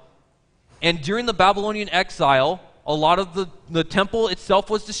Torah, and during the Babylonian exile, a lot of the temple itself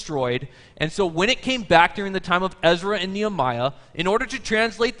was destroyed. And so when it came back during the time of Ezra and Nehemiah, in order to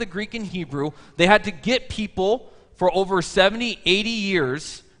translate the Greek and Hebrew, they had to get people for over 70, 80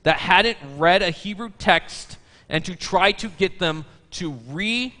 years that hadn't read a Hebrew text and to try to get them to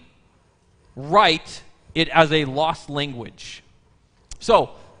rewrite it as a lost language.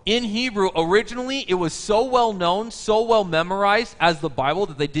 So, in Hebrew, originally, it was so well known, so well memorized as the Bible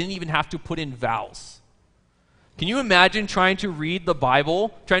that they didn't even have to put in vowels. Can you imagine trying to read the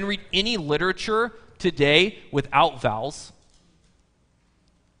Bible, trying to read any literature today without vowels?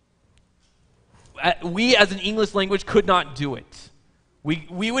 We, as an English language, could not do it.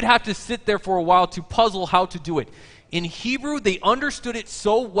 We would have to sit there for a while to puzzle how to do it. In Hebrew, they understood it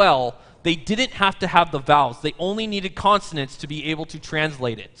so well, they didn't have to have the vowels. They only needed consonants to be able to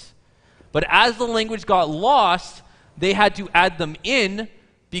translate it. But as the language got lost, they had to add them in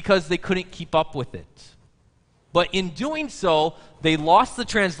because they couldn't keep up with it. But in doing so, they lost the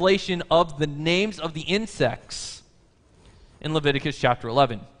translation of the names of the insects in Leviticus chapter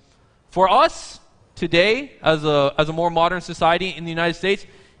 11. For us, today, as a more modern society in the United States,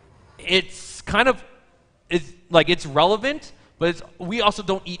 it's kind of, it's relevant, but we also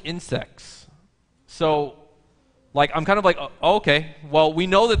don't eat insects. So, I'm kind of like, oh, okay, well, we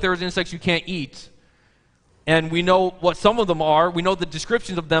know that there's insects you can't eat, and we know what some of them are, we know the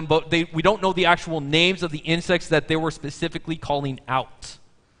descriptions of them, but we don't know the actual names of the insects that they were specifically calling out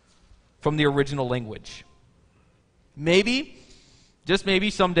from the original language. Maybe, just maybe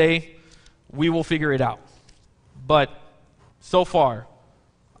someday, we will figure it out. But so far,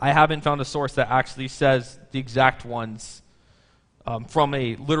 I haven't found a source that actually says the exact ones from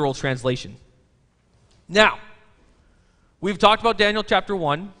a literal translation. Now, we've talked about Daniel chapter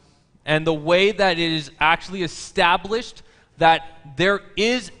 1 and the way that it is actually established that there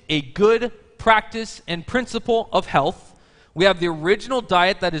is a good practice and principle of health. We have the original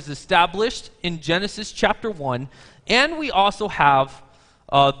diet that is established in Genesis chapter 1, and we also have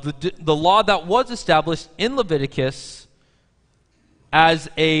the law that was established in Leviticus as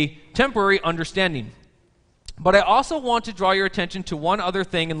a temporary understanding. But I also want to draw your attention to one other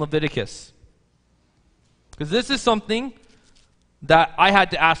thing in Leviticus, because this is something that I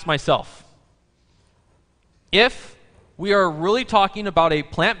had to ask myself. If we are really talking about a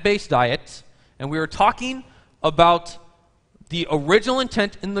plant-based diet, and we are talking about the original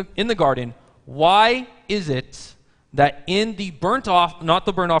intent in the garden, why is it that in the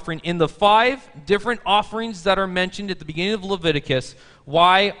in the 5 different offerings that are mentioned at the beginning of Leviticus,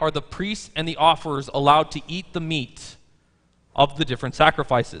 why are the priests and the offerers allowed to eat the meat of the different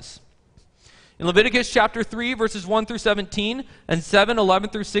sacrifices? In Leviticus chapter 3, verses 1 through 17, and 7, 11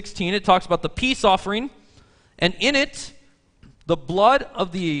 through 16, it talks about the peace offering, and in it, the blood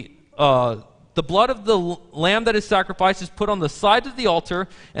of the lamb that is sacrificed is put on the sides of the altar,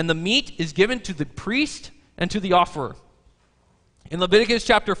 and the meat is given to the priest and to the offerer. In Leviticus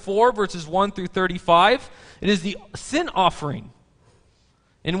chapter 4, verses 1 through 35, it is the sin offering,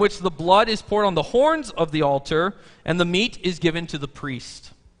 in which the blood is poured on the horns of the altar, and the meat is given to the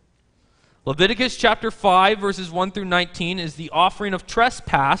priest. Leviticus chapter 5, verses 1 through 19, is the offering of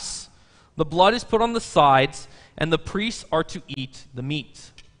trespass. The blood is put on the sides, and the priests are to eat the meat.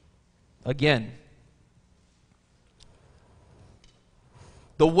 Again,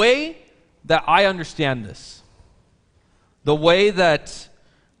 the way that I understand this, the way that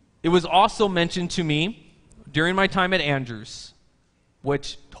it was also mentioned to me during my time at Andrews,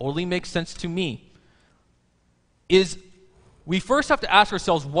 which totally makes sense to me, is we first have to ask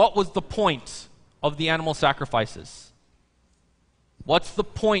ourselves, what was the point of the animal sacrifices? What's the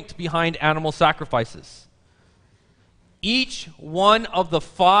point behind animal sacrifices? Each one of the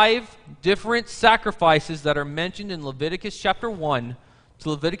 5 different sacrifices that are mentioned in Leviticus chapter 1 to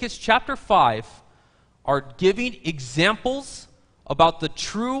Leviticus chapter 5 are giving examples about the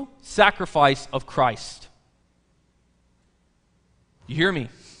true sacrifice of Christ. You hear me?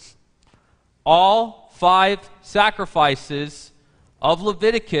 All 5 sacrifices of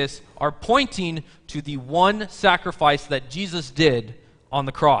Leviticus are pointing to the one sacrifice that Jesus did on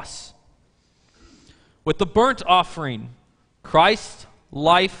the cross. With the burnt offering, Christ's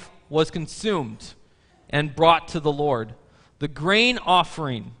life was consumed and brought to the Lord. The grain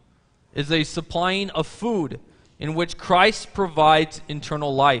offering is a supplying of food in which Christ provides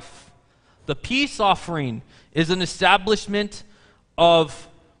eternal life. The peace offering is an establishment of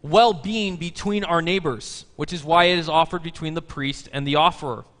well-being between our neighbors, which is why it is offered between the priest and the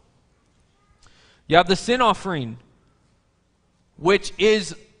offerer. You have the sin offering, which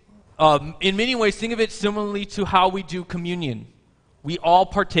is, in many ways, think of it similarly to how we do communion. We all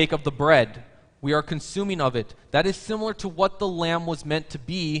partake of the bread. We are consuming of it. That is similar to what the lamb was meant to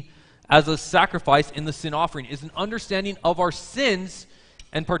be as a sacrifice in the sin offering, is an understanding of our sins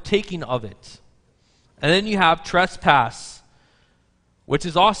and partaking of it. And then you have trespass, which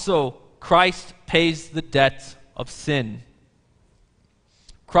is also Christ pays the debt of sin.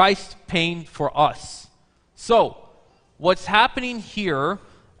 Christ paying for us. So, what's happening here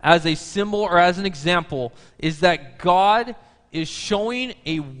as a symbol or as an example is that God is showing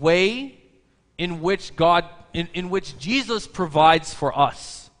a way in which Jesus provides for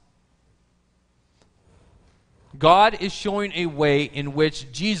us. God is showing a way in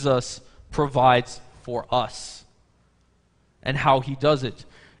which Jesus provides for us and how he does it.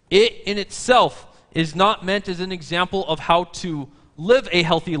 It in itself is not meant as an example of how to live a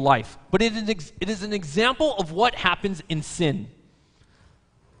healthy life, but it is an example of what happens in sin.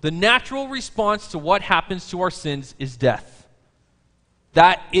 The natural response to what happens to our sins is death.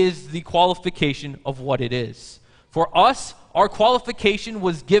 That is the qualification of what it is. For us, our qualification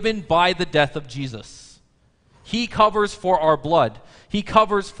was given by the death of Jesus. He covers for our blood. He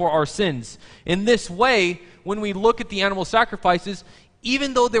covers for our sins. In this way, when we look at the animal sacrifices,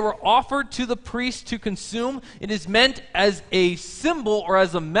 even though they were offered to the priest to consume, it is meant as a symbol or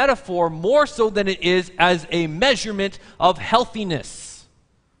as a metaphor more so than it is as a measurement of healthiness.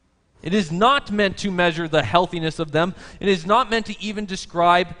 It is not meant to measure the healthiness of them. It is not meant to even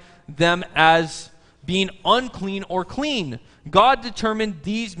describe them as being unclean or clean. God determined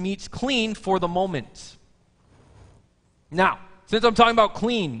these meats clean for the moment. Now, since I'm talking about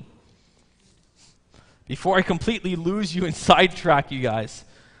clean, before I completely lose you and sidetrack you guys,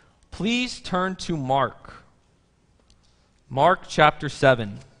 please turn to Mark. Mark chapter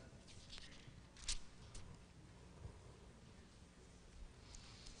 7.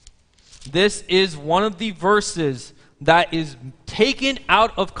 This is one of the verses that is taken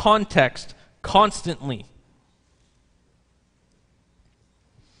out of context constantly.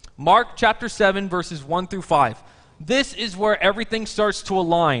 Mark chapter 7, verses 1 through 5. This is where everything starts to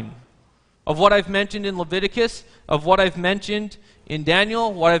align. Of what I've mentioned in Leviticus, of what I've mentioned in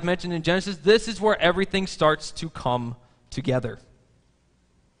Daniel, what I've mentioned in Genesis, this is where everything starts to come together.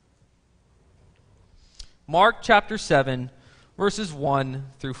 Mark chapter 7, verses 1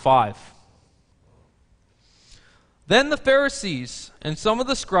 through 5. Then the Pharisees and some of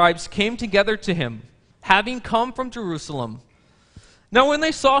the scribes came together to him, having come from Jerusalem. Now when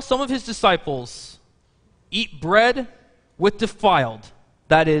they saw some of his disciples eat bread with defiled,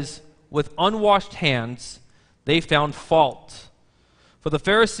 that is, with unwashed hands, they found fault. For the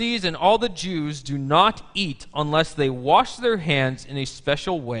Pharisees and all the Jews do not eat unless they wash their hands in a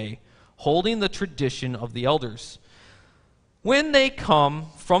special way, holding the tradition of the elders. When they come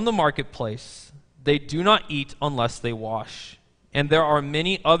from the marketplace, they do not eat unless they wash. And there are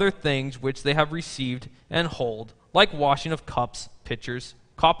many other things which they have received and hold, like washing of cups, pitchers,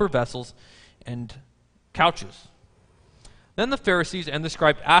 copper vessels, and couches. Then the Pharisees and the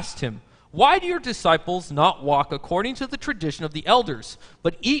scribes asked him, "Why do your disciples not walk according to the tradition of the elders,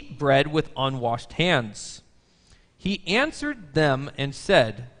 but eat bread with unwashed hands?" He answered them and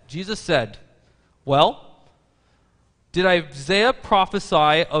said, Jesus said, "Well, did Isaiah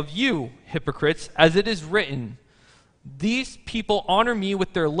prophesy of you, hypocrites, as it is written, 'These people honor me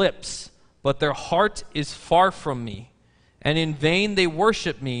with their lips, but their heart is far from me, and in vain they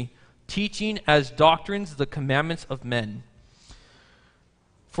worship me, teaching as doctrines the commandments of men.'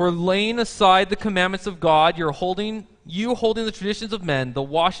 For laying aside the commandments of God, you holding the traditions of men, the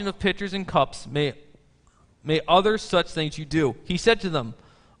washing of pitchers and cups, may other such things you do." He said to them,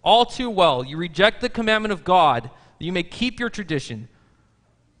 "All too well, you reject the commandment of God, that you may keep your tradition."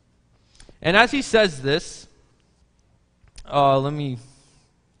 And as he says this, let me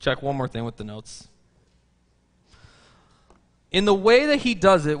check one more thing with the notes. In the way that he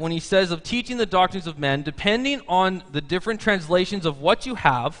does it, when he says of teaching the doctrines of men, depending on the different translations of what you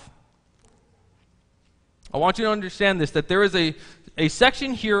have, I want you to understand this, that there is a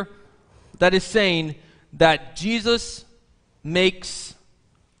section here that is saying that Jesus makes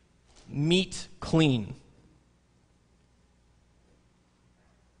meat clean.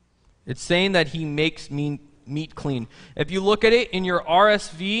 It's saying that he makes meat clean. If you look at it in your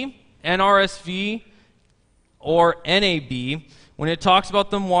RSV, NRSV, or NAB, when it talks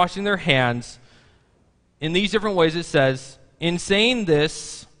about them washing their hands, in these different ways it says, "In saying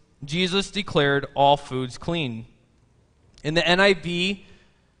this, Jesus declared all foods clean." In the NIV,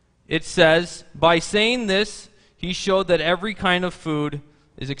 it says, "By saying this, he showed that every kind of food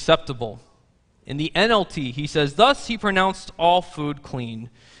is acceptable." In the NLT, he says, thus he pronounced all food clean.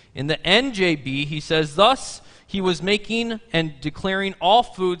 In the NJB, he says, thus he was making and declaring all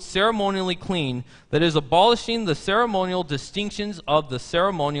food ceremonially clean, that is, abolishing the ceremonial distinctions of the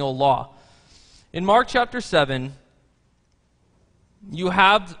ceremonial law. In Mark chapter 7, you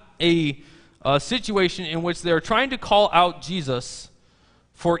have a situation in which they're trying to call out Jesus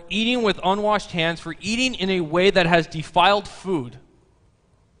for eating with unwashed hands, for eating in a way that has defiled food.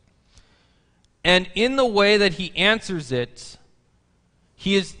 And in the way that he answers it,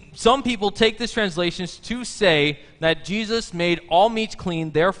 some people take this translation to say that Jesus made all meats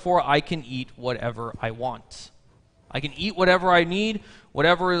clean, therefore I can eat whatever I want. I can eat whatever I need,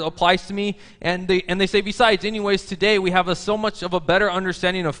 whatever applies to me. And they say, besides, anyways, today we have so much of a better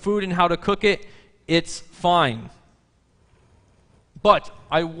understanding of food and how to cook it, it's fine. But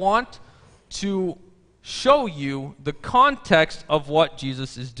I want to show you the context of what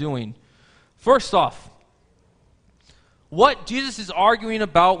Jesus is doing. First off, what Jesus is arguing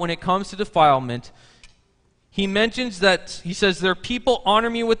about when it comes to defilement, he mentions that, he says, their people honor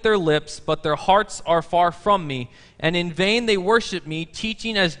me with their lips, but their hearts are far from me, and in vain they worship me,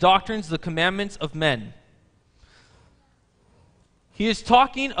 teaching as doctrines the commandments of men. He is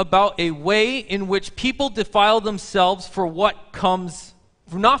talking about a way in which people defile themselves for what comes,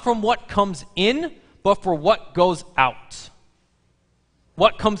 not from what comes in, but for what goes out.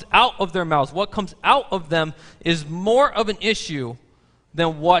 What comes out of their mouths, what comes out of them is more of an issue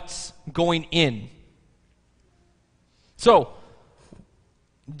than what's going in. So,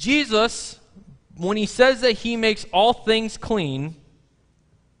 Jesus, when he says that he makes all things clean,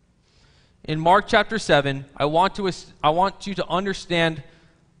 in Mark chapter 7, I want you to understand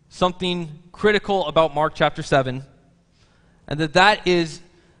something critical about Mark chapter 7, and that is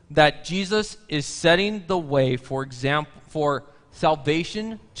that Jesus is setting the way, for example, for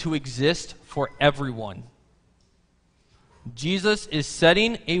salvation to exist for everyone. Jesus is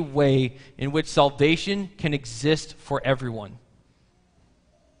setting a way in which salvation can exist for everyone.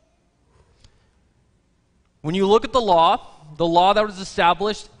 When you look at the law that was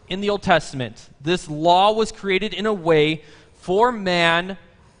established in the Old Testament, this law was created in a way for man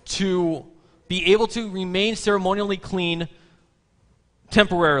to be able to remain ceremonially clean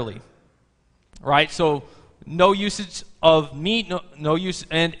temporarily. Right? So, no usage of meat, no use,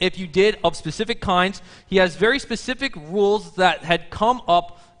 and if you did, of specific kinds. He has very specific rules that had come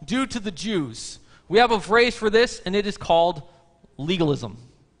up due to the Jews. We have a phrase for this, and it is called legalism.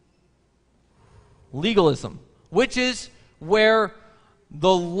 Legalism, which is where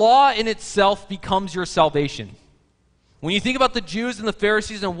the law in itself becomes your salvation. When you think about the Jews and the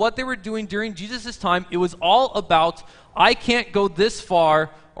Pharisees and what they were doing during Jesus' time, it was all about, I can't go this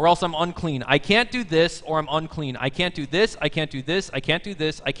far or else I'm unclean. I can't do this or I'm unclean. I can't do this, I can't do this, I can't do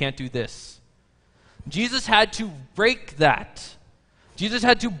this, I can't do this. Jesus had to break that. Jesus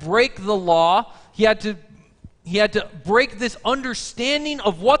had to break the law. He had to break this understanding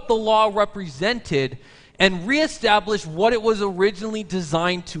of what the law represented and reestablish what it was originally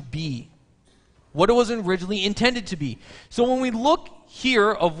designed to be. What it was originally intended to be. So when we look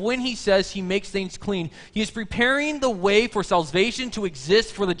here of when he says he makes things clean, he is preparing the way for salvation to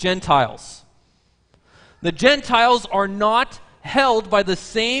exist for the Gentiles. The Gentiles are not held by the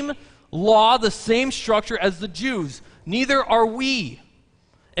same law, the same structure as the Jews. Neither are we.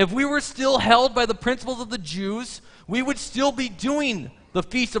 If we were still held by the principles of the Jews, we would still be doing the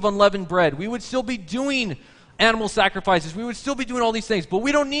Feast of Unleavened Bread. We would still be doing animal sacrifices. We would still be doing all these things, but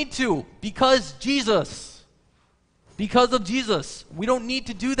we don't need to because Jesus. Because of Jesus. We don't need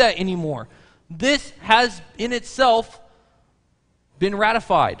to do that anymore. This has in itself been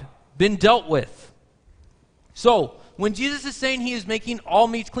ratified, been dealt with. So, when Jesus is saying he is making all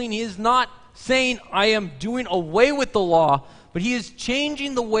meats clean, he is not saying I am doing away with the law, but he is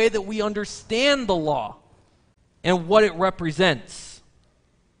changing the way that we understand the law and what it represents.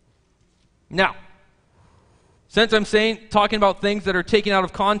 Now, since I'm talking about things that are taken out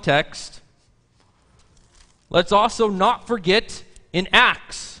of context, let's also not forget in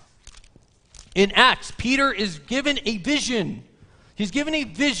Acts. In Acts, Peter is given a vision. He's given a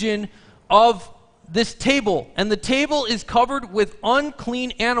vision of this table, and the table is covered with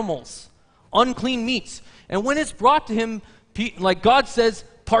unclean animals, unclean meats. And when it's brought to him, like God says,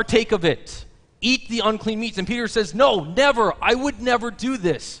 partake of it. Eat the unclean meats. And Peter says, no, never. I would never do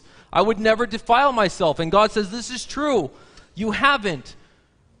this. I would never defile myself. And God says, this is true. You haven't.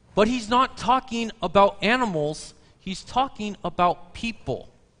 But he's not talking about animals. He's talking about people.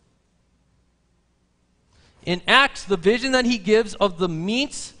 In Acts, the vision that he gives of the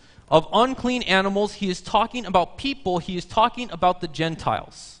meats of unclean animals, he is talking about people. He is talking about the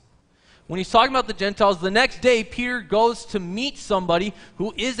Gentiles. when he's talking about the Gentiles, the next day Peter goes to meet somebody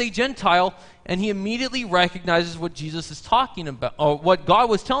who is a Gentile, and he immediately recognizes what Jesus is talking about, or what God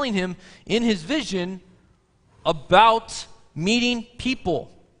was telling him in his vision about meeting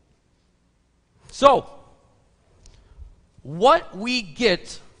people. So, what we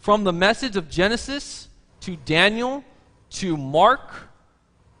get from the message of Genesis to Daniel to Mark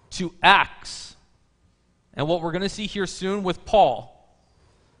to Acts, and what we're going to see here soon with Paul,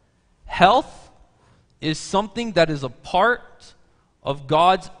 health is something that is a part of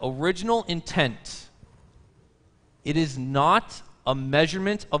God's original intent. It is not a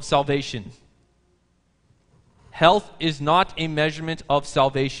measurement of salvation. Health is not a measurement of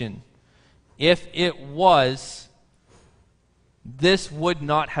salvation. If it was, this would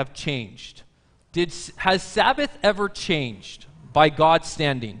not have changed. Has Sabbath ever changed by God's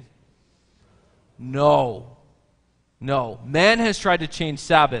standing? No. No. Man has tried to change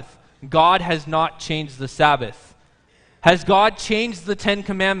Sabbath. God has not changed the Sabbath. Has God changed the Ten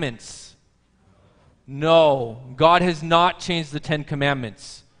Commandments? No. God has not changed the Ten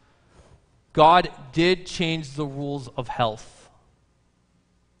Commandments. God did change the rules of health.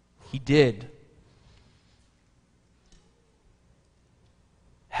 He did.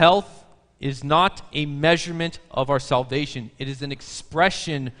 Health is not a measurement of our salvation. It is an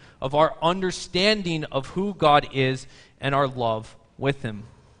expression of our understanding of who God is and our love with him.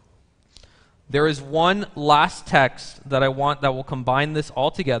 There is one last text that I want that will combine this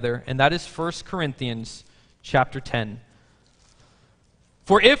all together, and that is 1 Corinthians chapter 10.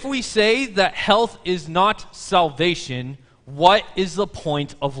 For if we say that health is not salvation, what is the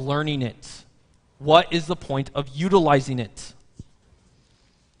point of learning it? What is the point of utilizing it?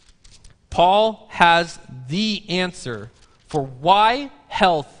 Paul has the answer for why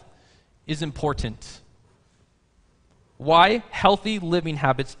health is important. Why healthy living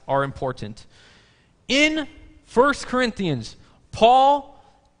habits are important. In 1 Corinthians, Paul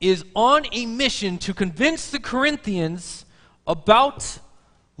is on a mission to convince the Corinthians about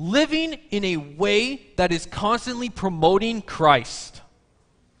living in a way that is constantly promoting Christ.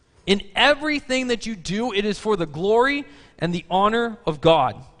 In everything that you do, it is for the glory and the honor of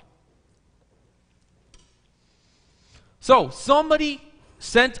God. So, somebody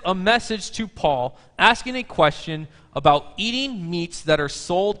sent a message to Paul asking a question about eating meats that are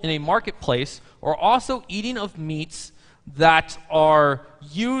sold in a marketplace, or also eating of meats that are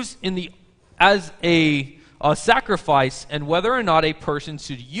used as a sacrifice, and whether or not a person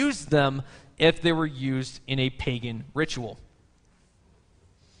should use them if they were used in a pagan ritual.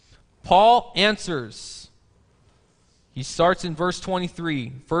 Paul answers. He starts in verse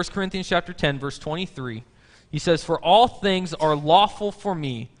 23, 1 Corinthians chapter 10, verse 23. He says, "For all things are lawful for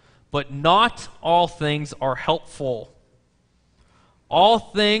me, but not all things are helpful. All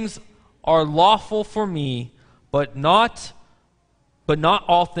things are lawful for me, but not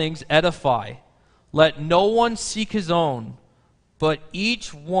all things edify. Let no one seek his own, but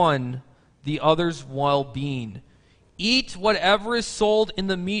each one the other's well-being. Eat whatever is sold in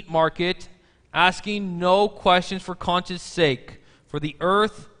the meat market, asking no questions for conscience sake, for the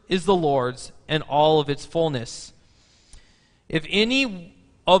earth is the Lord's and all of its fullness. If any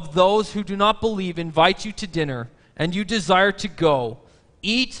of those who do not believe invite you to dinner, and you desire to go,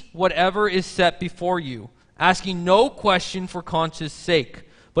 eat whatever is set before you, asking no question for conscience sake.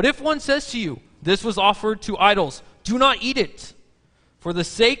 But if one says to you, 'This was offered to idols,' do not eat it, for the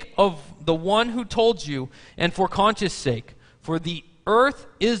sake of the one who told you, and for conscience sake. For the earth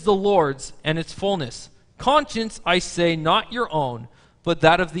is the Lord's and its fullness. Conscience, I say, not your own, but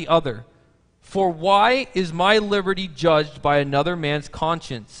that of the other. For why is my liberty judged by another man's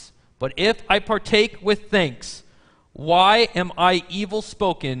conscience? But if I partake with thanks, why am I evil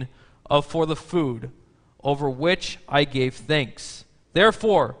spoken of for the food over which I gave thanks?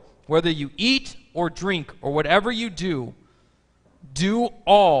 Therefore, whether you eat or drink or whatever you do, do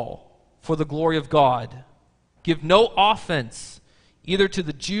all for the glory of God. Give no offense either to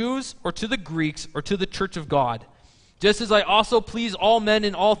the Jews or to the Greeks or to the church of God. Just as I also please all men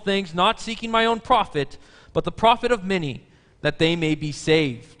in all things, not seeking my own profit, but the profit of many, that they may be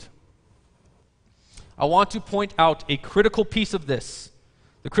saved." I want to point out a critical piece of this.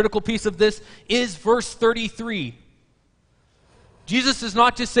 The critical piece of this is verse 33. Jesus does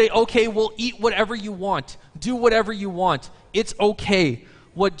not just say, okay, we'll eat whatever you want, do whatever you want. It's okay.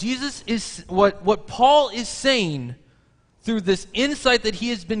 What Paul is saying through this insight that he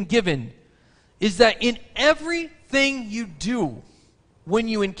has been given is that in everything you do, when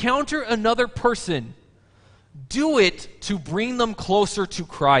you encounter another person, do it to bring them closer to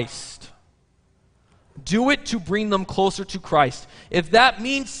Christ. Do it to bring them closer to Christ. If that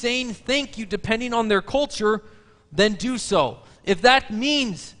means saying thank you depending on their culture, then do so. If that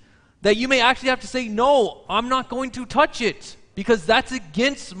means that you may actually have to say, no, I'm not going to touch it because that's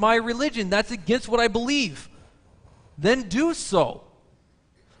against my religion, that's against what I believe, then do so.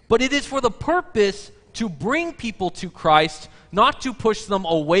 But it is for the purpose to bring people to Christ, not to push them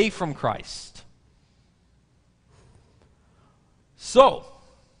away from Christ. So,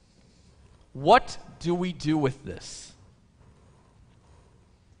 what do we do with this?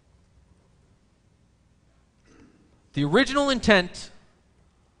 The original intent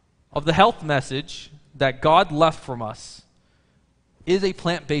of the health message that God left from us is a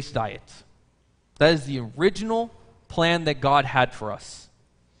plant-based diet. That is the original plan that God had for us.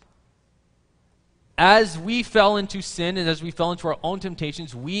 As we fell into sin and as we fell into our own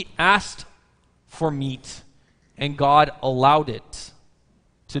temptations, we asked for meat, and God allowed it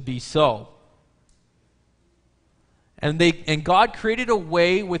to be so. And God created a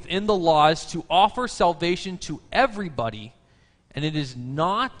way within the laws to offer salvation to everybody, and it is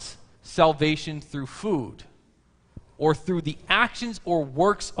not salvation through food or through the actions or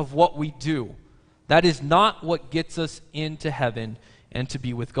works of what we do. That is not what gets us into heaven and to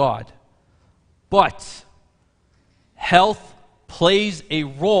be with God. But health plays a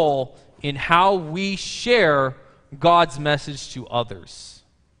role in how we share God's message to others.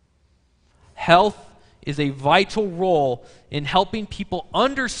 Health is a vital role in helping people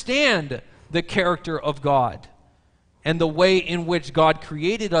understand the character of God and the way in which God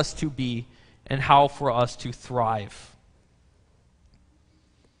created us to be and how for us to thrive.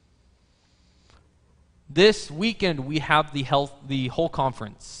 This weekend we have the whole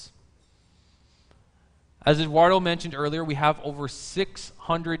conference. As Eduardo mentioned earlier, we have over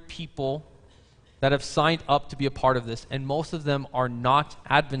 600 people that have signed up to be a part of this, and most of them are not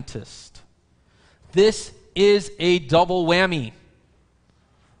Adventist. This is a double whammy.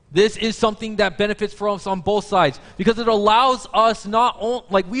 This is something that benefits for us on both sides because it allows us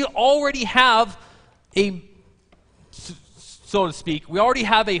we already have so to speak, we already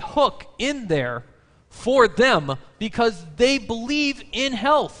have a hook in there for them because they believe in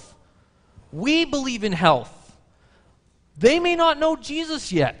health. We believe in health. They may not know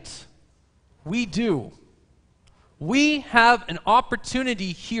Jesus yet. We do. We have an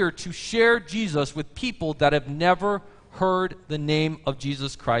opportunity here to share Jesus with people that have never heard the name of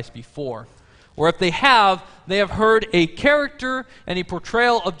Jesus Christ before. Or if they have heard a character and a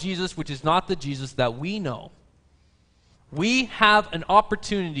portrayal of Jesus which is not the Jesus that we know. We have an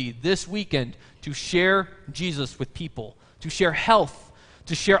opportunity this weekend to share Jesus with people, to share health,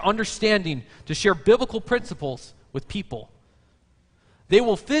 to share understanding, to share biblical principles with people. They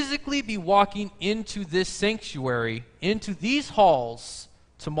will physically be walking into this sanctuary, into these halls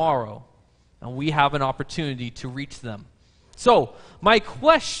tomorrow, and we have an opportunity to reach them. So, my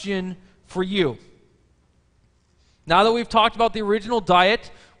question for you, now that we've talked about the original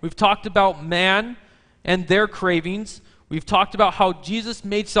diet, we've talked about man and their cravings, we've talked about how Jesus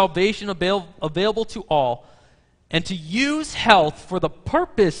made salvation available to all, and to use health for the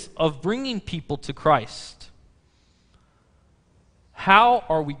purpose of bringing people to Christ. How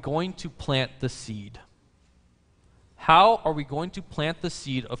are we going to plant the seed? How are we going to plant the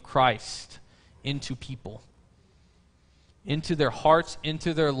seed of Christ into people, into their hearts,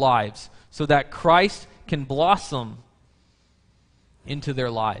 into their lives, so that Christ can blossom into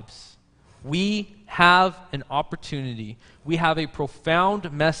their lives? We have an opportunity. We have a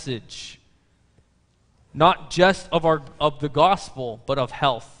profound message, not just of the gospel, but of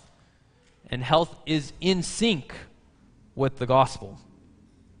health. And health is in sync with the gospel.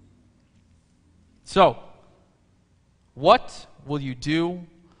 So, what will you do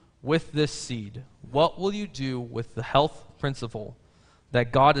with this seed? What will you do with the health principle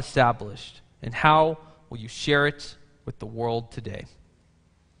that God established? And how will you share it with the world today?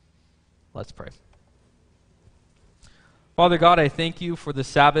 Let's pray. Father God, I thank you for the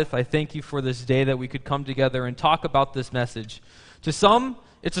Sabbath. I thank you for this day that we could come together and talk about this message. To some,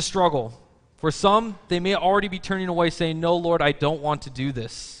 it's a struggle. For some, they may already be turning away saying, no, Lord, I don't want to do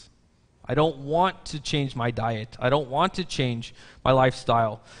this. I don't want to change my diet. I don't want to change my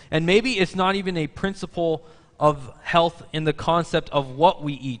lifestyle. And maybe it's not even a principle of health in the concept of what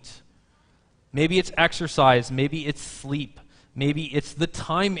we eat. Maybe it's exercise. Maybe it's sleep. Maybe it's the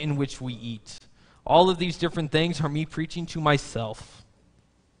time in which we eat. All of these different things are me preaching to myself.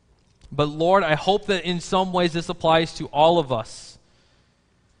 But Lord, I hope that in some ways this applies to all of us.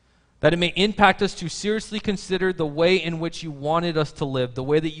 That it may impact us to seriously consider the way in which you wanted us to live, the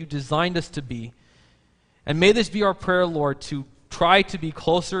way that you designed us to be. And may this be our prayer, Lord, to try to be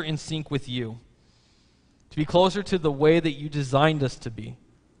closer in sync with you. to be closer to the way that you designed us to be,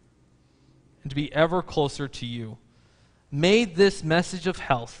 and to be ever closer to you. May this message of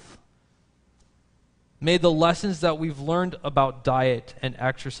health, may the lessons that we've learned about diet and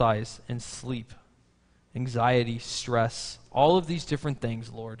exercise and sleep, anxiety, stress, all of these different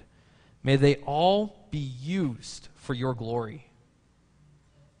things, Lord, may they all be used for your glory.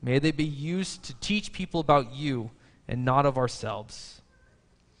 May they be used to teach people about you and not of ourselves.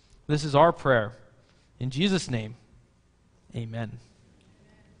 This is our prayer. In Jesus' name, amen.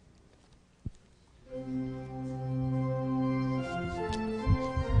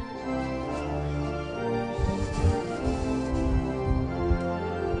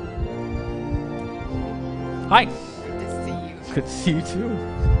 Hi. Good to see you. Good to see you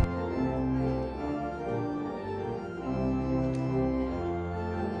too.